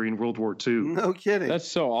weld during World War II. No kidding. That's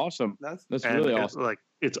so awesome. That's really awesome.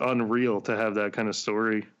 It's unreal to have that kind of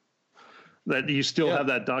story. That you still have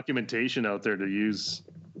that documentation out there to use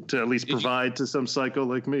to at least provide to some psycho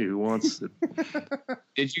like me who wants it.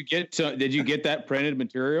 Did you get that printed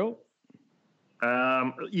material?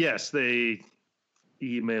 Yes, they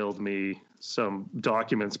emailed me some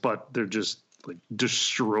documents, but they're just like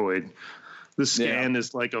destroyed. The scan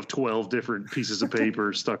is like of 12 different pieces of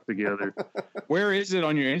paper stuck together. Where is it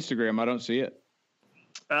on your Instagram? I don't see it.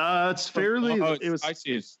 It's fairly. I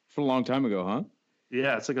see it from a long time ago, huh?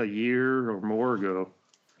 Yeah, it's like a year or more ago.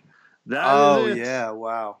 Yeah,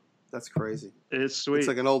 wow, that's crazy. It's sweet. It's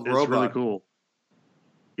like an old robot. It's really cool.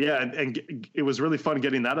 Yeah, and it was really fun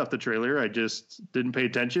getting that off the trailer. I just didn't pay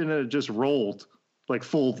attention, and it just rolled like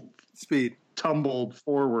full speed, tumbled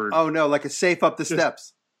forward. Oh no, like a safe up the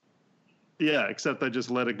steps. Yeah, except I just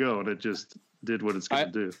let it go, and it just did what it's going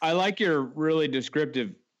to do. I like your really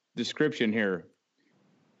descriptive description here.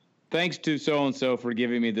 Thanks to so-and-so for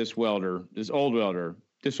giving me this old welder.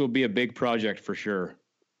 This will be a big project for sure.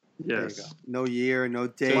 Yes. No year, no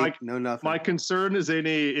date, no nothing. My concern is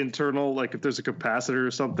any internal, like if there's a capacitor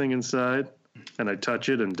or something inside and I touch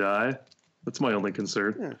it and die. That's my only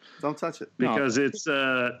concern. Yeah, don't touch it. Because it's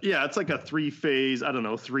like a 3-phase,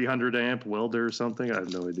 300 amp welder or something. I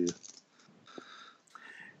have no idea.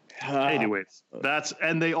 Anyways,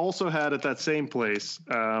 and they also had at that same place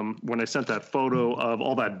when I sent that photo of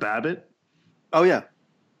all that Babbitt. Oh yeah.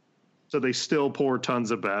 So they still pour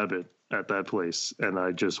tons of Babbitt at that place, and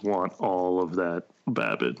I just want all of that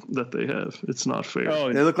Babbitt that they have. It's not fair.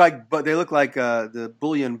 Oh, they look like the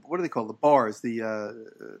bullion. What do they call the bars?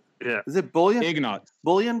 Is it bullion? Ignatz.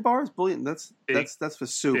 Bullion bars. Bullion. That's for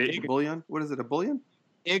soup. Bullion. What is it? A bullion?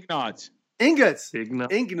 Ignatz. Ingots.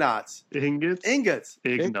 Ignatz. You can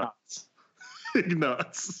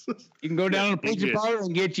go down to the pizza parlor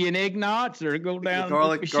and get you an Ignatz, or go down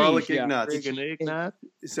garlic Ignatz. Ignatz.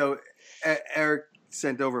 So Eric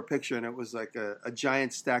sent over a picture, and it was like a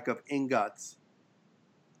giant stack of ingots,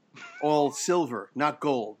 all silver, not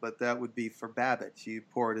gold, but that would be for Babbitt. You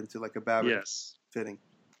pour it into like a Babbitt fitting.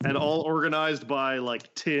 And all organized by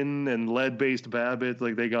like tin and lead-based Babbitt.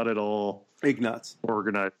 Like they got it all Ignatz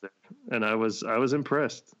organized there. And I was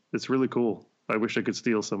impressed. It's really cool. I wish I could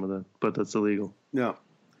steal some of that, but that's illegal. No.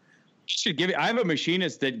 I have a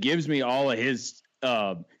machinist that gives me all of his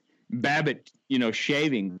Babbitt,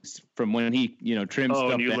 shavings from when he, trims stuff.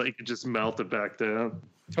 Oh, and you can just melt it back down.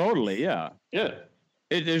 Totally, yeah. Yeah.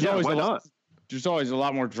 There's always a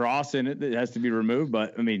lot more dross in it that has to be removed,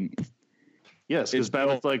 but I mean, yes, because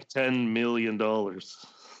Babbitt's like $10 million.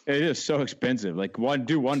 It is so expensive. Like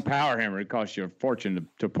one power hammer, it costs you a fortune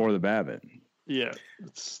to pour the Babbitt. Yeah,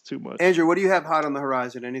 it's too much. Andrew, what do you have hot on the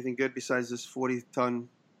horizon? Anything good besides this 40-ton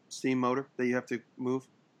steam motor that you have to move?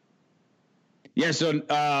 Yeah, so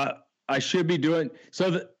I should be doing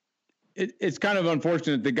so. It's kind of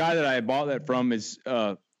unfortunate. The guy that I bought that from is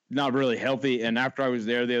not really healthy, and after I was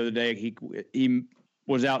there the other day, he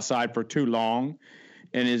was outside for too long,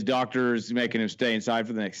 and his doctor is making him stay inside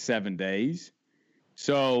for the next 7 days.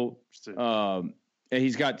 So, and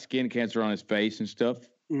he's got skin cancer on his face and stuff.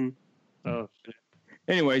 Mm-hmm. Oh, shit.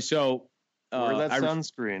 Anyway, so wear that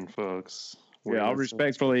sunscreen, folks. I'll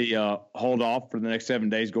respectfully hold off for the next 7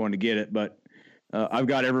 days going to get it, but I've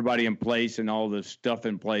got everybody in place and all the stuff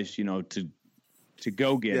in place, to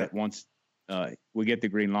go get it once we get the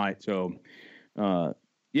green light. So, I'm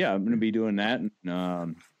going to be doing that.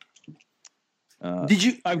 Did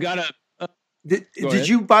you? I've got a. Did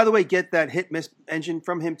you, by the way, get that hit-miss engine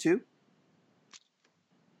from him too?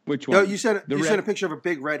 Which one? No, you sent a picture of a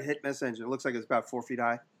big red hit-miss engine. It looks like it's about 4 feet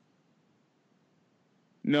high.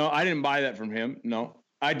 No, I didn't buy that from him. No,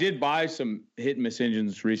 I did buy some hit-miss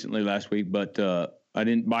engines recently last week, but I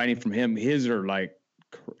didn't buy any from him. His are like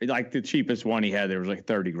the cheapest one he had there was like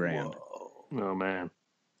 $30,000. Whoa. Oh man!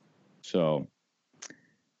 So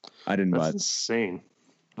I didn't buy it. That's insane.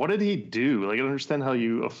 What did he do? Like, I don't understand how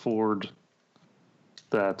you afford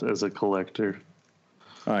that as a collector.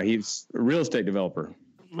 He's a real estate developer.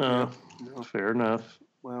 No, fair enough.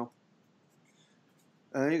 Well,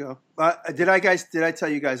 there you go. Did I tell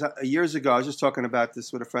you guys years ago? I was just talking about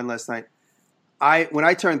this with a friend last night. When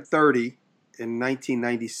I turned 30 in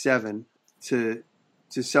 1997 to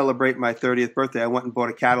celebrate my 30th birthday, I went and bought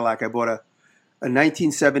a Cadillac. I bought a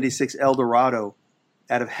 1976 Eldorado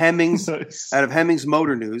out of Hemmings Nice. out of Hemmings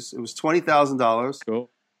Motor News. It was $20,000. Cool.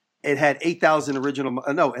 It had 8,000 original.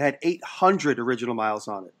 No, it had 800 original miles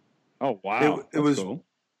on it. Oh wow. It That's was cool.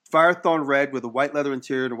 Firethorn red with a white leather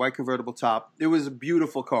interior and a white convertible top. It was a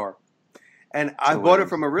beautiful car. And I bought it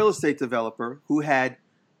from a real estate developer who had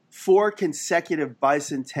 4 consecutive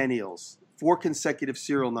bicentennials, 4 consecutive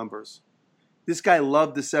serial numbers. This guy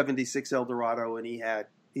loved the 76 Eldorado, and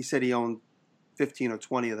he said he owned 15 or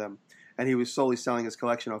 20 of them, and he was slowly selling his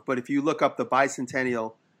collection off. But if you look up the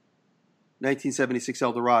bicentennial 1976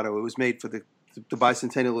 Eldorado, it was made for the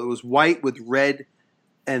bicentennial. It was white with red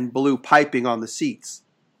and blue piping on the seats.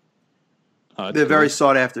 They're very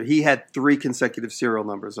sought after. He had 3 consecutive serial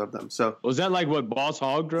numbers of them. So Was that like what Boss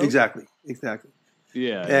Hog drove? exactly.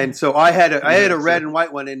 Yeah. And so I had a red and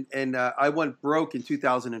white one, and I went broke in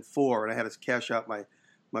 2004, and I had to cash out my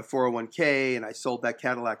 401k, and I sold that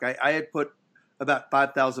Cadillac. I had put about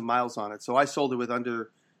 5,000 miles on it, so I sold it with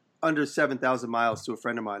under 7,000 miles to a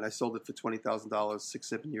friend of mine. I sold it for $20,000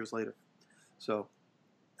 6-7 years later. So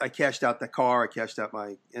I cashed out that car. I cashed out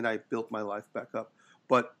and I built my life back up.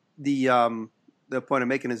 But the point I'm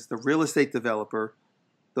making is the real estate developer,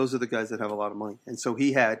 those are the guys that have a lot of money. And so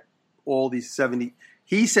he had all these 70.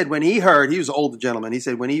 He said when he heard, he was an older gentleman, he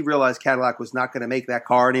said when he realized Cadillac was not going to make that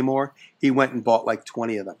car anymore, he went and bought like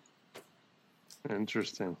 20 of them.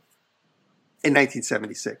 Interesting. In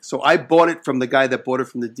 1976. So I bought it from the guy that bought it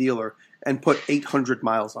from the dealer and put 800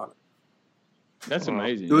 miles on it. That's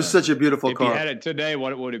amazing. It was such a beautiful car. If you had it today,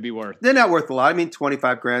 what would it be worth? They're not worth a lot. I mean,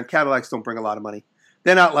 25 grand. Cadillacs don't bring a lot of money.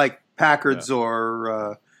 They're not like Packards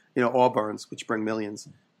or Auburns, which bring millions.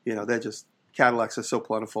 They're just Cadillacs are so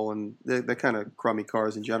plentiful, and they're kind of crummy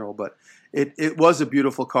cars in general. But it was a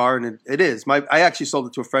beautiful car, and it is. I actually sold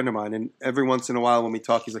it to a friend of mine, and every once in a while when we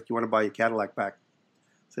talk, he's like, "You want to buy your Cadillac back?"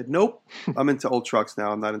 I said, "Nope. I'm into old trucks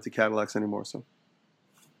now. I'm not into Cadillacs anymore." So,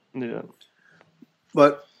 Yeah.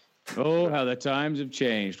 but. Oh, how the times have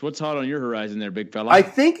changed. What's hot on your horizon there, big fella? I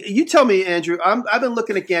think you tell me, Andrew. I've been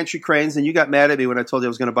looking at gantry cranes, and you got mad at me when I told you I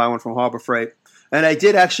was going to buy one from Harbor Freight, and I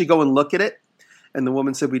did actually go and look at it. And the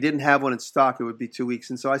woman said we didn't have one in stock; it would be 2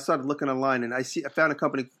 weeks. And so I started looking online, and I found a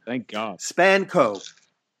company. Thank God. Spanco.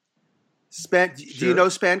 Do you know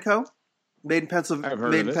Spanco? Made in I've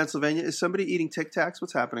heard of it. Pennsylvania. Is somebody eating Tic Tacs?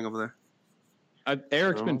 What's happening over there?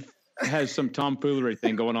 Eric's has some tomfoolery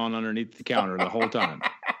thing going on underneath the counter the whole time.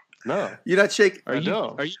 No. You're not shaking.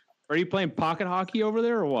 Are you playing pocket hockey over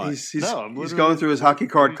there or what? He's I'm going through his hockey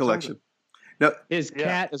card collection. No, His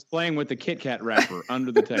cat is playing with the Kit Kat wrapper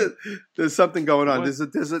under the table. there's something going on.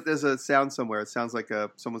 What? There's a sound somewhere. It sounds like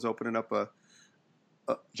someone's opening up a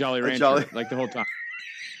Jolly Rancher, Jolly- like the whole time.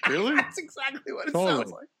 Really? That's exactly what it Totally.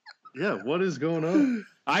 sounds like. Yeah. What is going on?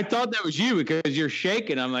 I thought that was you because you're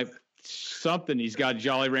shaking. I'm like, something. He's got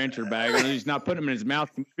Jolly Rancher bag and he's not putting them in his mouth.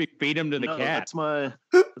 Feed him to the No, cat.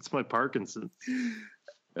 that's my Parkinson's.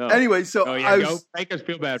 Oh. Anyway, so Oh yeah, go make us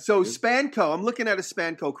feel bad. So Spanco, I'm looking at a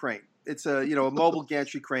Spanco crane. It's a mobile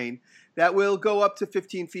gantry crane that will go up to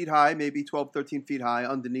 15 feet high, maybe 12, 13 feet high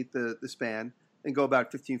underneath the span, and go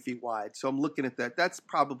about 15 feet wide. So I'm looking at that. That's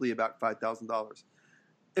probably about $5,000.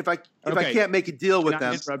 If I can't make a deal with Can I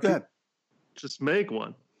them, interrupt go you? ahead. Just make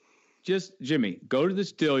one. Just Jimmy, go to the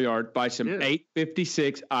steel yard, buy some Yeah.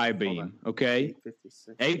 856 I-beam, okay?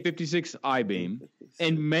 856 I-beam,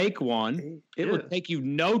 and make one. It will Yeah. take you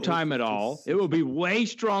no time at all. It will be way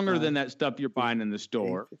stronger than that stuff you're buying in the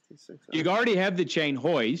store. You already have the chain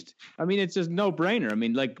hoist. I mean, it's just no-brainer. I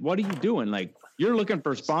mean, like, what are you doing? Like, you're looking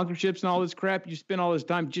for sponsorships and all this crap. You spend all this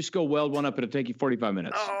time. Just go weld one up. It'll take you 45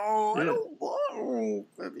 minutes. Oh, Yeah. I don't want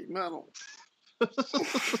heavy metal.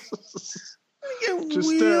 Just, Gonna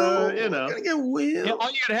get wheel. Yeah,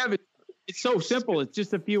 all you gotta have is it's so simple. It's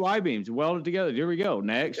just a few I-beams welded together. Here we go.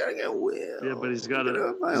 Next. Gotta get wheel. Yeah, but he's gotta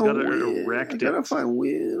wheel. erect I gotta it. find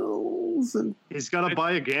wheels and He's got to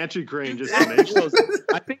buy a gantry crane just to make sure.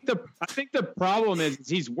 I think the problem is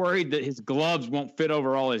he's worried that his gloves won't fit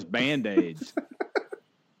over all his Band-Aids.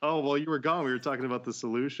 Oh, well, you were gone. We were talking about the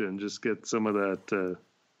solution. Just get some of that,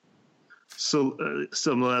 some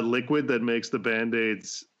of that liquid that makes the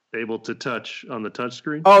Band-Aids able to touch on the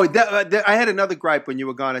touchscreen. Oh, I had another gripe when you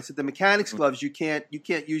were gone. I said the mechanics gloves you can't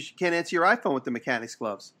answer your iPhone with the mechanics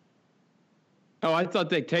gloves. Oh, I thought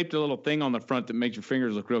they taped a little thing on the front that makes your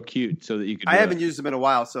fingers look real cute, so that you could. I haven't used them in a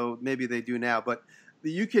while, so maybe they do now. But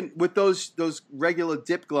you can with those regular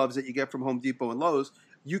dip gloves that you get from Home Depot and Lowe's.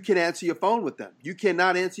 You can answer your phone with them. You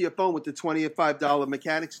cannot answer your phone with the $25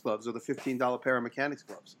 mechanics gloves or the $15 pair of mechanics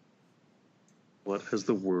gloves. What has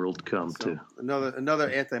the world come So, to? another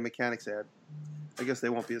anti-mechanics ad. I guess they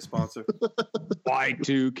won't be a sponsor.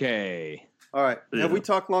 Y2K. All right. Yeah. Have we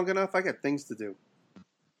talked long enough? I got things to do.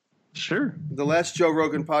 Sure. The last Joe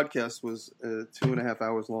Rogan podcast was 2.5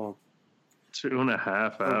 hours long.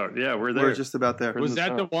 2.5 hours. Yeah, we're there. We're just about there. Was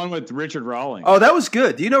that the one with Richard Rawlings? Oh, that was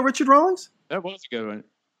good. Do you know Richard Rawlings? That was a good one.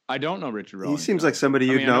 I don't know Richard Rawlings. He seems like somebody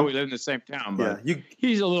you'd I know. know we live in the same town, but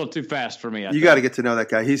he's a little too fast for me. You got to get to know that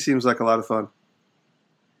guy. He seems like a lot of fun.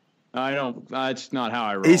 I don't. It's not how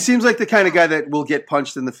I roll. He seems like the kind of guy that will get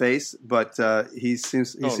punched in the face, but he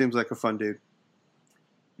seems like a fun dude.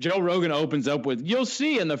 Joe Rogan opens up with, "You'll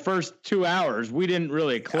see in the first 2 hours we didn't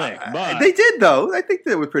really click, but they did though. I think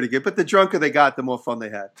they were pretty good. But the drunker they got, the more fun they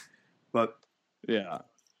had. But yeah,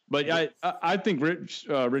 but I think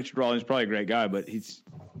Richard Rawlings is probably a great guy, but he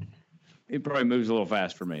probably moves a little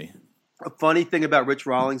fast for me. A funny thing about Rich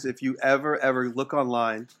Rawlings, if you ever look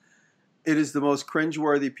online, it is the most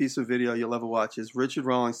cringeworthy piece of video you'll ever watch. Is Richard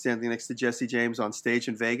Rawlings standing next to Jesse James on stage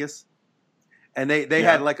in Vegas. And they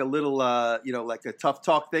had like a little, like a tough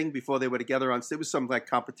talk thing before they were together on. It was some like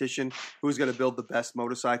competition. Who's going to build the best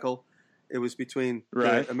motorcycle? It was between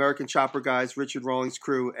the American Chopper guys, Richard Rawlings'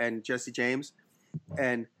 crew, and Jesse James.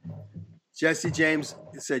 And Jesse James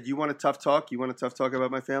said, "You want a tough talk? You want a tough talk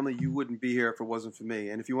about my family? You wouldn't be here if it wasn't for me.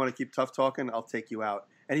 And if you want to keep tough talking, I'll take you out."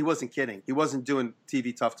 And he wasn't kidding. He wasn't doing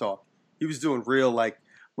TV tough talk. He was doing real like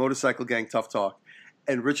motorcycle gang tough talk.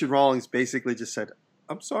 And Richard Rawlings basically just said,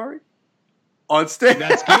 "I'm sorry." On stage.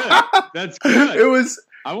 That's good. That's good. It was.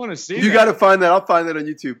 I want to see. You got to find that. I'll find that on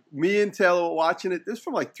YouTube. Me and Taylor were watching it. This was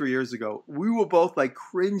from like 3 years ago. We were both like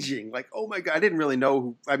cringing. Like, oh my God. I didn't really know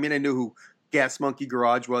who. I mean, I knew who Gas Monkey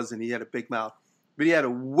Garage was, and he had a big mouth. But he had a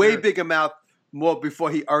way bigger mouth more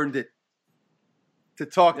before he earned it to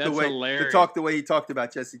talk the way he talked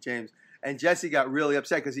about Jesse James. And Jesse got really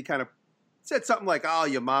upset because he kind of said something like, "Oh,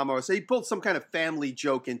 your mama," or so he pulled some kind of family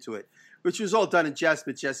joke into it, which was all done in jest,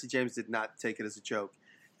 but Jesse James did not take it as a joke.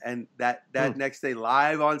 And that next day,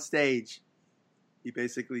 live on stage, he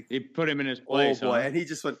put him in his place. Oh boy! Huh? And he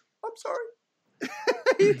just went, "I'm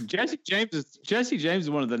sorry." Jesse James is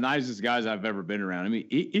one of the nicest guys I've ever been around. I mean,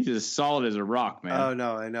 he's as solid as a rock, man. Oh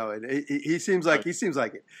no, I know. And he seems like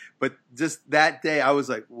it. But just that day, I was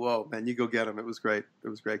like, "Whoa, man! You go get him." It was great. It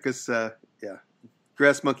was great because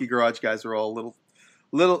Grass Monkey Garage guys are all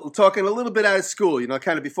talking a little bit out of school,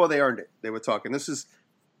 kind of before they earned it. They were talking. This is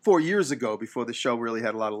 4 years ago, before the show really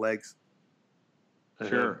had a lot of legs.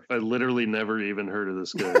 Sure. I literally never even heard of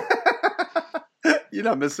this guy. You're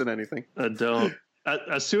not missing anything. I don't.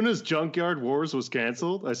 As soon as Junkyard Wars was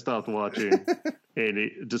canceled, I stopped watching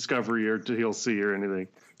any Discovery or TLC or anything.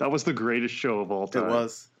 That was the greatest show of all time. It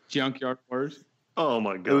was. Junkyard Wars? Oh,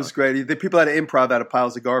 my God. It was great. The people had to improv out of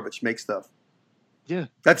piles of garbage, make stuff. Yeah.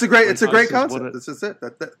 It's a great concept. This is it.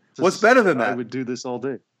 What's better than that? I would do this all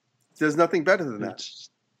day. There's nothing better than that.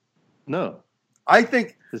 No. I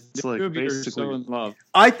think it's like basically so in love.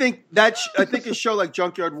 I think a show like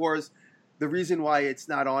Junkyard Wars, the reason why it's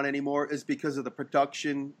not on anymore is because of the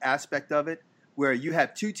production aspect of it, where you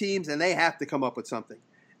have two teams and they have to come up with something.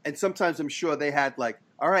 And sometimes I'm sure they had like,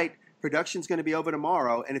 all right, production's going to be over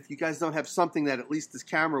tomorrow, and if you guys don't have something that at least is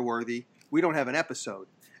camera worthy, we don't have an episode.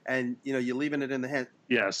 And you're leaving it in the hand.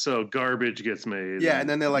 Yeah, so garbage gets made. Yeah, and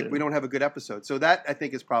then they're like, we don't have a good episode. So that I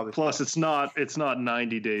think is probably. Plus, it's not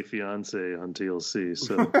 90 Day Fiance on TLC.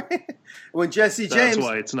 So when Jesse James, that's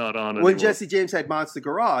why it's not on anymore. When Jesse James had Monster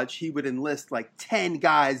Garage, he would enlist like 10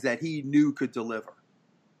 guys that he knew could deliver.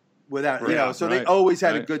 Without so they always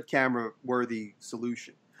had a good camera worthy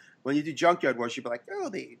solution. When you do Junkyard Wars, you'd be like, oh,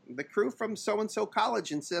 the crew from so and so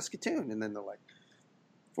college in Saskatoon, and then they're like.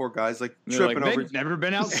 4 guys like tripping over. They've never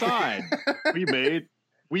been outside.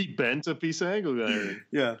 we bent a piece of angle iron.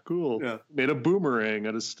 Yeah, cool. Yeah, made a boomerang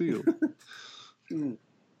out of steel.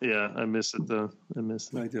 Yeah, I miss it though.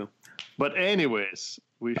 I do. But anyways,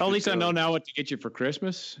 at least I know now what to get you for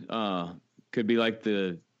Christmas. Could be like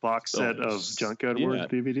the box set of Junkyard Wars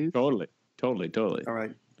DVDs. Totally. All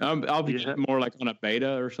right. I'll be more like on a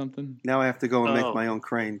beta or something. Now I have to go and make my own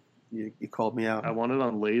crane. You called me out. I want it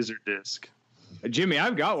on Laserdisc. Jimmy,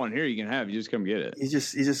 I've got one here. You can have. You just come get it. He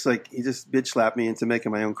just bitch slapped me into making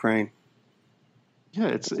my own crane. Yeah,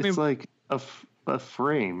 it's like a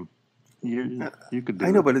frame. You could do.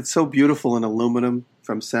 I know, but it's so beautiful in aluminum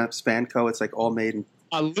from Spanco. It's like all made in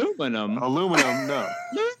aluminum. No. Aluminum.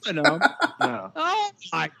 No. Oh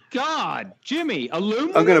my God, Jimmy,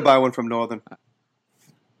 aluminum. I'm gonna buy one from Northern.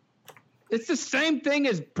 It's the same thing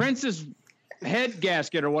as Prince's head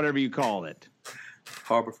gasket or whatever you call it.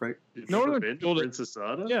 Harbor Freight. Northern Princess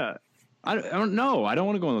Ada? Yeah. I don't know. I don't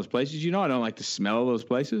want to go in those places. I don't like the smell of those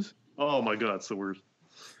places. Oh, my God. It's the worst.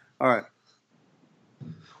 All right.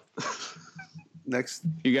 Next.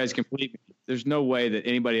 You guys complete me. There's no way that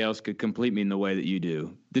anybody else could complete me in the way that you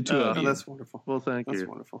do. The two of Oh, you. that's wonderful. Well, thank That's you.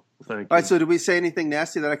 wonderful. Thank you. All right, so did we say anything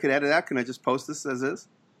nasty that I could edit out? Can I just post this as is?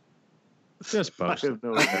 Just post I it. have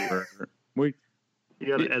no idea. We You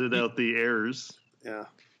got to edit out the errors. Yeah.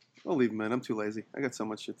 I'll leave him in. I'm too lazy. I got so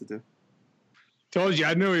much shit to do. told you.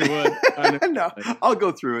 I knew he would. I knew. No, I'll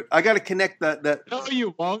go through it. I got to connect that. No,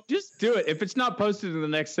 you won't. Just do it. If it's not posted in the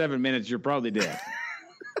next 7 minutes, you're probably dead.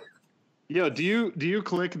 Yo, do you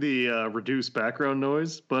click the reduce background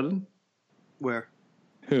noise button Where?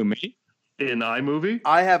 Who, me? in iMovie?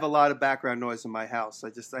 I have a lot of background noise in my house.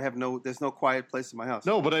 there's no quiet place in my house.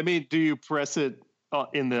 No, but I mean, do you press it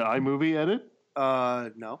in the iMovie edit?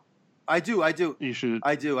 No. I do. You should.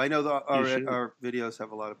 I do. I know should. our videos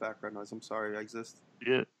have a lot of background noise. I'm sorry I exist.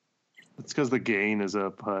 Yeah, it's because the gain is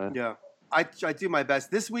up high. Yeah. I do my best.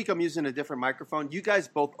 This week I'm using a different microphone. You guys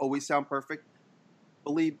both always sound perfect.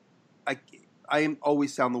 Believe I am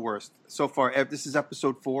always sound the worst. So far, this is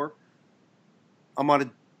episode 4. I'm on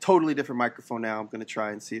a totally different microphone now. I'm going to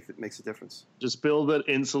try and see if it makes a difference. Just build that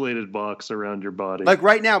insulated box around your body. Like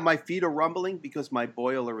right now, my feet are rumbling because my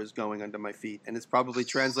boiler is going under my feet, and it's probably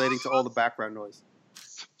translating to all the background noise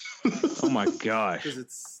Oh, my gosh. because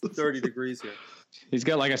it's 30 degrees here. He's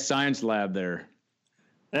got like a science lab there.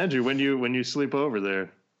 Andrew, when you sleep over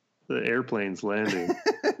there, the airplane's landing.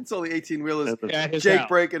 It's only 18-wheelers. At his Jake house.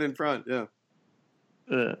 breaking in front. Yeah.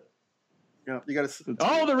 Uh, Yeah. You got to.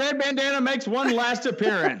 Oh, the red bandana makes one last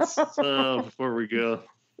appearance. before we go,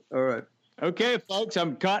 All right. Okay, folks,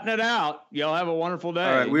 I'm cutting it out. Y'all have a wonderful day.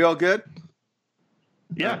 All right. We all good?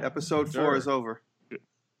 yeah. All right, episode 4 Sure. is over.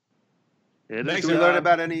 It Thanks, Did is, we learn Rob.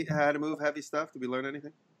 about how to move heavy stuff? Did we learn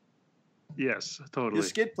anything? yes, totally. Your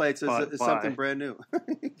skid plates is Bye. something brand new.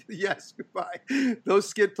 Yes, goodbye. Those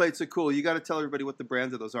skid plates are cool. You got to tell everybody what the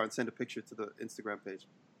brands of those are and send a picture to the Instagram page.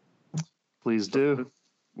 Please do.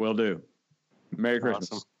 Will do. Merry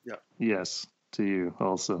Christmas. Awesome. Yeah. Yes, to you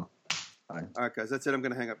also. All right, guys. That's it. I'm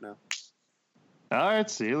going to hang up now. All right.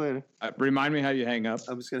 See you later. Remind me how you hang up.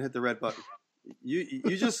 I'm just going to hit the red button. You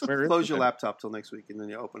just Where is close it? your laptop till next week, and then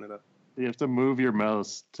you open it up. You have to move your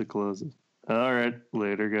mouse to close it. All right.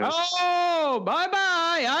 Later, guys. Oh, bye-bye.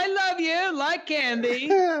 I love you like candy.